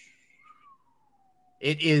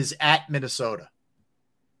at Minnesota.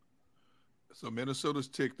 So Minnesota's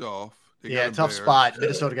ticked off. Tough spot.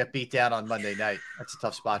 Minnesota got beat down on Monday night. That's a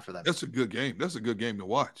tough spot for them. That's a good game. That's a good game to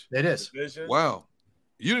watch. It is. Wow.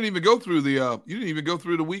 You didn't even go through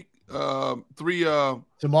the week 3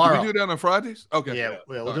 tomorrow. Do we do that on Fridays? Okay. Yeah,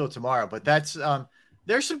 we'll do it tomorrow. But that's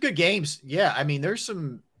there's some good games. Yeah, I mean there's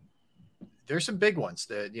some big ones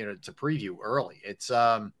that to preview early. It's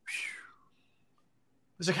there's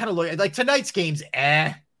a kind of look like tonight's game's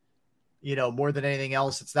more than anything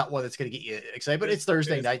else. It's not one that's going to get you excited, but it's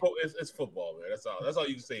Thursday night. It's football, man. That's all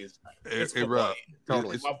you can say is it's football. Right.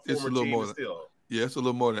 Totally. It's a little more than it's a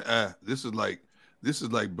little more than This is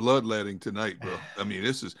like bloodletting tonight, bro. I mean,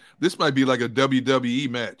 this might be like a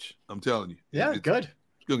WWE match. I'm telling you. Yeah, it's good.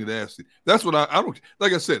 It's going to get nasty. That's what I don't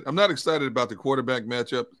like. I said, I'm not excited about the quarterback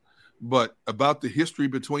matchup, but about the history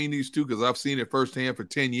between these two because I've seen it firsthand for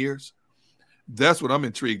 10 years. That's what I'm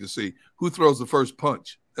intrigued to see. Who throws the first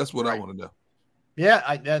punch? That's what I want to know. Yeah,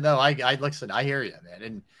 I listen. I hear you, man.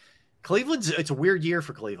 And it's a weird year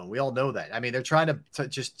for Cleveland. We all know that. I mean, they're trying to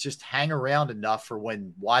just hang around enough for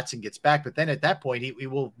when Watson gets back. But then at that point, he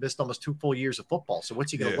will miss almost 2 full years of football. So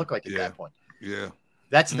what's he going to look like at that point? Yeah,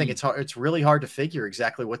 that's the thing. It's hard. It's really hard to figure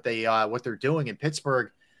exactly what they're doing in Pittsburgh.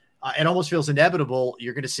 It almost feels inevitable.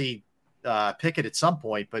 You're going to see Pickett at some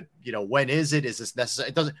point, but when is it? Is this necessary?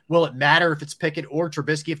 It doesn't. Will it matter if it's Pickett or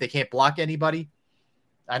Trubisky if they can't block anybody?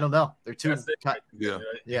 I don't know. They're too. You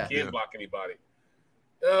can't block anybody.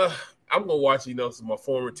 I'm gonna watch. This is my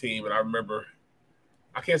former team, and I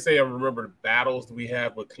can't say I remember the battles that we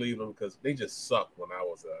had with Cleveland because they just sucked when I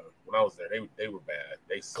was there. They were bad.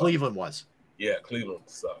 They sucked. Cleveland was. Yeah, Cleveland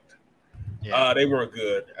sucked. Yeah. They weren't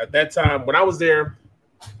good at that time. When I was there,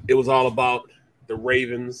 it was all about the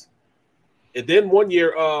Ravens. And then one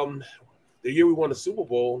year, the year we won the Super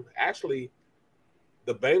Bowl, actually,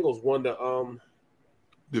 the Bengals won the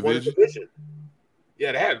division.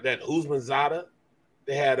 Yeah, they had that Uzmanzada.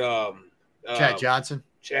 They had Chad Johnson.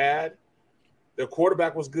 Chad. Their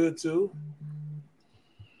quarterback was good too.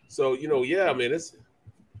 So I mean, it's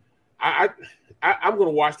I'm going to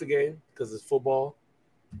watch the game because it's football,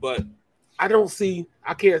 but I can't see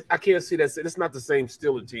that. It's not the same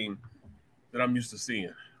Steelers team that I'm used to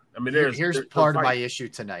seeing. I mean, here's part of my issue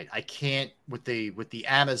tonight. I can't with the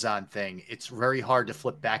Amazon thing. It's very hard to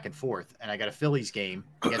flip back and forth, and I got a Phillies game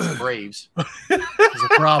against the Braves. It's a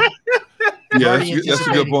problem. Yeah, that's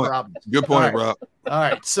a good point. Problems. Good point, Rob. All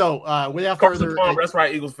right, so without Carson further, Palmer, that's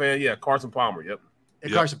right, Eagles fan. Yeah, Carson Palmer. Yep.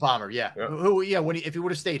 Carson Palmer. Yeah. Who? Yeah. If he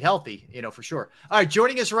would have stayed healthy, for sure. All right,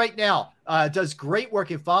 joining us right now, does great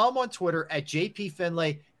work. And follow him on Twitter at JP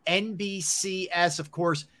Finlay NBCS. Of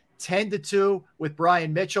course. 10-2 with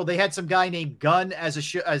Brian Mitchell. They had some guy named Gunn as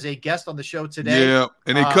a guest on the show today. Yeah,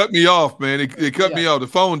 and they cut me off, man. They cut me off. The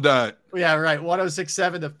phone died. Yeah, right.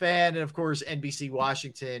 106.7 The Fan, and of course NBC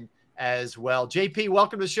Washington as well. JP,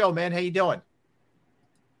 welcome to the show, man. How you doing?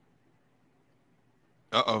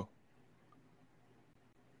 Uh-oh.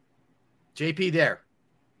 JP there.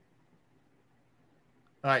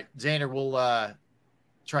 All right, Xander, we'll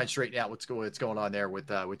try and straighten out what's going on there with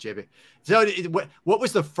JP. So what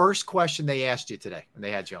was the first question they asked you today when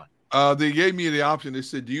they had you on? They gave me the option. They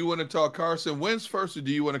said, do you want to talk Carson Wentz first or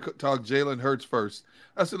do you want to talk Jalen Hurts first?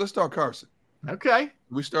 I said, let's talk Carson. Okay.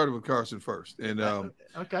 We started with Carson first. And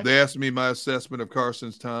okay. They asked me my assessment of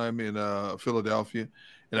Carson's time in Philadelphia.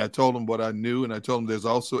 And I told them what I knew. And I told them there's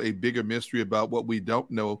also a bigger mystery about what we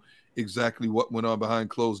don't know exactly what went on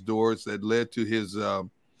behind closed doors that led to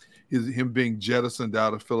him being jettisoned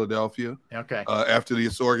out of Philadelphia. Okay. After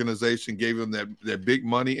this organization gave him that big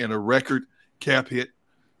money and a record cap hit.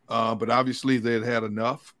 But obviously they had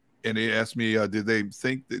enough. And they asked me, did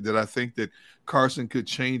I think that Carson could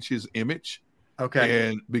change his image? Okay.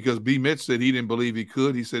 And because B. Mitch said he didn't believe he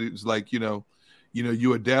could. He said it was like,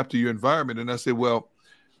 you adapt to your environment. And I said, well,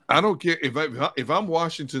 I don't care if I'm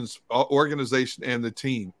Washington's organization and the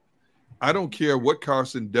team, I don't care what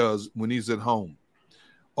Carson does when he's at home.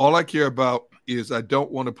 All I care about is I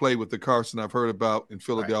don't want to play with the Carson I've heard about in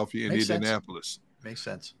Philadelphia and Indianapolis. Makes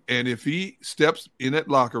sense. And if he steps in that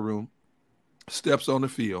locker room, steps on the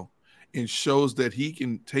field, and shows that he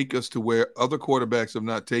can take us to where other quarterbacks have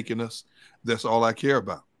not taken us, that's all I care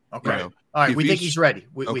about. Okay. All right. We think he's ready.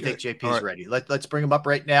 We think JP's ready. Let's bring him up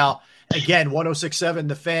right now. Again, 106.7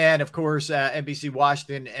 The Fan, of course, NBC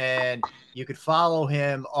Washington. And you could follow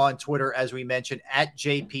him on Twitter, as we mentioned, at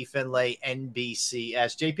JP Finlay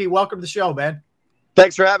NBCS. JP, welcome to the show, man.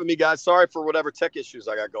 Thanks for having me, guys. Sorry for whatever tech issues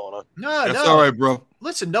I got going on. That's all right, bro.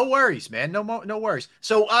 Listen, no worries, man. No worries.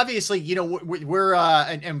 So obviously, we're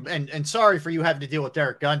and sorry for you having to deal with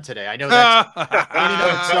Derrick Gunn today. I know that's in and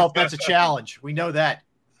of itself, that's a challenge. We know that.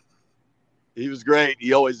 He was great.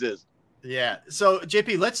 He always is. Yeah. So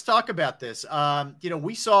JP, let's talk about this.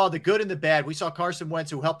 We saw the good and the bad. We saw Carson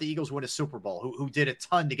Wentz, who helped the Eagles win a Super Bowl, who did a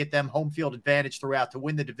ton to get them home field advantage throughout to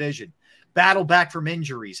win the division. Battle back from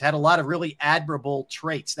injuries, had a lot of really admirable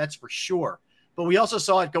traits, that's for sure. But we also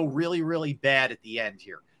saw it go really, really bad at the end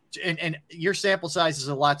here. And your sample size is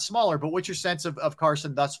a lot smaller, but what's your sense of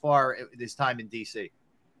Carson thus far this time in DC?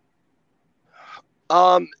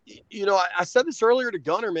 I said this earlier to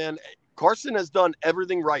Gunner, man. Carson has done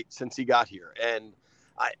everything right since he got here. And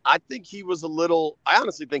I think I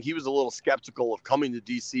honestly think he was a little skeptical of coming to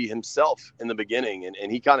DC himself in the beginning. And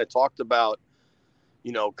he kind of talked about,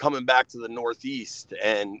 coming back to the Northeast,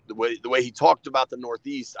 and the way he talked about the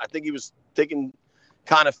Northeast, I think he was thinking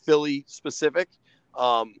kind of Philly specific.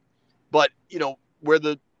 But where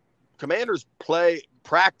the Commanders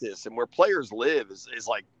practice and where players live is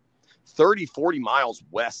like 30, 40 miles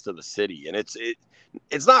west of the city. And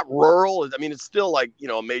it's not rural. I mean, it's still like,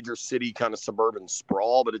 a major city kind of suburban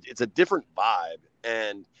sprawl, but it's a different vibe.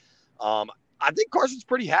 And, I think Carson's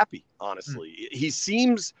pretty happy, honestly. He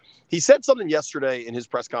said something yesterday in his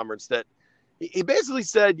press conference that he basically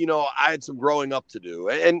said, I had some growing up to do.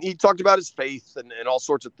 And he talked about his faith and all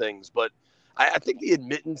sorts of things. But I think the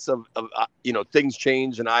admittance of things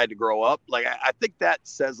change and I had to grow up. Like, I think that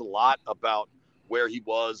says a lot about where he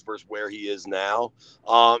was versus where he is now.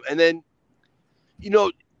 And then,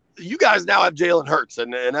 you guys now have Jalen Hurts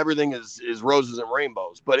and everything is roses and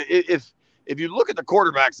rainbows. But if you look at the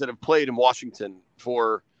quarterbacks that have played in Washington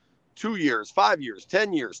for 2 years, 5 years,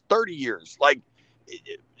 10 years, 30 years,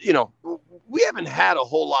 we haven't had a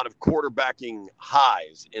whole lot of quarterbacking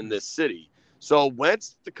highs in this city. So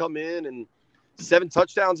Wentz to come in and 7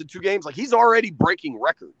 touchdowns in 2 games, he's already breaking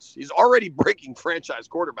records. He's already breaking franchise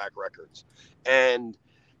quarterback records. And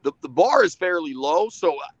the bar is fairly low.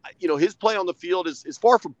 So, his play on the field is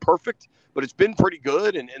far from perfect, but it's been pretty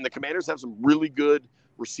good. And the Commanders have some really good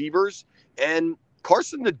receivers. And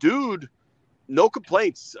Carson, the dude, no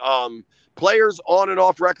complaints. Players on and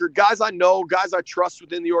off record, guys I know, guys I trust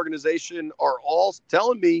within the organization are all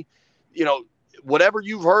telling me, whatever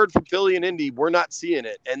you've heard from Philly and Indy, we're not seeing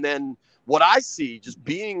it. And then what I see just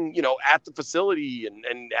being, at the facility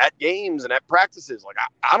and at games and at practices,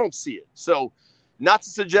 I don't see it. So not to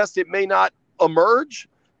suggest it may not emerge,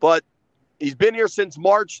 but he's been here since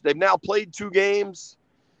March. They've now played 2 games.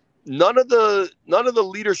 None of the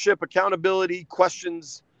leadership accountability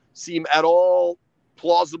questions seem at all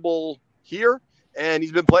plausible here, and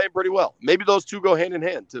he's been playing pretty well. Maybe those two go hand in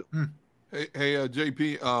hand too. Hey,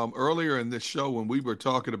 JP, earlier in this show when we were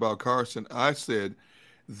talking about Carson, I said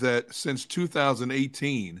that since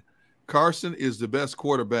 2018, Carson is the best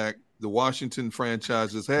quarterback the Washington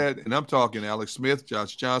franchise has had, and I'm talking Alex Smith,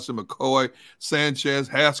 Josh Johnson, McCoy, Sanchez,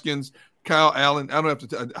 Haskins, Kyle Allen. I don't have to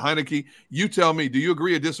Heineke. You tell me, do you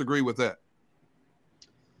agree or disagree with that?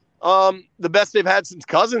 The best they've had since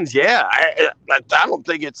Cousins, yeah. I don't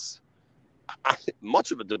think it's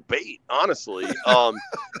much of a debate, honestly.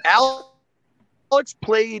 Alex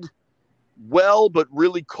played well, but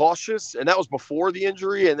really cautious, and that was before the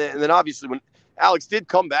injury. And then obviously when Alex did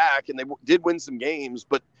come back and they did win some games,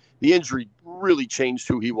 but the injury really changed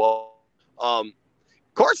who he was.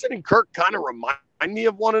 Carson and Kirk kind of remind me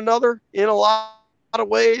of one another in a lot of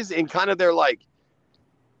ways, in kind of their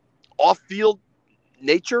off-field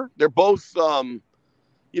nature. They're both,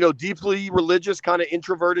 deeply religious, kind of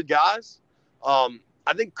introverted guys.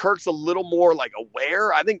 I think Kirk's a little more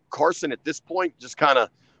aware. I think Carson at this point just kind of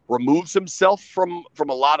removes himself from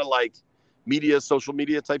a lot of media, social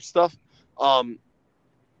media type stuff. I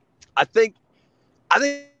think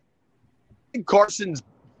Carson's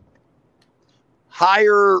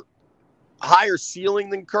higher ceiling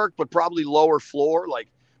than Kirk, but probably lower floor.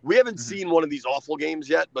 We haven't seen one of these awful games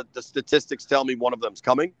yet, but the statistics tell me one of them's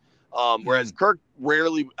coming. Whereas Kirk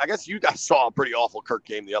rarely, I guess you guys saw a pretty awful Kirk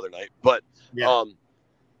game the other night, but I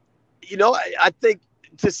think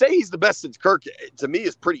to say he's the best since Kirk to me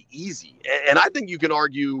is pretty easy. And I think you can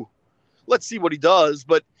argue, let's see what he does.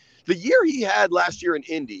 But the year he had last year in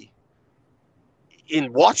Indy,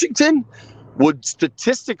 in Washington, would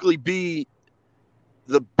statistically be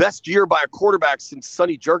the best year by a quarterback since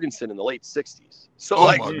Sonny Jurgensen in the late 60s. So,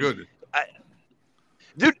 my goodness.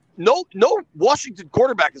 Dude, no Washington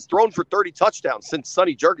quarterback has thrown for 30 touchdowns since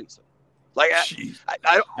Sonny Jurgensen.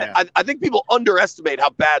 I think people underestimate how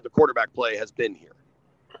bad the quarterback play has been here.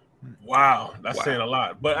 Wow, that's saying a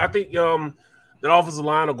lot. But I think that offensive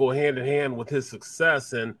line will go hand in hand with his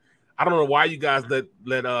success. And I don't know why you guys let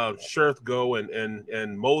Scherf go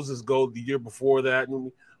and Moses go the year before that.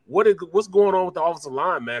 And what's going on with the offensive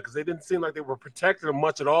line, man? Because they didn't seem like they were protecting him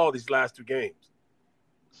much at all these last 2 games.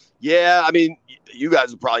 Yeah, I mean, you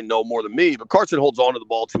guys would probably know more than me, but Carson holds on to the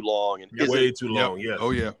ball too long and way too long. Yep. Yes.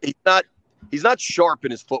 Oh yeah. He's not sharp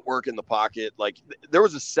in his footwork in the pocket. Like there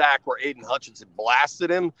was a sack where Aiden Hutchinson blasted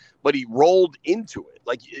him, but he rolled into it.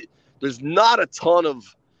 Like there's not a ton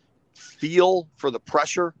of feel for the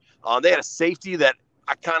pressure. They had a safety that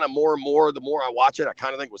I kind of more and more, the more I watch it, I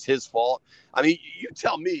kind of think was his fault. I mean, you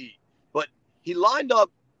tell me, but he lined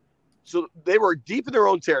up. So they were deep in their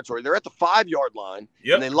own territory. They're at the 5-yard line,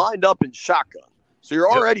 and they lined up in shotgun. So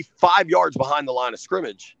you're already 5 yards behind the line of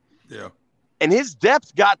scrimmage. Yeah. And his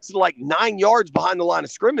depth got to like 9 yards behind the line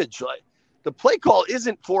of scrimmage. Like the play call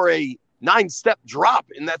isn't for a 9-step drop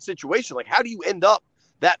in that situation. Like how do you end up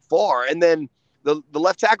that far? And then the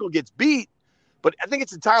left tackle gets beat. But I think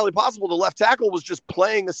it's entirely possible the left tackle was just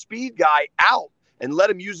playing a speed guy out and let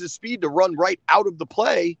him use his speed to run right out of the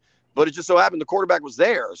play. But it just so happened the quarterback was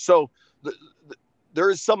there. So there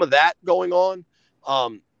is some of that going on.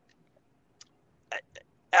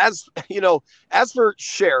 As for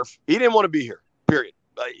Sheriff, he didn't want to be here, period.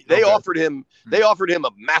 They offered him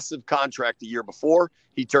a massive contract the year before.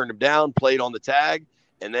 He turned him down, played on the tag,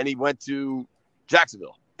 and then he went to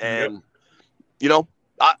Jacksonville. And,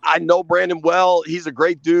 I know Brandon well. He's a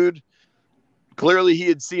great dude. Clearly he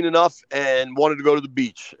had seen enough and wanted to go to the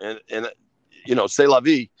beach and c'est la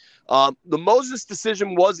vie. The Moses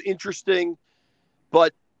decision was interesting,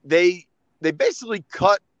 but they basically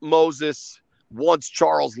cut Moses once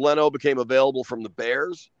Charles Leno became available from the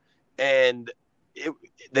Bears, and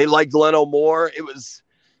they liked Leno more. It was,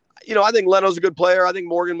 I think Leno's a good player. I think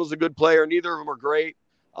Morgan was a good player. Neither of them were great.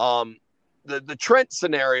 The Trent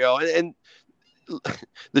scenario and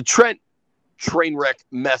the Trent train wreck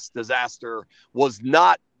mess disaster was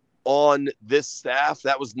not on this staff.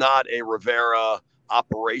 That was not a Rivera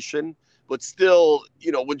operation, but still,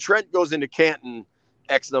 when Trent goes into Canton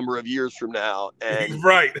X number of years from now, and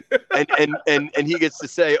right, and he gets to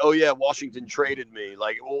say, "Oh yeah, Washington traded me."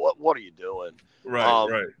 Like, well, what are you doing? Right,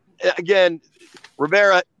 right. Again,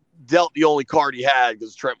 Rivera dealt the only card he had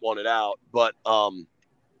because Trent wanted out. But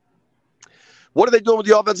what are they doing with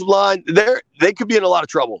the offensive line? They could be in a lot of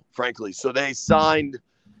trouble, frankly. So they signed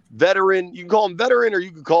veteran. You can call him veteran, or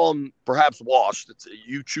you can call him perhaps washed.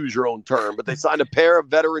 You choose your own term. But they signed a pair of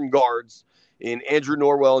veteran guards in Andrew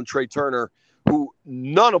Norwell and Trey Turner, who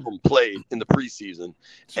none of them played in the preseason.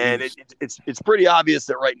 Jeez. And it's pretty obvious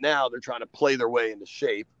that right now they're trying to play their way into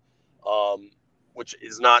shape, which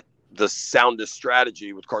is not the soundest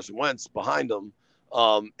strategy with Carson Wentz behind them.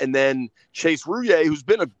 And then Chase Rouillet, who's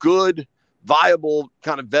been a good, viable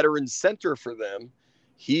kind of veteran center for them,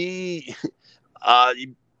 he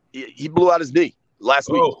blew out his knee last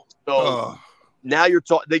week. So now you're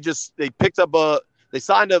talking. They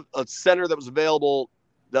signed a center that was available.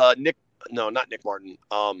 Not Nick Martin.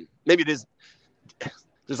 Maybe it is.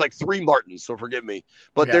 There's like 3 Martins, so forgive me.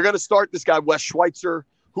 But they're going to start this guy, Wes Schweitzer,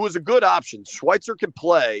 who is a good option. Schweitzer can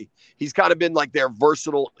play. He's kind of been like their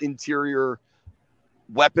versatile interior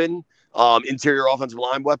weapon, interior offensive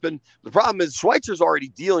line weapon. The problem is Schweitzer's already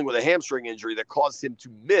dealing with a hamstring injury that caused him to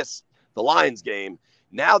miss the Lions game.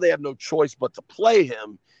 Now they have no choice but to play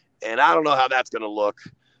him, and I don't know how that's going to look,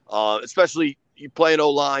 especially you play an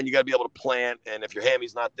O-line, you got to be able to plant, and if your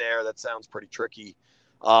hammy's not there, that sounds pretty tricky.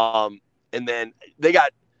 And then they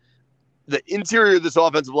got the interior of this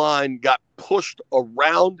offensive line got pushed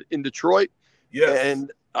around in Detroit,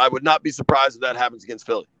 and I would not be surprised if that happens against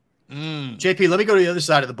Philly. JP, let me go to the other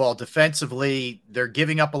side of the ball. Defensively, they're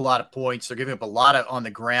giving up a lot of points. They're giving up a lot on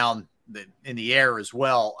the ground, in the air as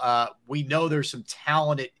well. We know there's some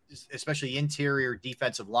talented, especially interior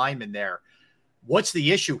defensive linemen there. What's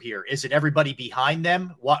the issue here? Is it everybody behind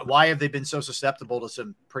them? Why have they been so susceptible to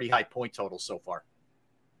some pretty high point totals so far?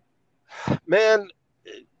 Man,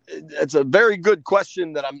 it's a very good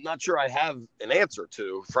question that I'm not sure I have an answer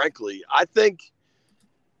to, frankly. I think,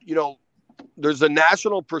 there's a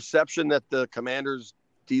national perception that the Commanders'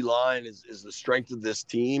 D-line is the strength of this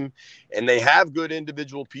team, and they have good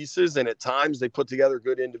individual pieces, and at times they put together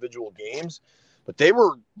good individual games. But they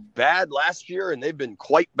were bad last year, and they've been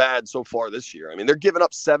quite bad so far this year. I mean, they're giving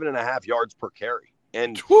up 7.5 yards per carry.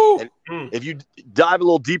 And if you dive a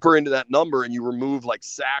little deeper into that number and you remove like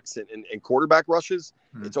sacks and quarterback rushes,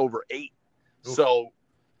 it's over 8. Oof. So,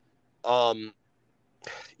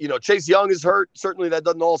 Chase Young is hurt. Certainly that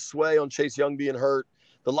doesn't all sway on Chase Young being hurt.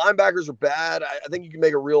 The linebackers are bad. I think you can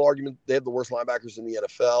make a real argument they have the worst linebackers in the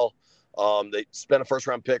NFL. They spent a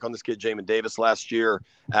first-round pick on this kid, Jamin Davis, last year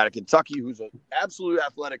out of Kentucky, who's an absolute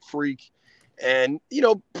athletic freak and,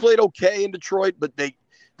 played okay in Detroit, but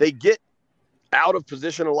they get out of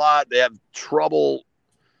position a lot. They have trouble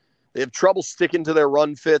sticking to their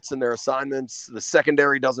run fits and their assignments. The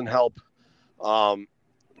secondary doesn't help.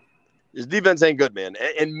 His defense ain't good, man.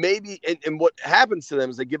 And what happens to them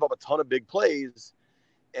is they give up a ton of big plays.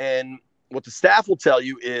 And what the staff will tell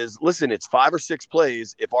you is, listen, it's 5 or 6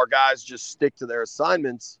 plays. If our guys just stick to their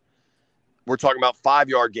assignments, we're talking about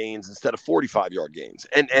 5-yard gains instead of 45-yard gains.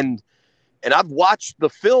 And I've watched the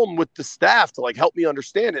film with the staff to help me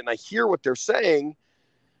understand it. And I hear what they're saying,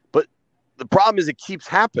 but the problem is it keeps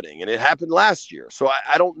happening, and it happened last year. So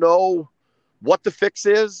I don't know what the fix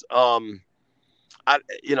is.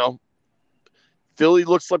 Philly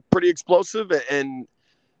looks like pretty explosive. And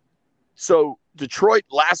so Detroit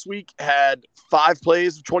last week had 5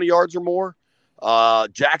 plays of 20 yards or more.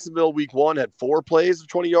 Jacksonville week 1 had 4 plays of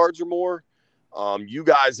 20 yards or more. You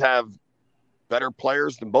guys have better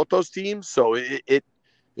players than both those teams, so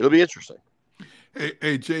it'll be interesting.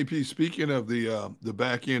 Hey, JP, speaking of the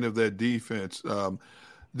back end of that defense,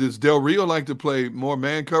 does Del Rio like to play more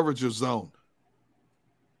man coverage or zone?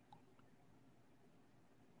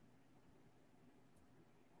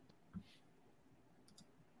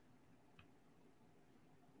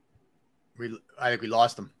 I think we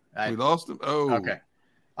lost him. We lost him? Oh. Okay.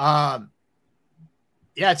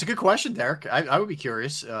 Yeah, it's a good question, Derrick. I would be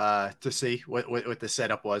curious to see what the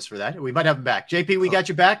setup was for that. We might have him back. JP, we got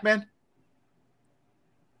you back, man?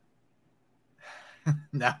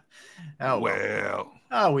 No. Oh, well.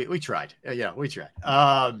 Oh, we tried. Yeah, we tried.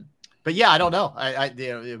 But yeah, I don't know.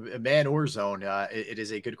 A man or zone. It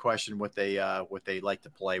is a good question what they like to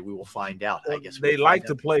play. We will find out. I guess they like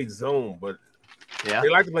to play zone, but they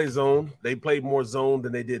like to play zone. They played more zone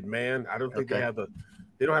than they did man. I don't think they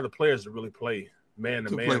don't have the players to really play man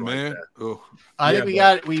to man like that. Oh. I think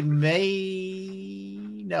we may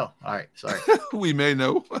know. All right, sorry. We may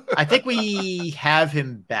know. I think we have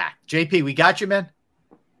him back. JP, we got you, man.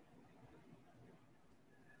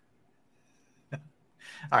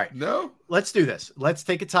 All right. No. Let's do this. Let's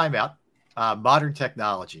take a timeout. Modern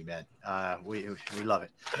technology, man. We love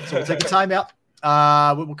it. So we'll take a timeout.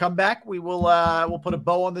 We'll come back. We'll put a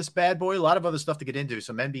bow on this bad boy. A lot of other stuff to get into.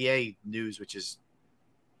 Some NBA news, which is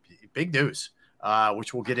big news,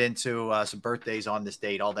 which we'll get into. Some birthdays on this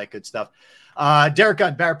date, all that good stuff. Derrick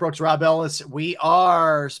Gunn, Barrett Brooks, Rob Ellis. We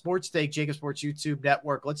are Sports Take, Jacob Sports YouTube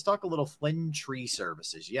Network. Let's talk a little Flynn Tree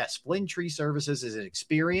Services. Yes, Flynn Tree Services is an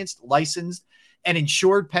experienced, licensed, and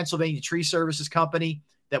insured Pennsylvania tree services company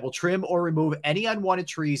that will trim or remove any unwanted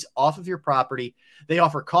trees off of your property. They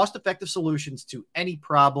offer cost-effective solutions to any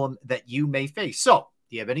problem that you may face. So,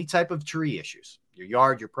 do you have any type of tree issues? Your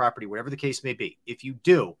yard, your property, whatever the case may be. If you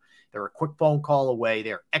do, they're a quick phone call away.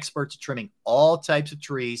 They're experts at trimming all types of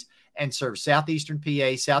trees and serve southeastern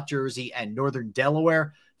PA, South Jersey, and northern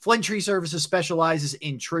Delaware. Flynn Tree Services specializes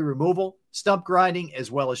in tree removal, stump grinding, as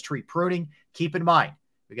well as tree pruning. Keep in mind,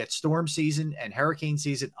 we got storm season and hurricane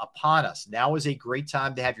season upon us. Now is a great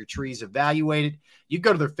time to have your trees evaluated. You can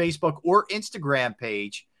go to their Facebook or Instagram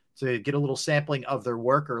page to get a little sampling of their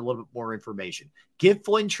work or a little bit more information. Give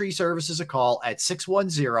Flynn Tree Services a call at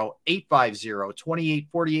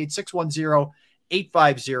 610-850-2848,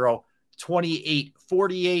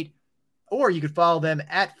 610-850-2848, or you can follow them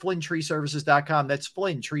at flynntreeservices.com. That's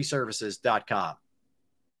flynntreeservices.com.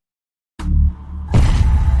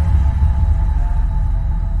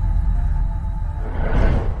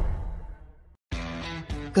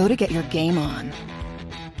 Go to get your game on.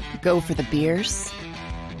 Go for the beers.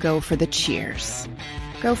 Go for the cheers.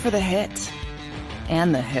 Go for the hit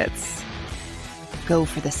and the hits. Go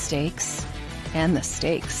for the stakes and the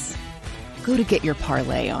stakes. Go to get your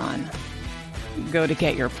parlay on. Go to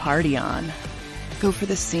get your party on. Go for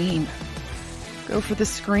the scene. Go for the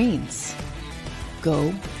screens.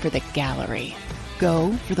 Go for the gallery.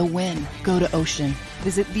 Go for the win. Go to Ocean.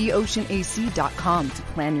 Visit theoceanac.com to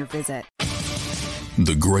plan your visit.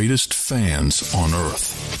 The greatest fans on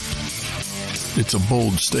earth. It's a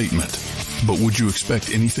bold statement, but would you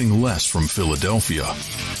expect anything less from Philadelphia?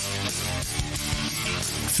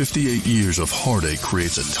 58 years of heartache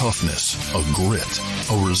creates a toughness, a grit,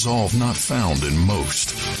 a resolve not found in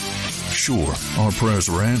most. Sure, our prayers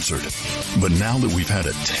were answered, but now that we've had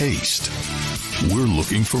a taste, we're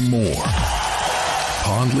looking for more.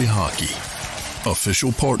 Pondley Hockey,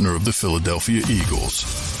 official partner of the Philadelphia Eagles.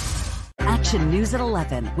 At Action News at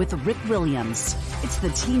 11 with Rick Williams. It's the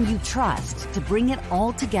team you trust to bring it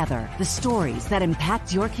all together. The stories that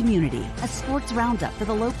impact your community. A sports roundup for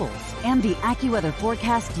the locals. And the AccuWeather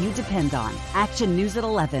forecast you depend on. Action News at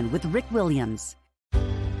 11 with Rick Williams.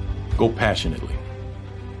 Go passionately.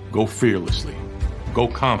 Go fearlessly. Go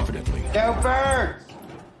confidently. Go Birds!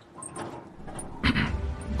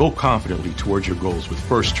 Go confidently towards your goals with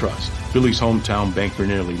First Trust, Philly's hometown bank for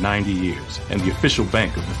nearly 90 years, and the official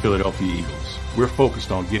bank of the Philadelphia Eagles. We're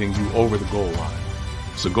focused on getting you over the goal line.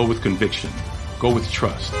 So go with conviction, go with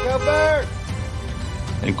trust, Go Birds!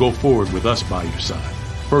 and go forward with us by your side.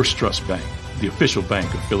 First Trust Bank, the official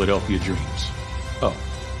bank of Philadelphia dreams. Oh,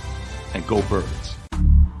 and go Birds.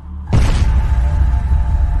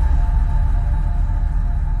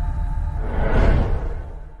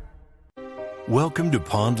 Welcome to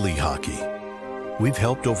Pond Lehocky. We've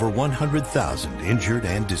helped over 100,000 injured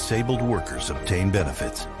and disabled workers obtain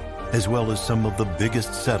benefits, as well as some of the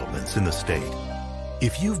biggest settlements in the state.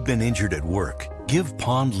 If you've been injured at work, give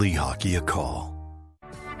Pond Lehocky a call.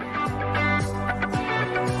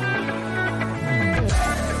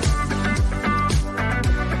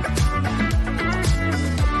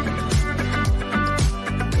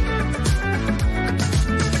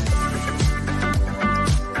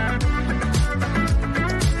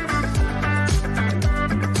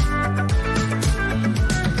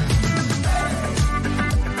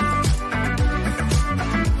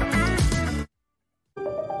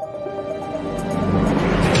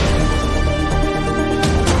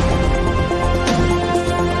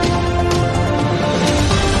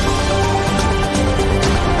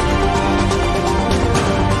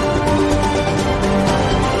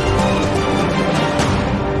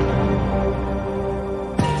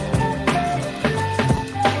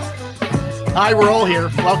 Hi, we're all here.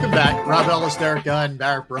 Welcome back. Rob Ellis, Derrick, Gunn,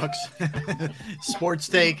 Barrett Brooks. Sports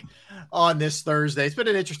Take on this Thursday. It's been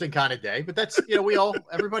an interesting kind of day, but that's,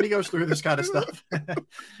 everybody goes through this kind of stuff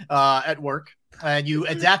at work, and you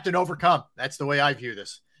adapt and overcome. That's the way I view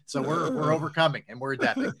this. So we're overcoming and we're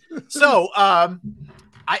adapting. So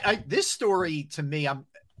this story to me,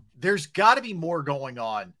 there's got to be more going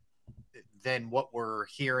on than what we're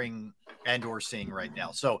hearing and or seeing right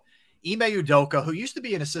now. So Ime Udoka, who used to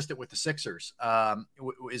be an assistant with the Sixers,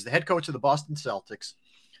 is the head coach of the Boston Celtics.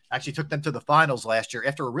 Actually took them to the finals last year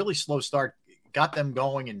after a really slow start, got them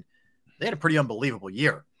going, and they had a pretty unbelievable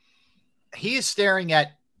year. He is staring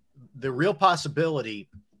at the real possibility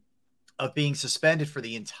of being suspended for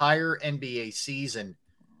the entire NBA season,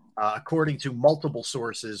 according to multiple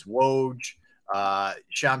sources, Woj,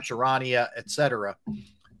 Shams Charania, etc.,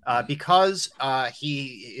 because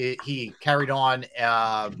he carried on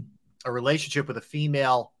a relationship with a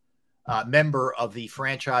female member of the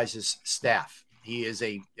franchise's staff. He is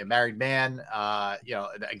a married man.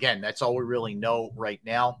 Again, that's all we really know right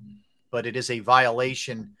now, but it is a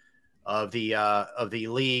violation of the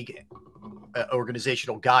league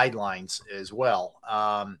organizational guidelines as well.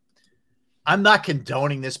 I'm not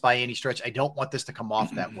condoning this by any stretch. I don't want this to come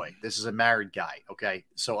off that way. This is a married guy. Okay.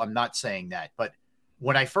 So I'm not saying that, but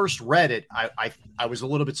when I first read it, I was a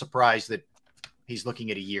little bit surprised that he's looking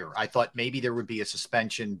at a year. I thought maybe there would be a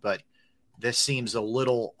suspension, but this seems a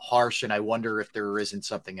little harsh, and I wonder if there isn't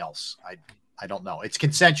something else. I don't know. It's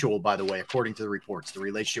consensual, by the way, according to the reports. The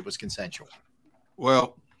relationship was consensual.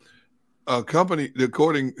 Well, according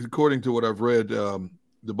to what I've read, the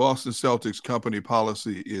Boston Celtics company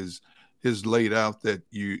policy is laid out that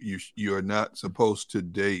you are not supposed to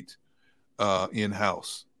date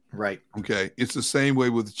in-house. Right. Okay. It's the same way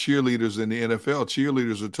with cheerleaders in the NFL.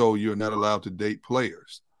 Cheerleaders are told you're not allowed to date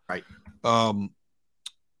players. Right.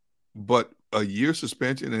 But a year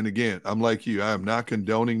suspension, and again, I'm like you. I am not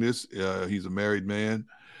condoning this. He's a married man.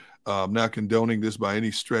 I'm not condoning this by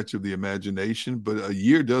any stretch of the imagination, but a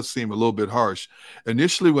year does seem a little bit harsh.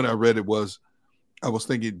 Initially, when I read it, I was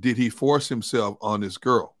thinking, did he force himself on this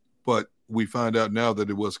girl? But we find out now that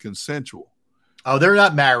it was consensual. Oh, they're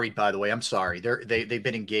not married, by the way. I'm sorry. They've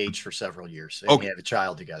been engaged for several years. They have a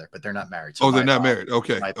child together, but they're not married. So they're not married.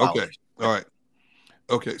 Okay. Okay. All right.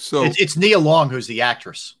 Okay. So it's Nia Long who's the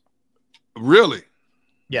actress. Really?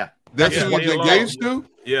 Yeah. That's who he's engaged to?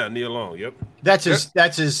 Yeah, Nia Long. Yep. That's his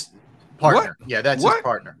partner. What? Yeah, that's his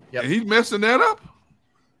partner. Yep. He's messing that up?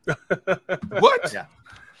 What? Yeah.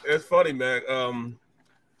 It's funny, man.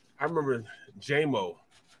 I remember J-Mo,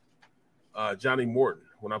 Johnny Morton,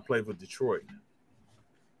 when I played for Detroit,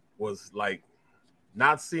 was like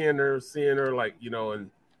not seeing her like,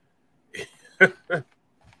 and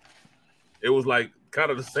it was like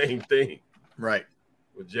kind of the same thing. Right.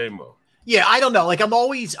 With J-Mo. Yeah, I don't know. Like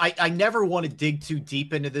I never want to dig too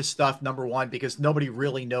deep into this stuff, number one, because nobody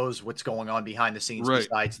really knows what's going on behind the scenes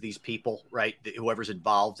besides these people, right? Whoever's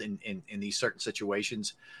involved in these certain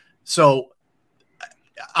situations. So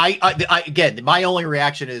I again, my only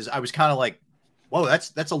reaction is I was kind of like, whoa,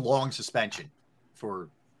 that's a long suspension for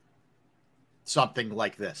something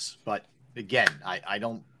like this. But again, I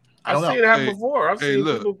don't know. I've seen it happen before. I've seen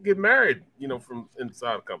people get married, from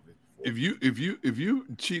inside a company. If you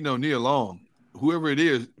cheating on Nia Long, whoever it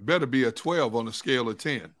is, better be a 12 on a scale of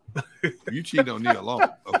 10. You cheating on Nia Long,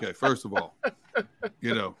 okay? First of all,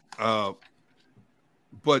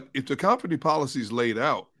 but if the company policy is laid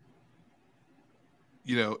out,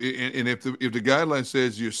 and if the guideline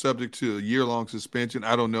says you're subject to a year-long suspension,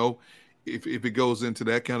 I don't know if it goes into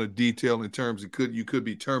that kind of detail in terms you could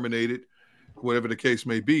be terminated, whatever the case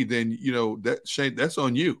may be. Then that's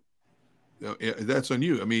on you. That's on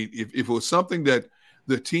you. I mean, if it was something that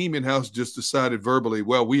the team in-house just decided verbally,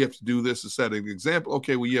 well, we have to do this to set an example,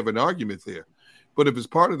 okay, well, you have an argument there. But if it's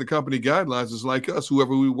part of the company guidelines, it's like us,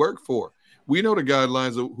 whoever we work for. We know the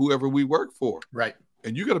guidelines of whoever we work for. Right.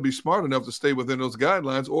 And you got to be smart enough to stay within those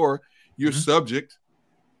guidelines, or you're subject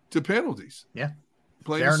to penalties. Yeah.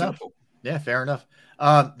 Plain and simple. Enough. Yeah, fair enough.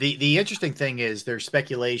 The interesting thing is there's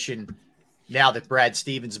speculation now that Brad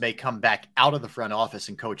Stevens may come back out of the front office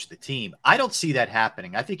and coach the team. I don't see that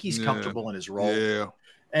happening. I think he's comfortable in his role. Yeah.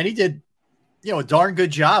 And he did, a darn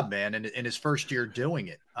good job, man, in his first year doing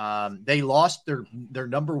it. They lost their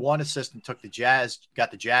number one assistant, got the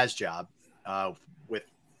Jazz job with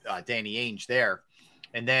Danny Ainge there.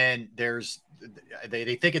 And then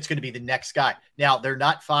they think it's going to be the next guy. Now, they're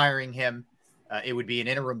not firing him. It would be an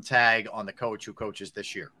interim tag on the coach who coaches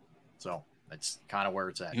this year. So that's kind of where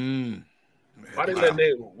it's at. Why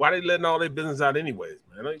they letting all their business out anyways,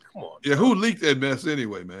 man? Like, come on. Yeah, who leaked that mess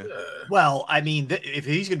anyway, man? Well, I mean, if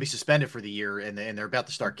he's going to be suspended for the year and they're about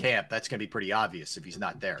to start camp, that's going to be pretty obvious if he's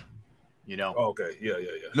not there. Okay, yeah.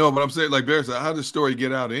 No, but I'm saying, like Barrett said, how did the story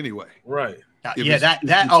get out anyway? Right. That's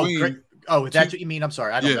what you mean? I'm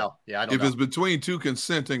sorry, I don't know. Yeah, I don't know. If it's between two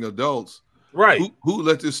consenting adults, right? Who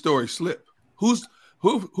let this story slip?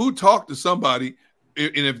 Who talked to somebody?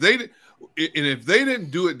 And if they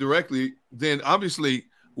didn't do it directly, then obviously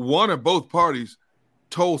one or both parties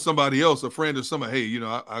told somebody else, a friend or somebody, hey,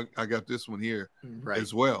 I got this one here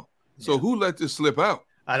as well. So who let this slip out?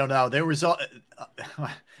 I don't know. There was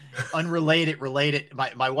related.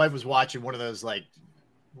 My wife was watching one of those I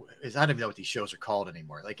don't even know what these shows are called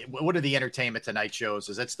anymore. Like, what are the Entertainment Tonight shows?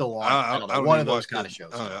 Is that still on? I don't know. One of those kind of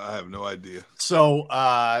shows. I have no idea. So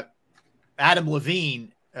Adam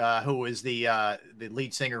Levine, who is the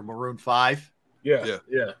lead singer of Maroon 5. Yeah.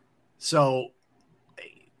 So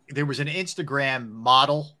there was an Instagram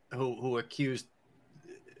model who accused,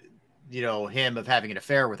 him of having an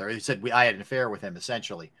affair with her. He said I had an affair with him,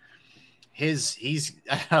 essentially. He's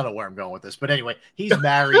I don't know where I'm going with this, but anyway, he's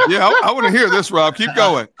married. Yeah, I want to hear this, Rob. Keep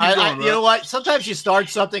going. You know what? Sometimes you start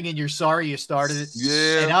something and you're sorry you started it.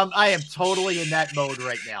 Yeah. And I am totally in that mode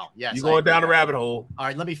right now. Yes. You're going down a rabbit hole. All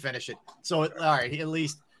right, let me finish it. So, all right, at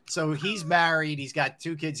least. So he's married. He's got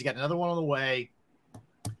 2 kids. He's got another one on the way.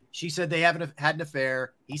 She said they haven't had an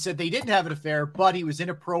affair. He said they didn't have an affair, but he was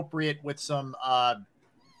inappropriate with some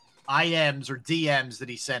IMs or DMs that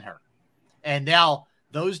he sent her. And now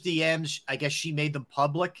those DMs, I guess she made them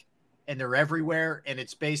public, and they're everywhere. And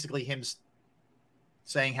it's basically him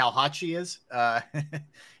saying how hot she is,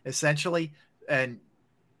 essentially. And,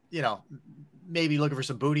 maybe looking for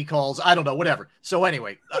some booty calls. I don't know, whatever. So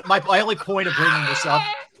anyway, my only point of bringing this up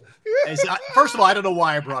is, first of all, I don't know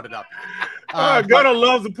why I brought it up. Gunner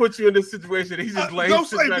loves to put you in this situation. He's just laying. Don't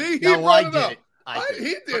say me. I did it.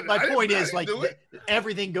 He did. My point is,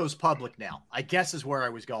 everything goes public now. I guess is where I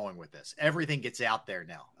was going with this. Everything gets out there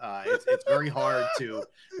now. It's very hard to,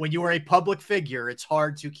 when you are a public figure, it's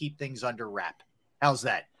hard to keep things under wrap. How's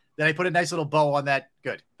that? Did I put a nice little bow on that?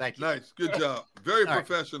 Good. Thank you. Nice. Good job. Very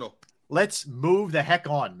professional. Right. Let's move the heck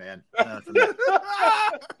on, man.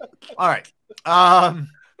 All right.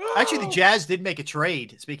 Actually, the Jazz did make a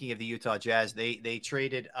trade. Speaking of the Utah Jazz, they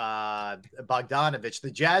traded Bogdanovich.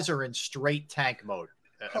 The Jazz are in straight tank mode,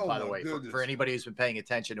 by the way, for anybody who's been paying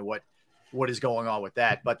attention to what is going on with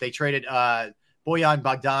that. But they traded Bojan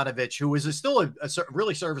Bogdanovich, who is still a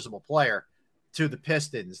really serviceable player, to the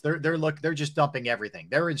Pistons. They're just dumping everything.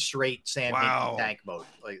 They're in straight Sam Hinkie tank mode,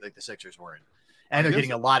 like the Sixers were in. And they're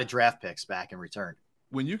getting a lot of draft picks back in return.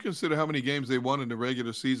 When you consider how many games they won in the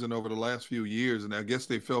regular season over the last few years, and I guess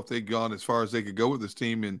they felt they'd gone as far as they could go with this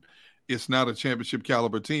team, and it's not a championship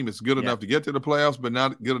caliber team. It's good enough to get to the playoffs, but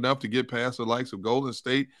not good enough to get past the likes of Golden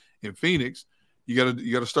State and Phoenix.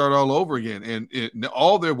 you gotta start all over again. And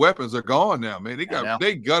all their weapons are gone now, man.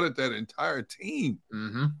 They gutted that entire team.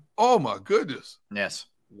 Mm-hmm. Oh my goodness. Yes.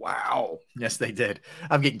 Wow. Yes, they did.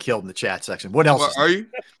 I'm getting killed in the chat section. What else? Are you?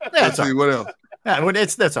 Let's see what else. Yeah,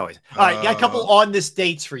 that's always all right. Got a couple on this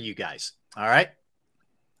dates for you guys. All right.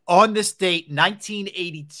 On this date,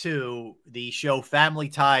 1982, the show Family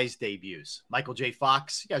Ties debuts. Michael J.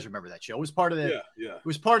 Fox, you guys remember that show? It was part of the It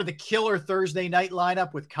was part of the killer Thursday night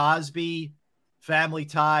lineup with Cosby, Family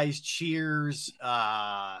Ties, Cheers.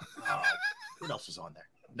 What else was on there?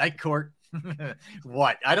 Night Court.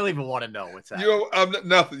 What? I don't even want to know what's that.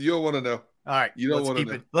 Nothing. You don't want to know. All right, you don't want to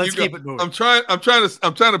know. Let's keep it moving. I'm trying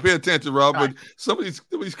to pay attention, Rob. But some of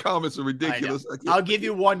these comments are ridiculous. I'll give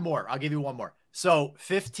you one more. So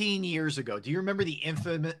 15 years ago, do you remember the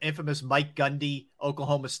infamous Mike Gundy,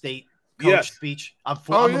 Oklahoma State coach speech? I'm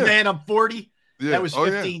a man. I'm 40. Yeah. That was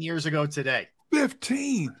 15 years ago today.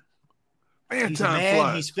 15. Man, he's time a man.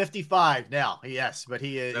 flies. He's 55 now. Yes, but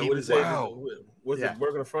he was it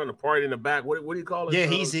working in front, the party in the back? What do you call it? Yeah,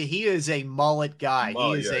 he is a mullet guy.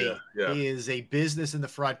 He is a business in the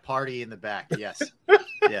front, party in the back. Yes.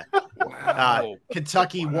 Yeah. Wow.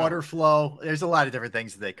 Kentucky water flow. There's a lot of different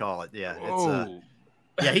things that they call it. Yeah.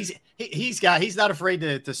 It's he's not afraid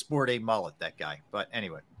to sport a mullet, that guy. But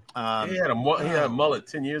anyway. He had a mullet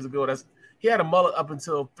 10 years ago. He had a mullet up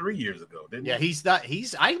until 3 years ago, didn't he? Yeah,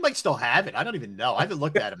 I might still have it. I don't even know. I haven't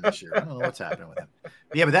looked at him this year. I don't know what's happening with him.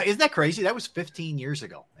 Yeah, but isn't that crazy? That was 15 years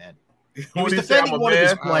ago, man. He was defending one of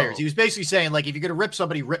his players. He was basically saying, like, if you're gonna rip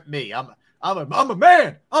somebody, rip me. I'm a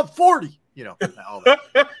man. I'm 40. You know. All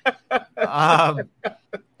that.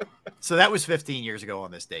 So that was 15 years ago on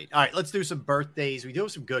this date. All right, let's do some birthdays. We do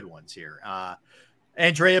have some good ones here.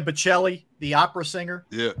 Andrea Bocelli, the opera singer.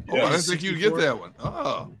 Yeah. I didn't think you'd get that one.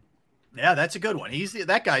 Oh. Yeah, that's a good one.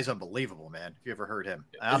 That guy's unbelievable, man. If you ever heard him,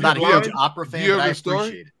 I'm not a huge opera fan, but I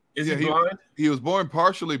appreciate it. Is he blind? He was born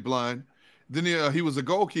partially blind. Then he was a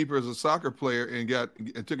goalkeeper as a soccer player and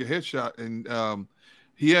took a headshot, and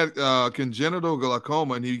he had congenital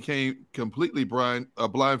glaucoma, and he became completely blind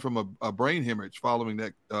from a brain hemorrhage following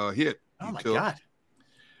that hit. Oh my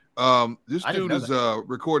God! This dude has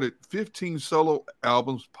recorded 15 solo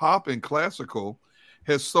albums, pop and classical.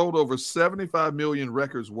 Has sold over 75 million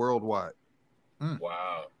records worldwide.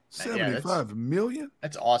 Wow. 75 million?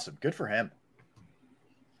 That's awesome. Good for him.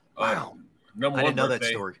 Wow. Number I one didn't know that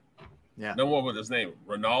story. Yeah. Number one was his name,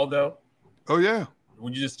 Ronaldo. Oh, yeah.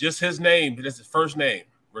 When you just his name, that's his first name,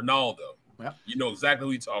 Ronaldo. Yep. You know exactly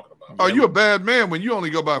who he's talking about. Oh, you a bad man when you only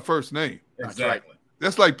go by first name. Exactly.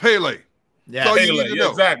 That's like Pele. Yeah. That's all you need to know.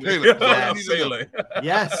 Exactly. Pele.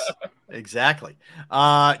 Yes, exactly.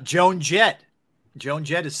 Joan Jett. Joan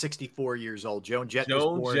Jett is 64 years old. Joan Jett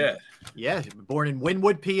was born in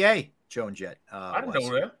Wynwood, PA. Joan Jett. I didn't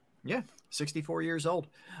know that. Yeah, 64 years old.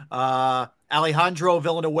 Alejandro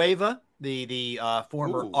Villanueva, the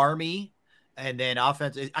former Army and then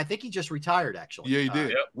offense. I think he just retired, actually. Yeah, he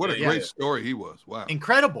did. What a great story he was. Wow.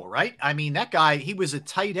 Incredible, right? I mean, that guy, he was a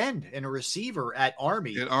tight end and a receiver at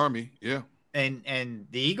Army. Yeah. And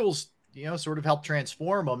the Eagles, sort of helped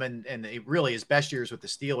transform him. And it really, his best years with the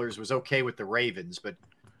Steelers was okay with the Ravens. But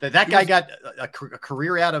that guy got a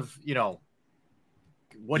career out of,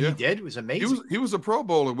 what he did was amazing. He was a Pro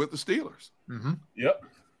Bowler with the Steelers. Mm-hmm. Yep.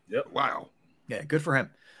 Wow. Yeah, good for him.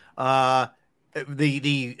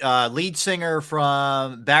 The lead singer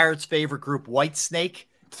from Barrett's favorite group, Whitesnake,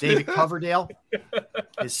 David Coverdale,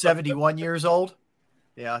 is 71 years old.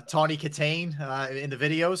 Yeah, Tawny Katane in the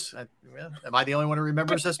videos. Am I the only one who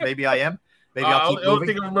remembers this? Maybe I am. Maybe I'll keep moving. The only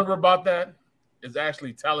thing I remember about that is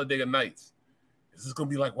actually Talladega Nights. Is this going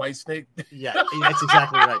to be like Whitesnake? Yeah, that's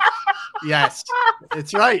exactly right. Yes,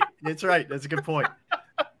 it's right. It's right. That's a good point.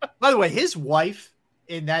 By the way, his wife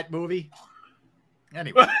in that movie.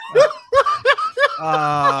 Anyway.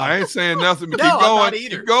 I ain't saying nothing. But no, keep going. I'm not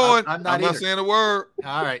either. Keep going. I'm not saying a word.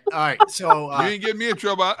 All right. So you ain't getting me in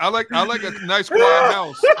trouble. I like a nice quiet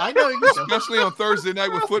house. I know, especially on Thursday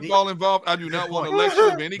night with football involved. I do not want to lecture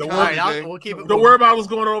of any kind. We'll keep it. Don't worry about what's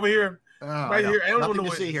going on over here. Right here. I don't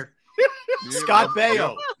want to see here. Scott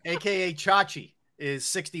Baio, aka Chachi, is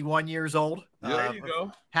 61 years old. There you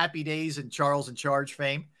go. Happy Days and Charles in Charge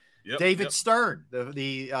fame. Yep, David Stern,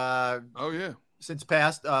 the since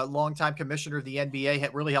passed longtime commissioner of the NBA,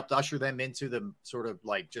 had really helped usher them into the sort of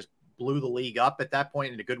like just blew the league up at that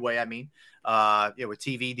point in a good way. I mean, with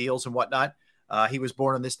TV deals and whatnot. He was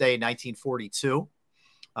born on this day in 1942.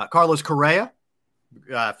 Carlos Correa,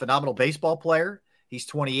 phenomenal baseball player. He's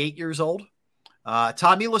 28 years old.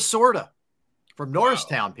 Tommy Lasorda from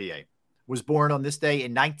Norristown, PA, was born on this day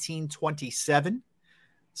in 1927.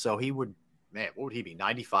 So he would, what would he be,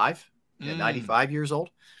 95? Yeah, 95 years old.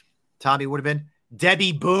 Tommy would have been.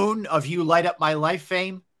 Debbie Boone of You Light Up My Life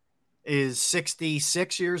fame is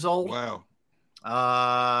 66 years old. Wow.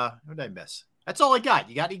 Who did I miss? That's all I got.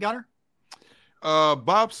 You got any, Gunner?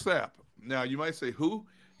 Bob Sapp. Now, you might say who?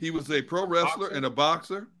 He was a pro wrestler and a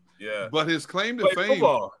boxer. Yeah. But his claim to fame.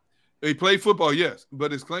 Football. He played football, yes.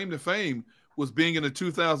 But his claim to fame was being in the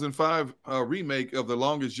 2005 remake of The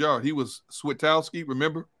Longest Yard. He was Switowski,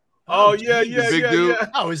 remember? Oh, yeah. Big dude. Yeah.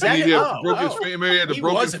 Oh, is that He it? broke his finger. He had the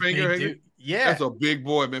broken finger. Yeah. That's a big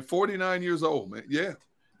boy, man. 49 years old, man. Yeah.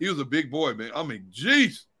 He was a big boy, man. I mean,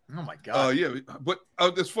 jeez. Oh, my God. Yeah. But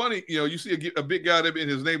it's funny, you see a big guy there, and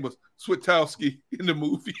his name was Switowski in the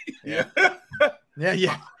movie. Yeah.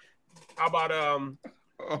 Yeah. How about oh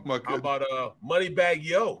my God. How about Moneybag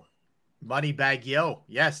Yo? Moneybag Yo.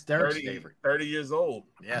 Yes, Derrick's favorite. 30 years old.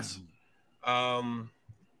 Yes.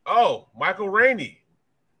 Michael Rainey.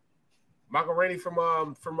 Michael Rainey from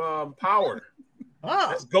Power.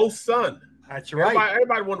 That's Ghost's son. That's right.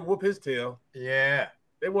 Everybody wanted to whoop his tail. Yeah.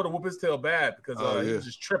 They wanted to whoop his tail bad because he was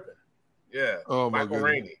just tripping. Yeah. Oh, my Michael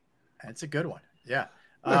goodness. Rainey. That's a good one. Yeah.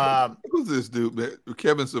 Who's this dude, man?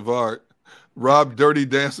 Kevin Savard, Rob Dirty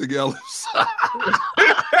Dancing Ellis.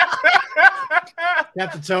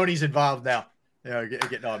 Captain Tony's involved now.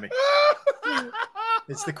 Getting on me.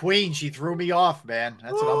 It's the Queen. She threw me off, man.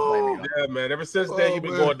 That's what I'm blaming on. Yeah, man. Ever since then, you've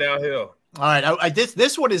been going downhill. All right.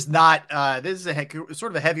 This one is not. This is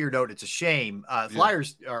sort of a heavier note. It's a shame.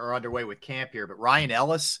 Flyers are underway with camp here, but Ryan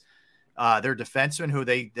Ellis, their defenseman, who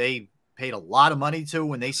they paid a lot of money to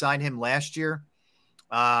when they signed him last year,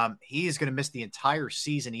 he is going to miss the entire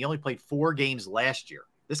season. He only played 4 games last year.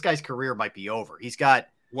 This guy's career might be over. He's got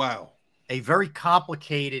a very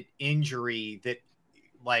complicated injury that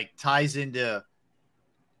ties into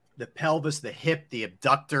the pelvis, the hip, the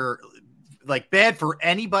abductor, bad for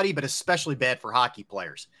anybody, but especially bad for hockey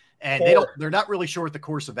players. And they're not really sure what the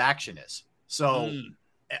course of action is. So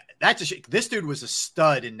that's this dude was a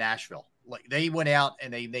stud in Nashville. They went out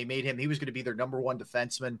and they made him, he was going to be their number 1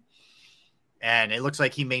 defenseman. And it looks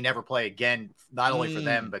like he may never play again, not only for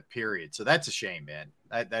them, but period. So that's a shame, man.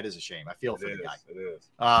 That is a shame. I feel for the guy. It is.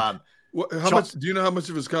 How much? Do you know how much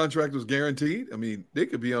of his contract was guaranteed? I mean, they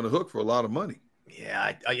could be on the hook for a lot of money.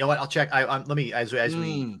 Yeah, you know what? I'll check. Let me as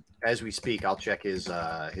we speak, I'll check his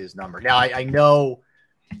number. Now I know,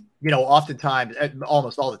 oftentimes,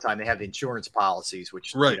 almost all the time, they have insurance policies,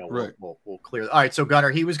 which will clear. All right, so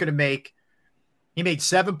Gunner, he made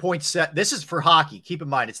 7.7. This is for hockey. Keep in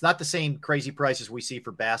mind, it's not the same crazy prices we see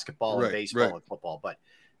for basketball and baseball and football, but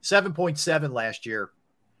 7.7 last year,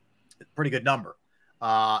 pretty good number.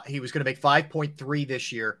 He was going to make 5.3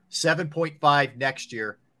 this year, 7.5 next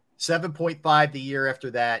year, 7.5 the year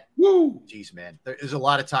after that. Woo! Jeez, man, there's a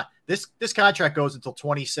lot of time. This contract goes until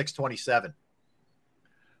 26, 27.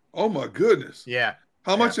 Oh my goodness! Yeah.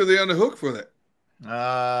 How much are they on the hook for that?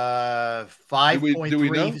 5.3,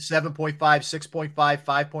 7.5, 6.5,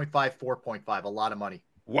 5.5, 4.5. A lot of money.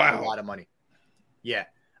 Wow. A lot of money. Yeah.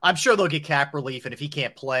 I'm sure they'll get cap relief, and if he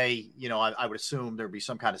can't play, I would assume there'd be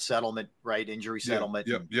some kind of settlement, right? Injury settlement.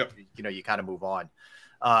 Yep. You kind of move on.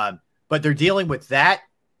 But they're dealing with that,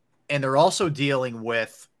 and they're also dealing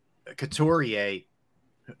with Couturier,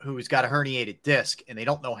 who's got a herniated disc, and they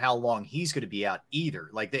don't know how long he's going to be out either.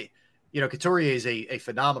 Couturier is a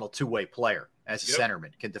phenomenal two-way player as a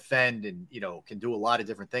centerman, can defend and, can do a lot of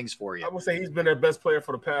different things for you. I would say he's been their best player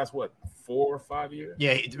for the past, 4 or 5 years?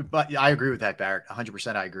 Yeah, but I agree with that, Barrett.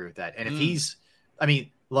 100% I agree with that. And if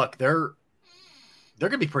look, they're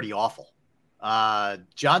going to be pretty awful.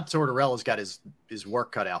 John Tortorella's got his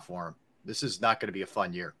work cut out for him. This is not going to be a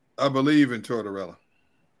fun year. I believe in Tortorella.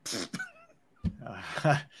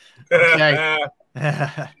 Okay.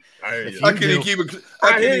 How can he keep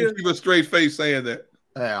a straight face saying that?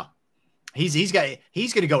 Yeah. He's going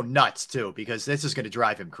to go nuts too, because this is going to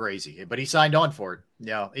drive him crazy. But he signed on for it.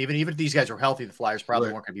 Even if these guys were healthy, the Flyers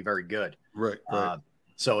probably weren't going to be very good. Right.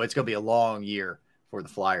 So it's going to be a long year for the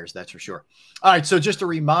Flyers, that's for sure. All right. So just to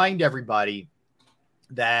remind everybody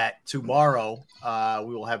that tomorrow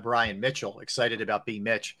we will have Brian Mitchell. Excited about being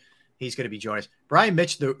Mitch. He's going to be joining us. Brian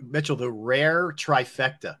Mitchell, the rare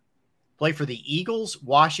trifecta. Play for the Eagles,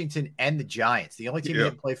 Washington, and the Giants. The only team he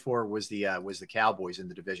didn't play for was the Cowboys in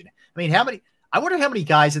the division. I mean, I wonder how many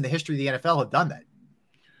guys in the history of the NFL have done that.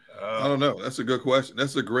 I don't know. That's a good question.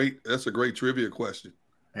 That's a great trivia question.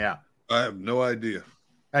 Yeah. I have no idea.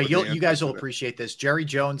 You guys will appreciate this. Jerry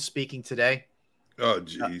Jones speaking today. Oh,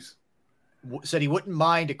 geez. Said he wouldn't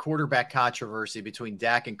mind a quarterback controversy between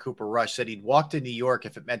Dak and Cooper Rush. Said he'd walk to New York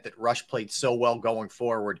if it meant that Rush played so well going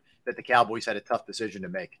forward that the Cowboys had a tough decision to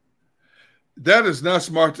make. That is not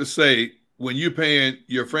smart to say when you're paying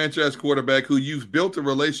your franchise quarterback who you've built a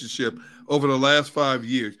relationship over the last 5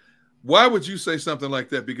 years. Why would you say something like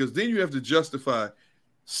that? Because then you have to justify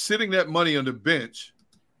sitting that money on the bench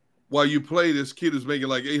while you play this kid who's making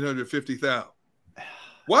like $850,000.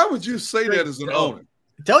 Why would you say that as an owner?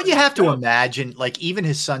 Don't you have to imagine, like, even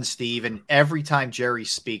his son Steven, every time Jerry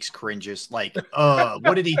speaks, cringes. Like,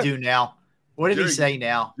 what did he do now? What did he say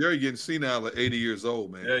now? Jerry getting senile at 80 years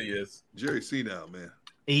old, man. Yeah, he is. Jerry senile, man.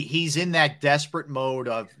 He's in that desperate mode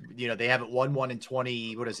of, they haven't won one in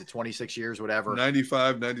 26 years, whatever.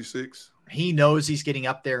 95, 96. He knows he's getting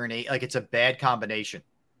up there in like, it's a bad combination.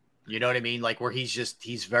 You know what I mean? Like, where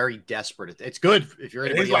he's very desperate. It's good if you're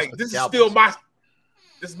anybody else. Like, this is still my.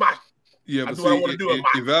 Yeah, but see, what I want to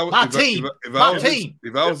do.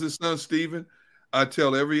 If I was his son, Steven, I'd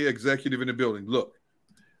tell every executive in the building, look,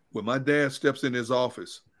 when my dad steps in his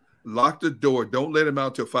office, lock the door. Don't let him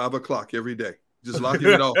out till 5 o'clock every day. Just lock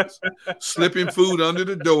him in the office. Slip him food under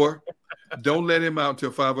the door. Don't let him out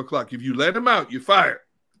till 5 o'clock. If you let him out, you're fired.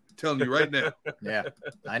 I'm telling you right now. Yeah,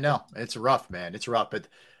 I know. It's rough, man. It's rough. But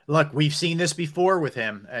look, we've seen this before with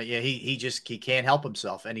him. He can't help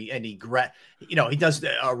himself, and he does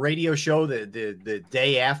a radio show the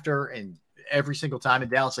day after, and every single time in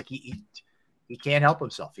Dallas, like he can't help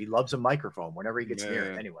himself. He loves a microphone whenever he gets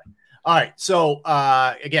near it. Anyway, all right. So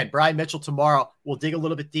again, Brian Mitchell tomorrow. We'll dig a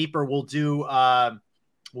little bit deeper. We'll do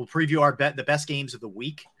we'll preview the best games of the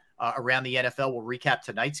week around the NFL. We'll recap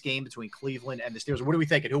tonight's game between Cleveland and the Steelers. What are we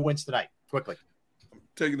thinking? Who wins tonight? Quickly. I'm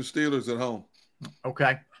taking the Steelers at home.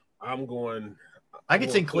 Okay. I'm going. I think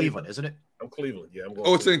it's in Cleveland, isn't it? I'm Cleveland. Yeah, I'm going.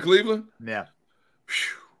 Oh, it's in Cleveland? Yeah.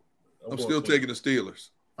 I'm still taking the Steelers.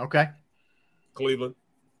 Okay. Cleveland.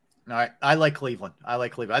 All right. I like Cleveland. I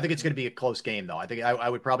think it's going to be a close game, though. I think I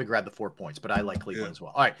would probably grab the 4 points, but I like Cleveland as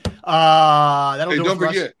well. All right. That'll do it for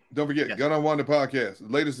us. Don't forget, yes. Gun on One, the podcast,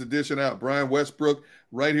 the latest edition out. Brian Westbrook,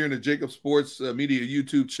 right here in the Jacob Sports Media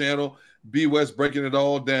YouTube channel. B. West breaking it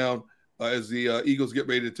all down as the Eagles get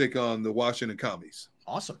ready to take on the Washington Commies.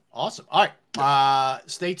 Awesome. All right.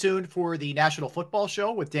 Stay tuned for the National Football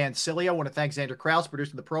Show with Dan Cilio. I want to thank Xander Krause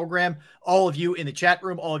producing the program. All of you in the chat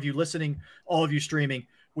room, all of you listening, all of you streaming,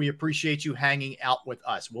 we appreciate you hanging out with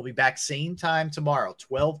us. We'll be back same time tomorrow,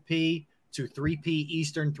 12 p to 3 p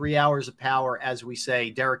Eastern, 3 hours of power, as we say.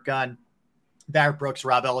 Derrick Gunn, Barrett Brooks,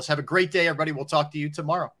 Rob Ellis. Have a great day, everybody. We'll talk to you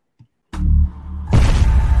tomorrow.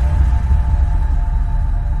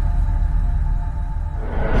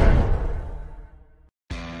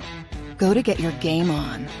 Go to get your game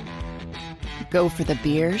on. Go for the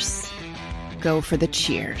beers. Go for the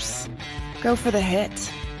cheers. Go for the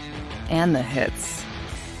hit and the hits.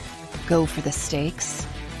 Go for the stakes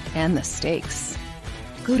and the stakes.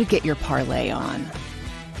 Go to get your parlay on.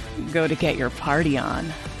 Go to get your party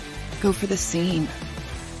on. Go for the scene.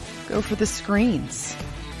 Go for the screens.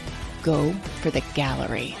 Go for the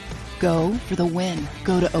gallery. Go for the win.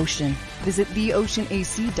 Go to Ocean. Visit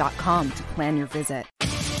theoceanac.com to plan your visit.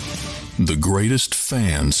 The greatest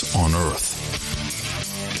fans on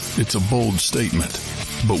earth. It's a bold statement,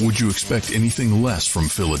 but would you expect anything less from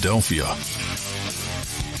Philadelphia?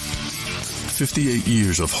 58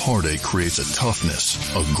 years of heartache creates a toughness,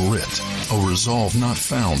 a grit, a resolve not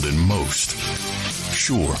found in most.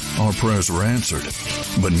 Sure, our prayers were answered,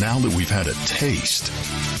 but now that we've had a taste,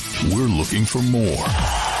 we're looking for more.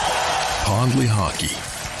 Pondley Hockey,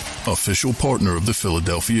 official partner of the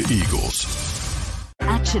Philadelphia Eagles.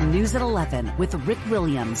 Action News at 11 with Rick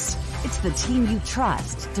Williams. It's the team you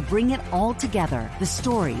trust to bring it all together. The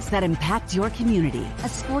stories that impact your community. A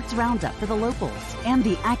sports roundup for the locals. And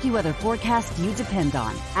the AccuWeather forecast you depend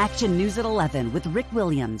on. Action News at 11 with Rick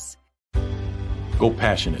Williams. Go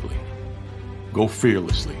passionately. Go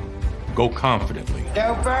fearlessly. Go confidently.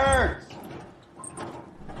 Go Birds!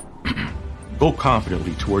 Go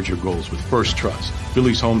confidently towards your goals with First Trust,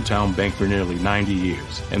 Philly's hometown bank for nearly 90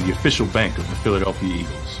 years, and the official bank of the Philadelphia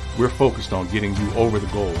Eagles. We're focused on getting you over the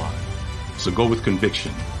goal line. So go with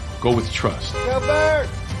conviction, go with trust, Go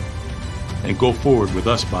Birds! and go forward with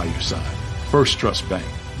us by your side. First Trust Bank,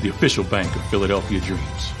 the official bank of Philadelphia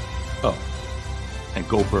dreams. Up and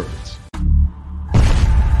go Birds.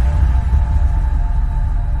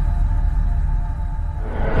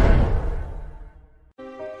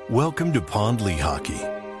 Welcome to Pondley Hockey.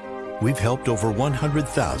 We've helped over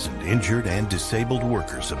 100,000 injured and disabled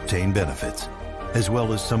workers obtain benefits, as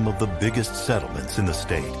well as some of the biggest settlements in the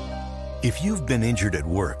state. If you've been injured at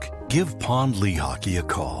work, give Pondley Hockey a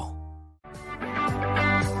call.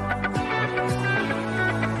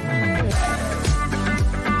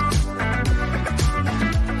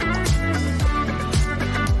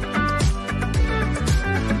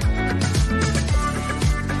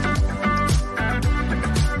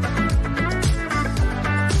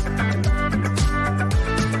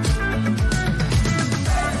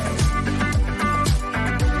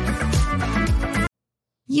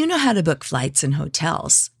 how to book flights and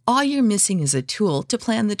hotels. All you're missing is a tool to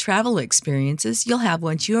plan the travel experiences you'll have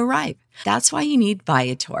once you arrive. That's why you need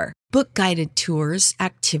Viator. Book guided tours,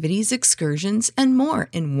 activities, excursions, and more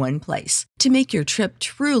in one place to make your trip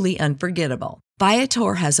truly unforgettable.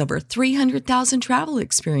 Viator has over 300,000 travel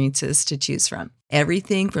experiences to choose from.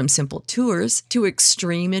 Everything from simple tours to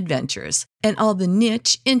extreme adventures and all the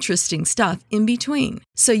niche, interesting stuff in between.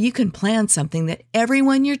 So you can plan something that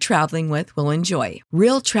everyone you're traveling with will enjoy.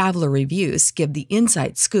 Real traveler reviews give the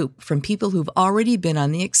inside scoop from people who've already been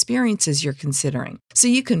on the experiences you're considering. So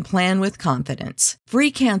you can plan with confidence.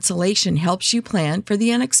 Free cancellation helps you plan for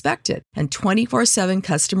the unexpected. And 24/7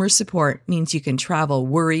 customer support means you can travel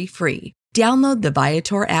worry-free. Download the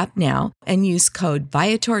Viator app now and use code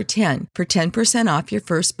Viator10 for 10% off your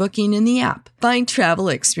first booking in the app. Find travel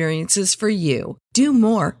experiences for you. Do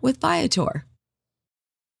more with Viator.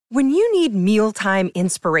 When you need mealtime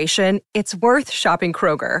inspiration, it's worth shopping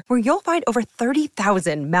Kroger, where you'll find over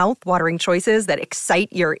 30,000 mouth-watering choices that excite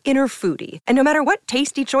your inner foodie. And no matter what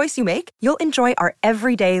tasty choice you make, you'll enjoy our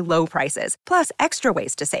everyday low prices, plus extra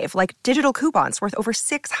ways to save, like digital coupons worth over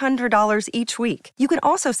 $600 each week. You can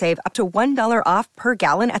also save up to $1 off per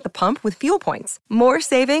gallon at the pump with fuel points. More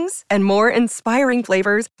savings and more inspiring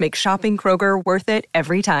flavors make shopping Kroger worth it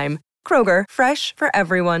every time. Kroger, fresh for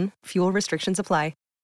everyone. Fuel restrictions apply.